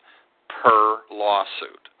defendant per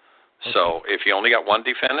lawsuit. So if you only got one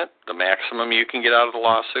defendant, the maximum you can get out of the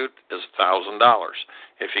lawsuit is $1,000.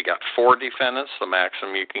 If you got 4 defendants, the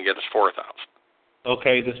maximum you can get is $4,000.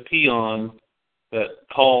 Okay, this peon that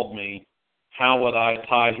called me, how would I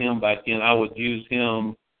tie him back in? I would use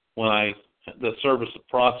him when the service of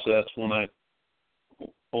process when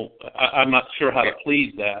I'm not sure how to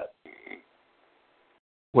plead that.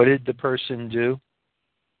 What did the person do?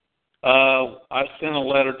 I sent a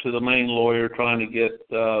letter to the main lawyer trying to get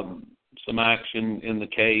some action in the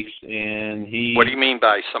case, and he... What do you mean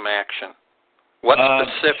by some action? What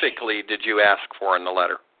specifically did you ask for in the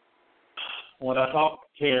letter? When I talked to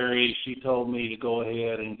Carrie, she told me to go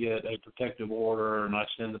ahead and get a protective order, and I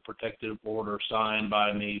sent the protective order signed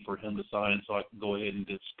by me for him to sign so I could go ahead and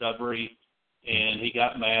get discovery. And he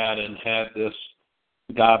got mad and had this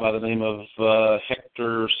guy by the name of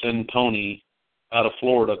Hector Centoni out of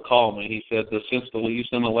Florida call me. He said, since you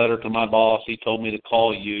sent a letter to my boss, he told me to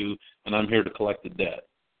call you, and I'm here to collect the debt.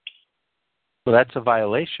 Well, that's a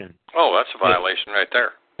violation. Oh, that's a violation right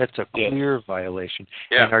there. That's a clear violation.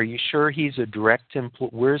 Yeah. And are you sure he's a direct employee?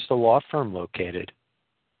 Where's the law firm located?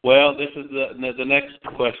 Well, this is the next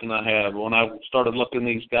question I have. When I started looking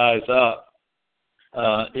these guys up,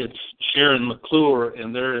 it's Sharon McClure,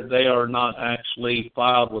 and they are not actually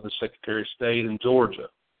filed with the Secretary of State in Georgia,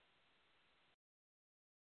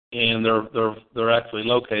 and they're actually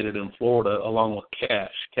located in Florida along with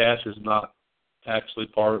Cash. Cash is not actually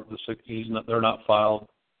part of the. They're not filed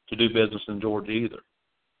to do business in Georgia either.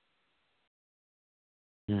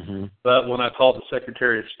 Mm-hmm. But when I called the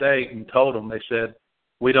Secretary of State and told them, they said,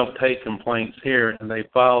 we don't take complaints here, and they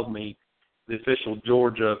filed me the official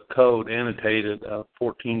Georgia code annotated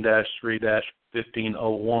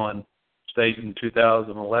 14-3-1501, stated in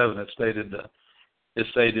 2011. It stated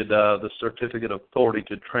the certificate of authority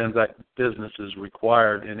to transact business is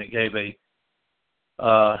required, and it gave a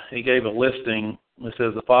listing. It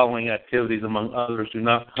says the following activities, among others, do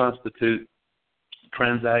not constitute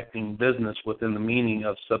transacting business within the meaning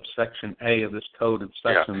of subsection A of this code and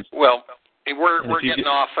sections. Yeah. Well, we're getting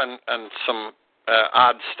off on some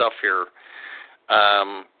odd stuff here.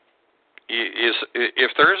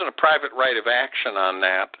 If there isn't a private right of action on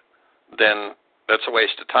that, then that's a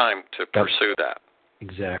waste of time to pursue that.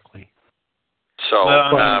 Exactly. So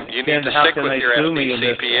you need to stick with your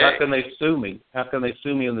FDCPA. How can they sue me? How can they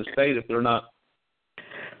sue me in the state if they're not?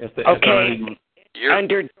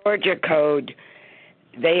 Under Georgia code,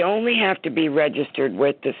 they only have to be registered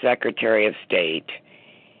with the Secretary of State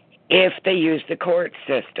if they use the court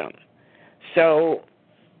system. So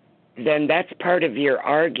then that's part of your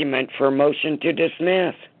argument for a motion to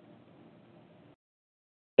dismiss.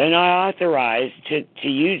 They're not authorized to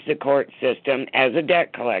use the court system as a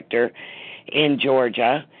debt collector in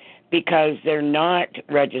Georgia because they're not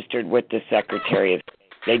registered with the Secretary of State.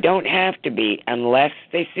 They don't have to be unless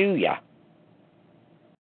they sue you.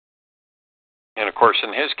 And, of course,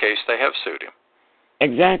 in his case, they have sued him.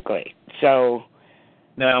 Exactly. So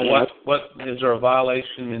now, what is there a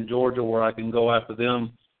violation in Georgia where I can go after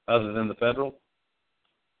them other than the federal?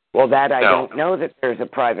 Well, that I don't know that there's a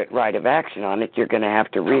private right of action on it. You're going to have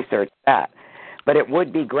to research that. But it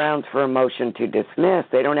would be grounds for a motion to dismiss.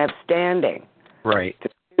 They don't have standing. Right. To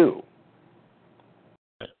sue.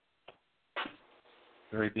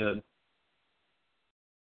 Very good.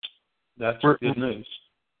 That's good news.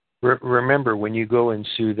 Remember, when you go and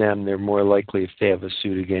sue them, they're more likely, if they have a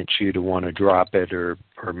suit against you, to want to drop it or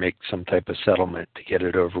make some type of settlement to get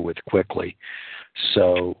it over with quickly.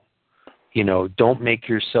 So, don't make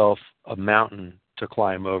yourself a mountain to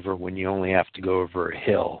climb over when you only have to go over a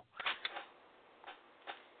hill.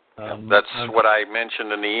 That's what I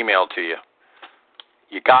mentioned in the email to you.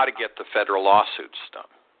 you got to get the federal lawsuits done.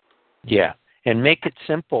 Yeah, and make it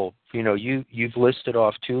simple. You know, you've listed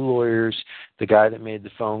off 2 lawyers, the guy that made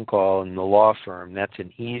the phone call, and the law firm. That's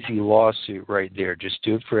an easy lawsuit right there. Just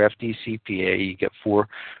do it for FDCPA. You get four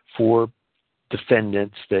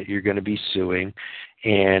defendants that you're going to be suing,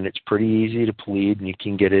 and it's pretty easy to plead, and you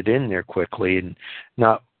can get it in there quickly and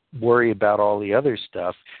not worry about all the other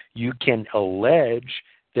stuff. You can allege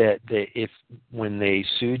that if when they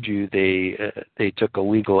sued you, they took a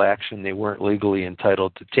legal action they weren't legally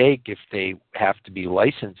entitled to take. If they have to be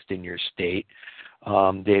licensed in your state,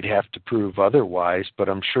 they'd have to prove otherwise. But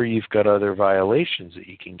I'm sure you've got other violations that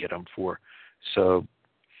you can get them for. So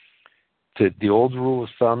the old rule of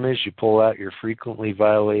thumb is you pull out your frequently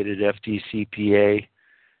violated FDCPA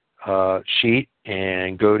sheet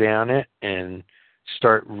and go down it and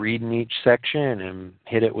start reading each section and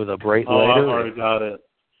hit it with a bright lighter. I've already got it.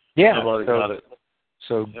 Yeah, I've already got it.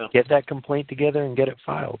 So get that complaint together and get it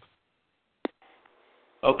filed.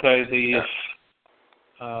 Okay, the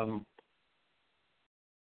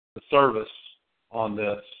service on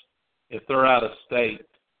this, if they're out of state,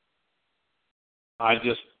 I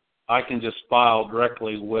can just file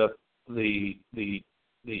directly with the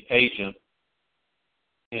agent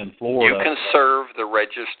in Florida. You can serve the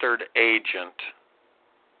registered agent.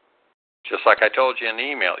 Just like I told you in the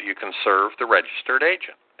email, you can serve the registered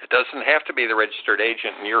agent. It doesn't have to be the registered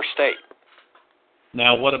agent in your state.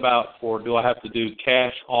 Now, what about do I have to do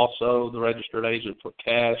cash also, the registered agent for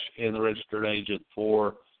cash and the registered agent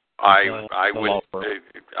for I've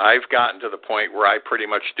gotten to the point where I pretty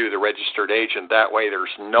much do the registered agent. That way there's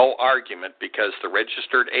no argument because the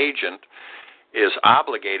registered agent is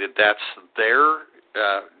obligated. That's their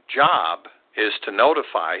job, is to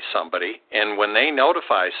notify somebody. And when they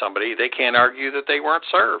notify somebody, they can't argue that they weren't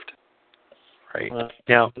served. Right.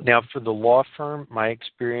 Now for the law firm, my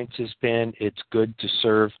experience has been it's good to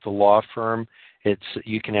serve the law firm.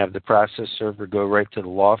 You can have the process server go right to the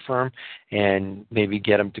law firm and maybe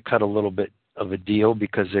get them to cut a little bit of a deal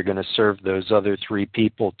because they're going to serve those other 3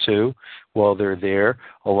 people too while they're there.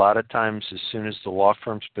 A lot of times as soon as the law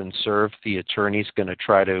firm's been served, the attorney's going to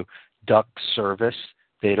try to duck service.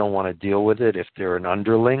 They don't want to deal with it if they're an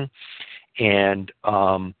underling. And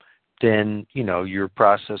then, your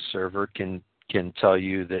process server can tell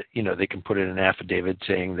you that, they can put in an affidavit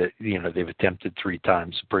saying that, they've attempted 3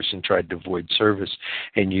 times. The person tried to avoid service,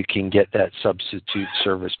 and you can get that substitute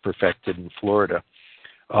service perfected in Florida.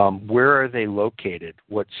 Where are they located?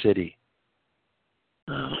 What city?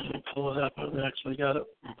 Let me pull it up. I've actually got it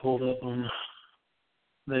pulled up on.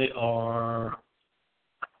 They are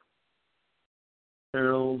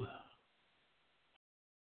Harold.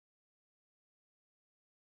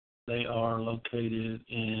 They are located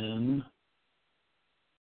in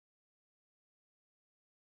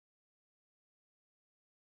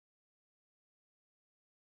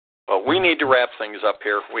Well, we need to wrap things up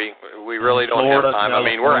here. We really don't Florida, have time.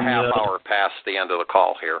 California. We're a half hour past the end of the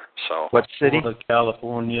call here. So what city? Florida,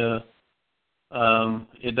 California.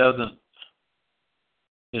 It doesn't.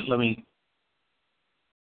 It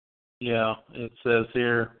says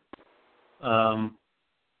here.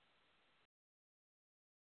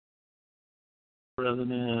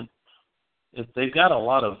 President. They've got a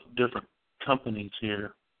lot of different companies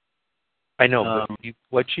here. I know, but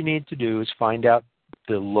what you need to do is find out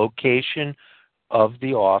the location of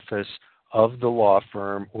the office of the law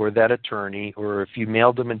firm or that attorney, or if you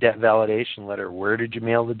mailed them a debt validation letter, where did you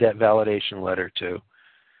mail the debt validation letter to?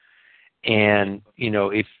 And,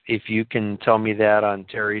 if you can tell me that on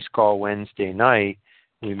Terry's call Wednesday night,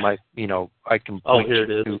 we might, I can point here it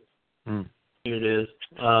you is. to... Here it is.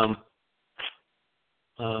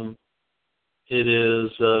 It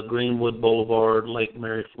is Greenwood Boulevard, Lake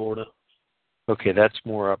Mary, Florida. Okay, that's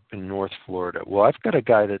more up in North Florida. Well, I've got a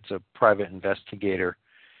guy that's a private investigator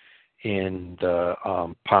in the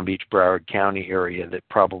Palm Beach, Broward County area that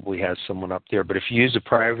probably has someone up there. But if you use a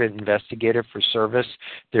private investigator for service,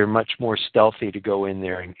 they're much more stealthy to go in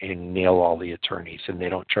there and nail all the attorneys, and they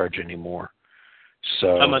don't charge any more.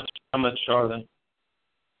 So how much are they?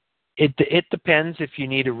 It depends if you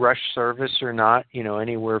need a rush service or not.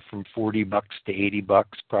 Anywhere from $40 to $80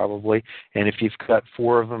 probably. And if you've got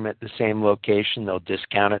 4 of them at the same location, they'll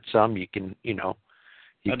discount it some. You can,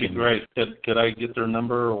 That'd be great. Could I get their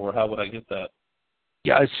number, or how would I get that?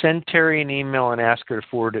 Yeah, send Terry an email and ask her to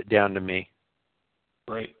forward it down to me.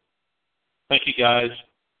 Great. Thank you, guys.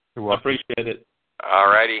 You're welcome. I appreciate it. all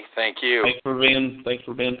righty, thank you. Thanks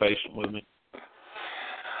for being patient with me.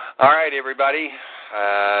 All right, everybody.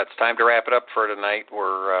 It's time to wrap it up for tonight.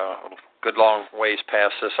 We're a good long ways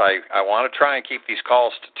past this. I want to try and keep these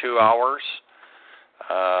calls to 2 hours.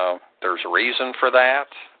 there's a reason for that,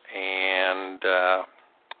 and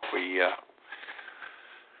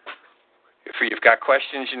if you've got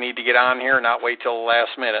questions, you need to get on here, not wait till the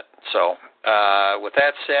last minute. So with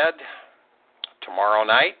that said, tomorrow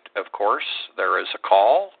night, of course, there is a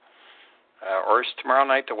call, or is tomorrow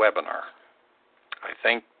night the webinar? I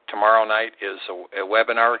think tomorrow night is a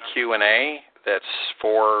webinar Q&A that's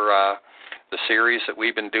for the series that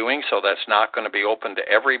we've been doing, so that's not going to be open to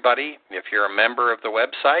everybody. If you're a member of the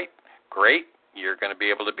website, great, you're going to be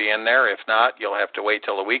able to be in there. If not, you'll have to wait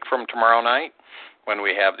till a week from tomorrow night when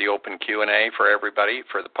we have the open Q&A for everybody,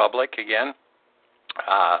 for the public again.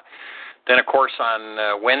 Then, of course,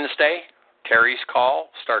 on Wednesday, Terry's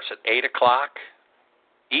call starts at 8 o'clock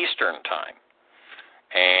Eastern Time.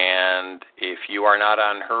 And if you are not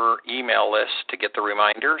on her email list to get the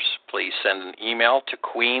reminders, please send an email to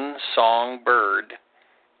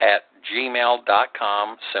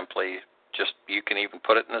queensongbird@gmail.com. Simply just, you can even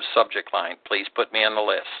put it in the subject line. Please put me on the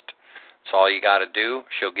list. That's all you got to do.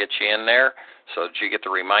 She'll get you in there so that you get the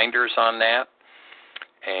reminders on that.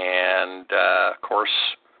 And, of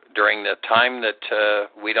course, during the time that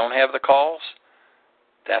we don't have the calls,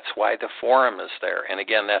 that's why the forum is there. And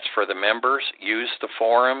again, that's for the members. Use the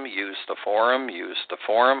forum, use the forum, use the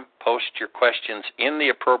forum. Post your questions in the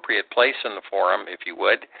appropriate place in the forum, if you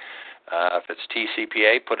would. If it's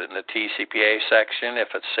TCPA, put it in the TCPA section.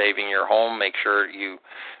 If it's Saving Your Home, make sure you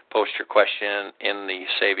post your question in the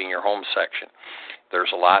Saving Your Home section.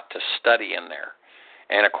 There's a lot to study in there.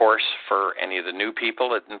 And, of course, for any of the new people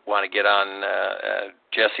that want to get on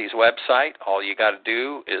Jesse's website, all you got to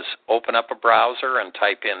do is open up a browser and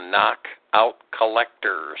type in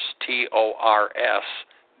knockoutcollectors,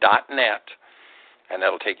 TORS.net, and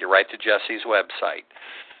that'll take you right to Jesse's website.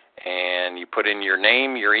 And you put in your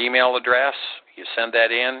name, your email address, you send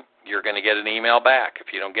that in, you're going to get an email back.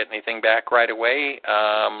 If you don't get anything back right away,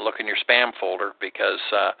 look in your spam folder, because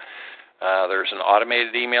there's an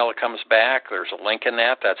automated email that comes back. There's a link in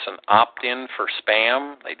that. That's an opt-in for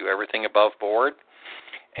spam. They do everything above board.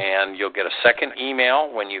 And you'll get a second email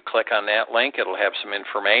when you click on that link. It'll have some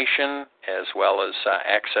information as well as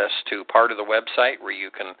access to part of the website where you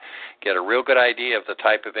can get a real good idea of the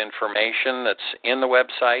type of information that's in the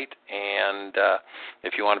website. And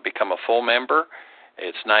if you want to become a full member,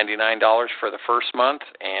 it's $99 for the first month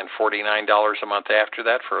and $49 a month after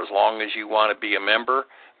that for as long as you want to be a member.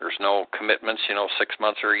 There's no commitments, 6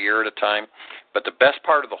 months or a year at a time. But the best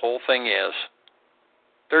part of the whole thing is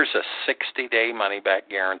there's a 60-day money-back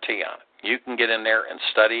guarantee on it. You can get in there and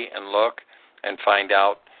study and look and find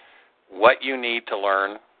out what you need to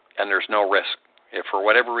learn, and there's no risk. If for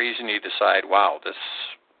whatever reason you decide, wow, this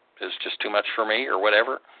is just too much for me or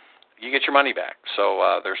whatever, you get your money back.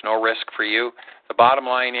 So there's no risk for you. The bottom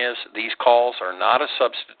line is these calls are not a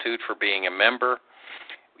substitute for being a member.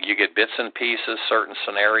 You get bits and pieces, certain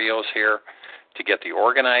scenarios here. To get the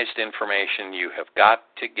organized information, you have got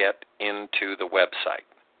to get into the website.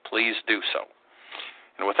 Please do so.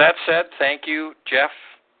 And with that said, thank you, Jeff,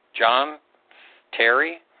 John,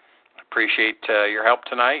 Terry. I appreciate your help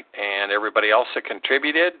tonight and everybody else that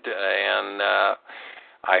contributed. And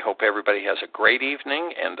I hope everybody has a great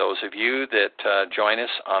evening. And those of you that join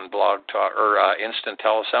us on Blog Talk or Instant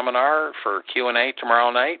Teleseminar for Q&A tomorrow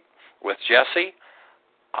night with Jesse,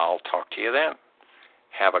 I'll talk to you then.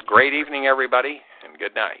 Have a great evening, everybody, and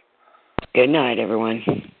good night. Good night, everyone.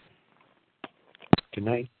 Good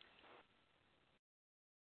night.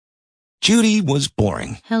 Judy was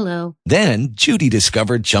boring. Hello. Then Judy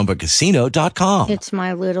discovered ChumbaCasino.com. It's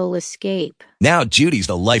my little escape. Now Judy's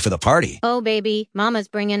the life of the party. Oh, baby, mama's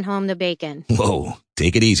bringing home the bacon. Whoa,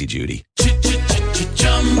 take it easy, Judy.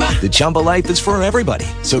 The Chumba life is for everybody.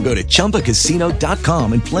 So go to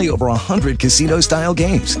ChumbaCasino.com and play over 100 casino-style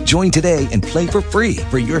games. Join today and play for free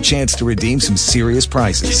for your chance to redeem some serious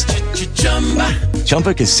prizes.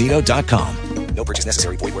 ChumbaCasino.com. No purchase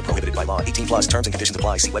necessary. Void where prohibited by law. 18+ terms and conditions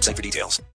apply. See website for details.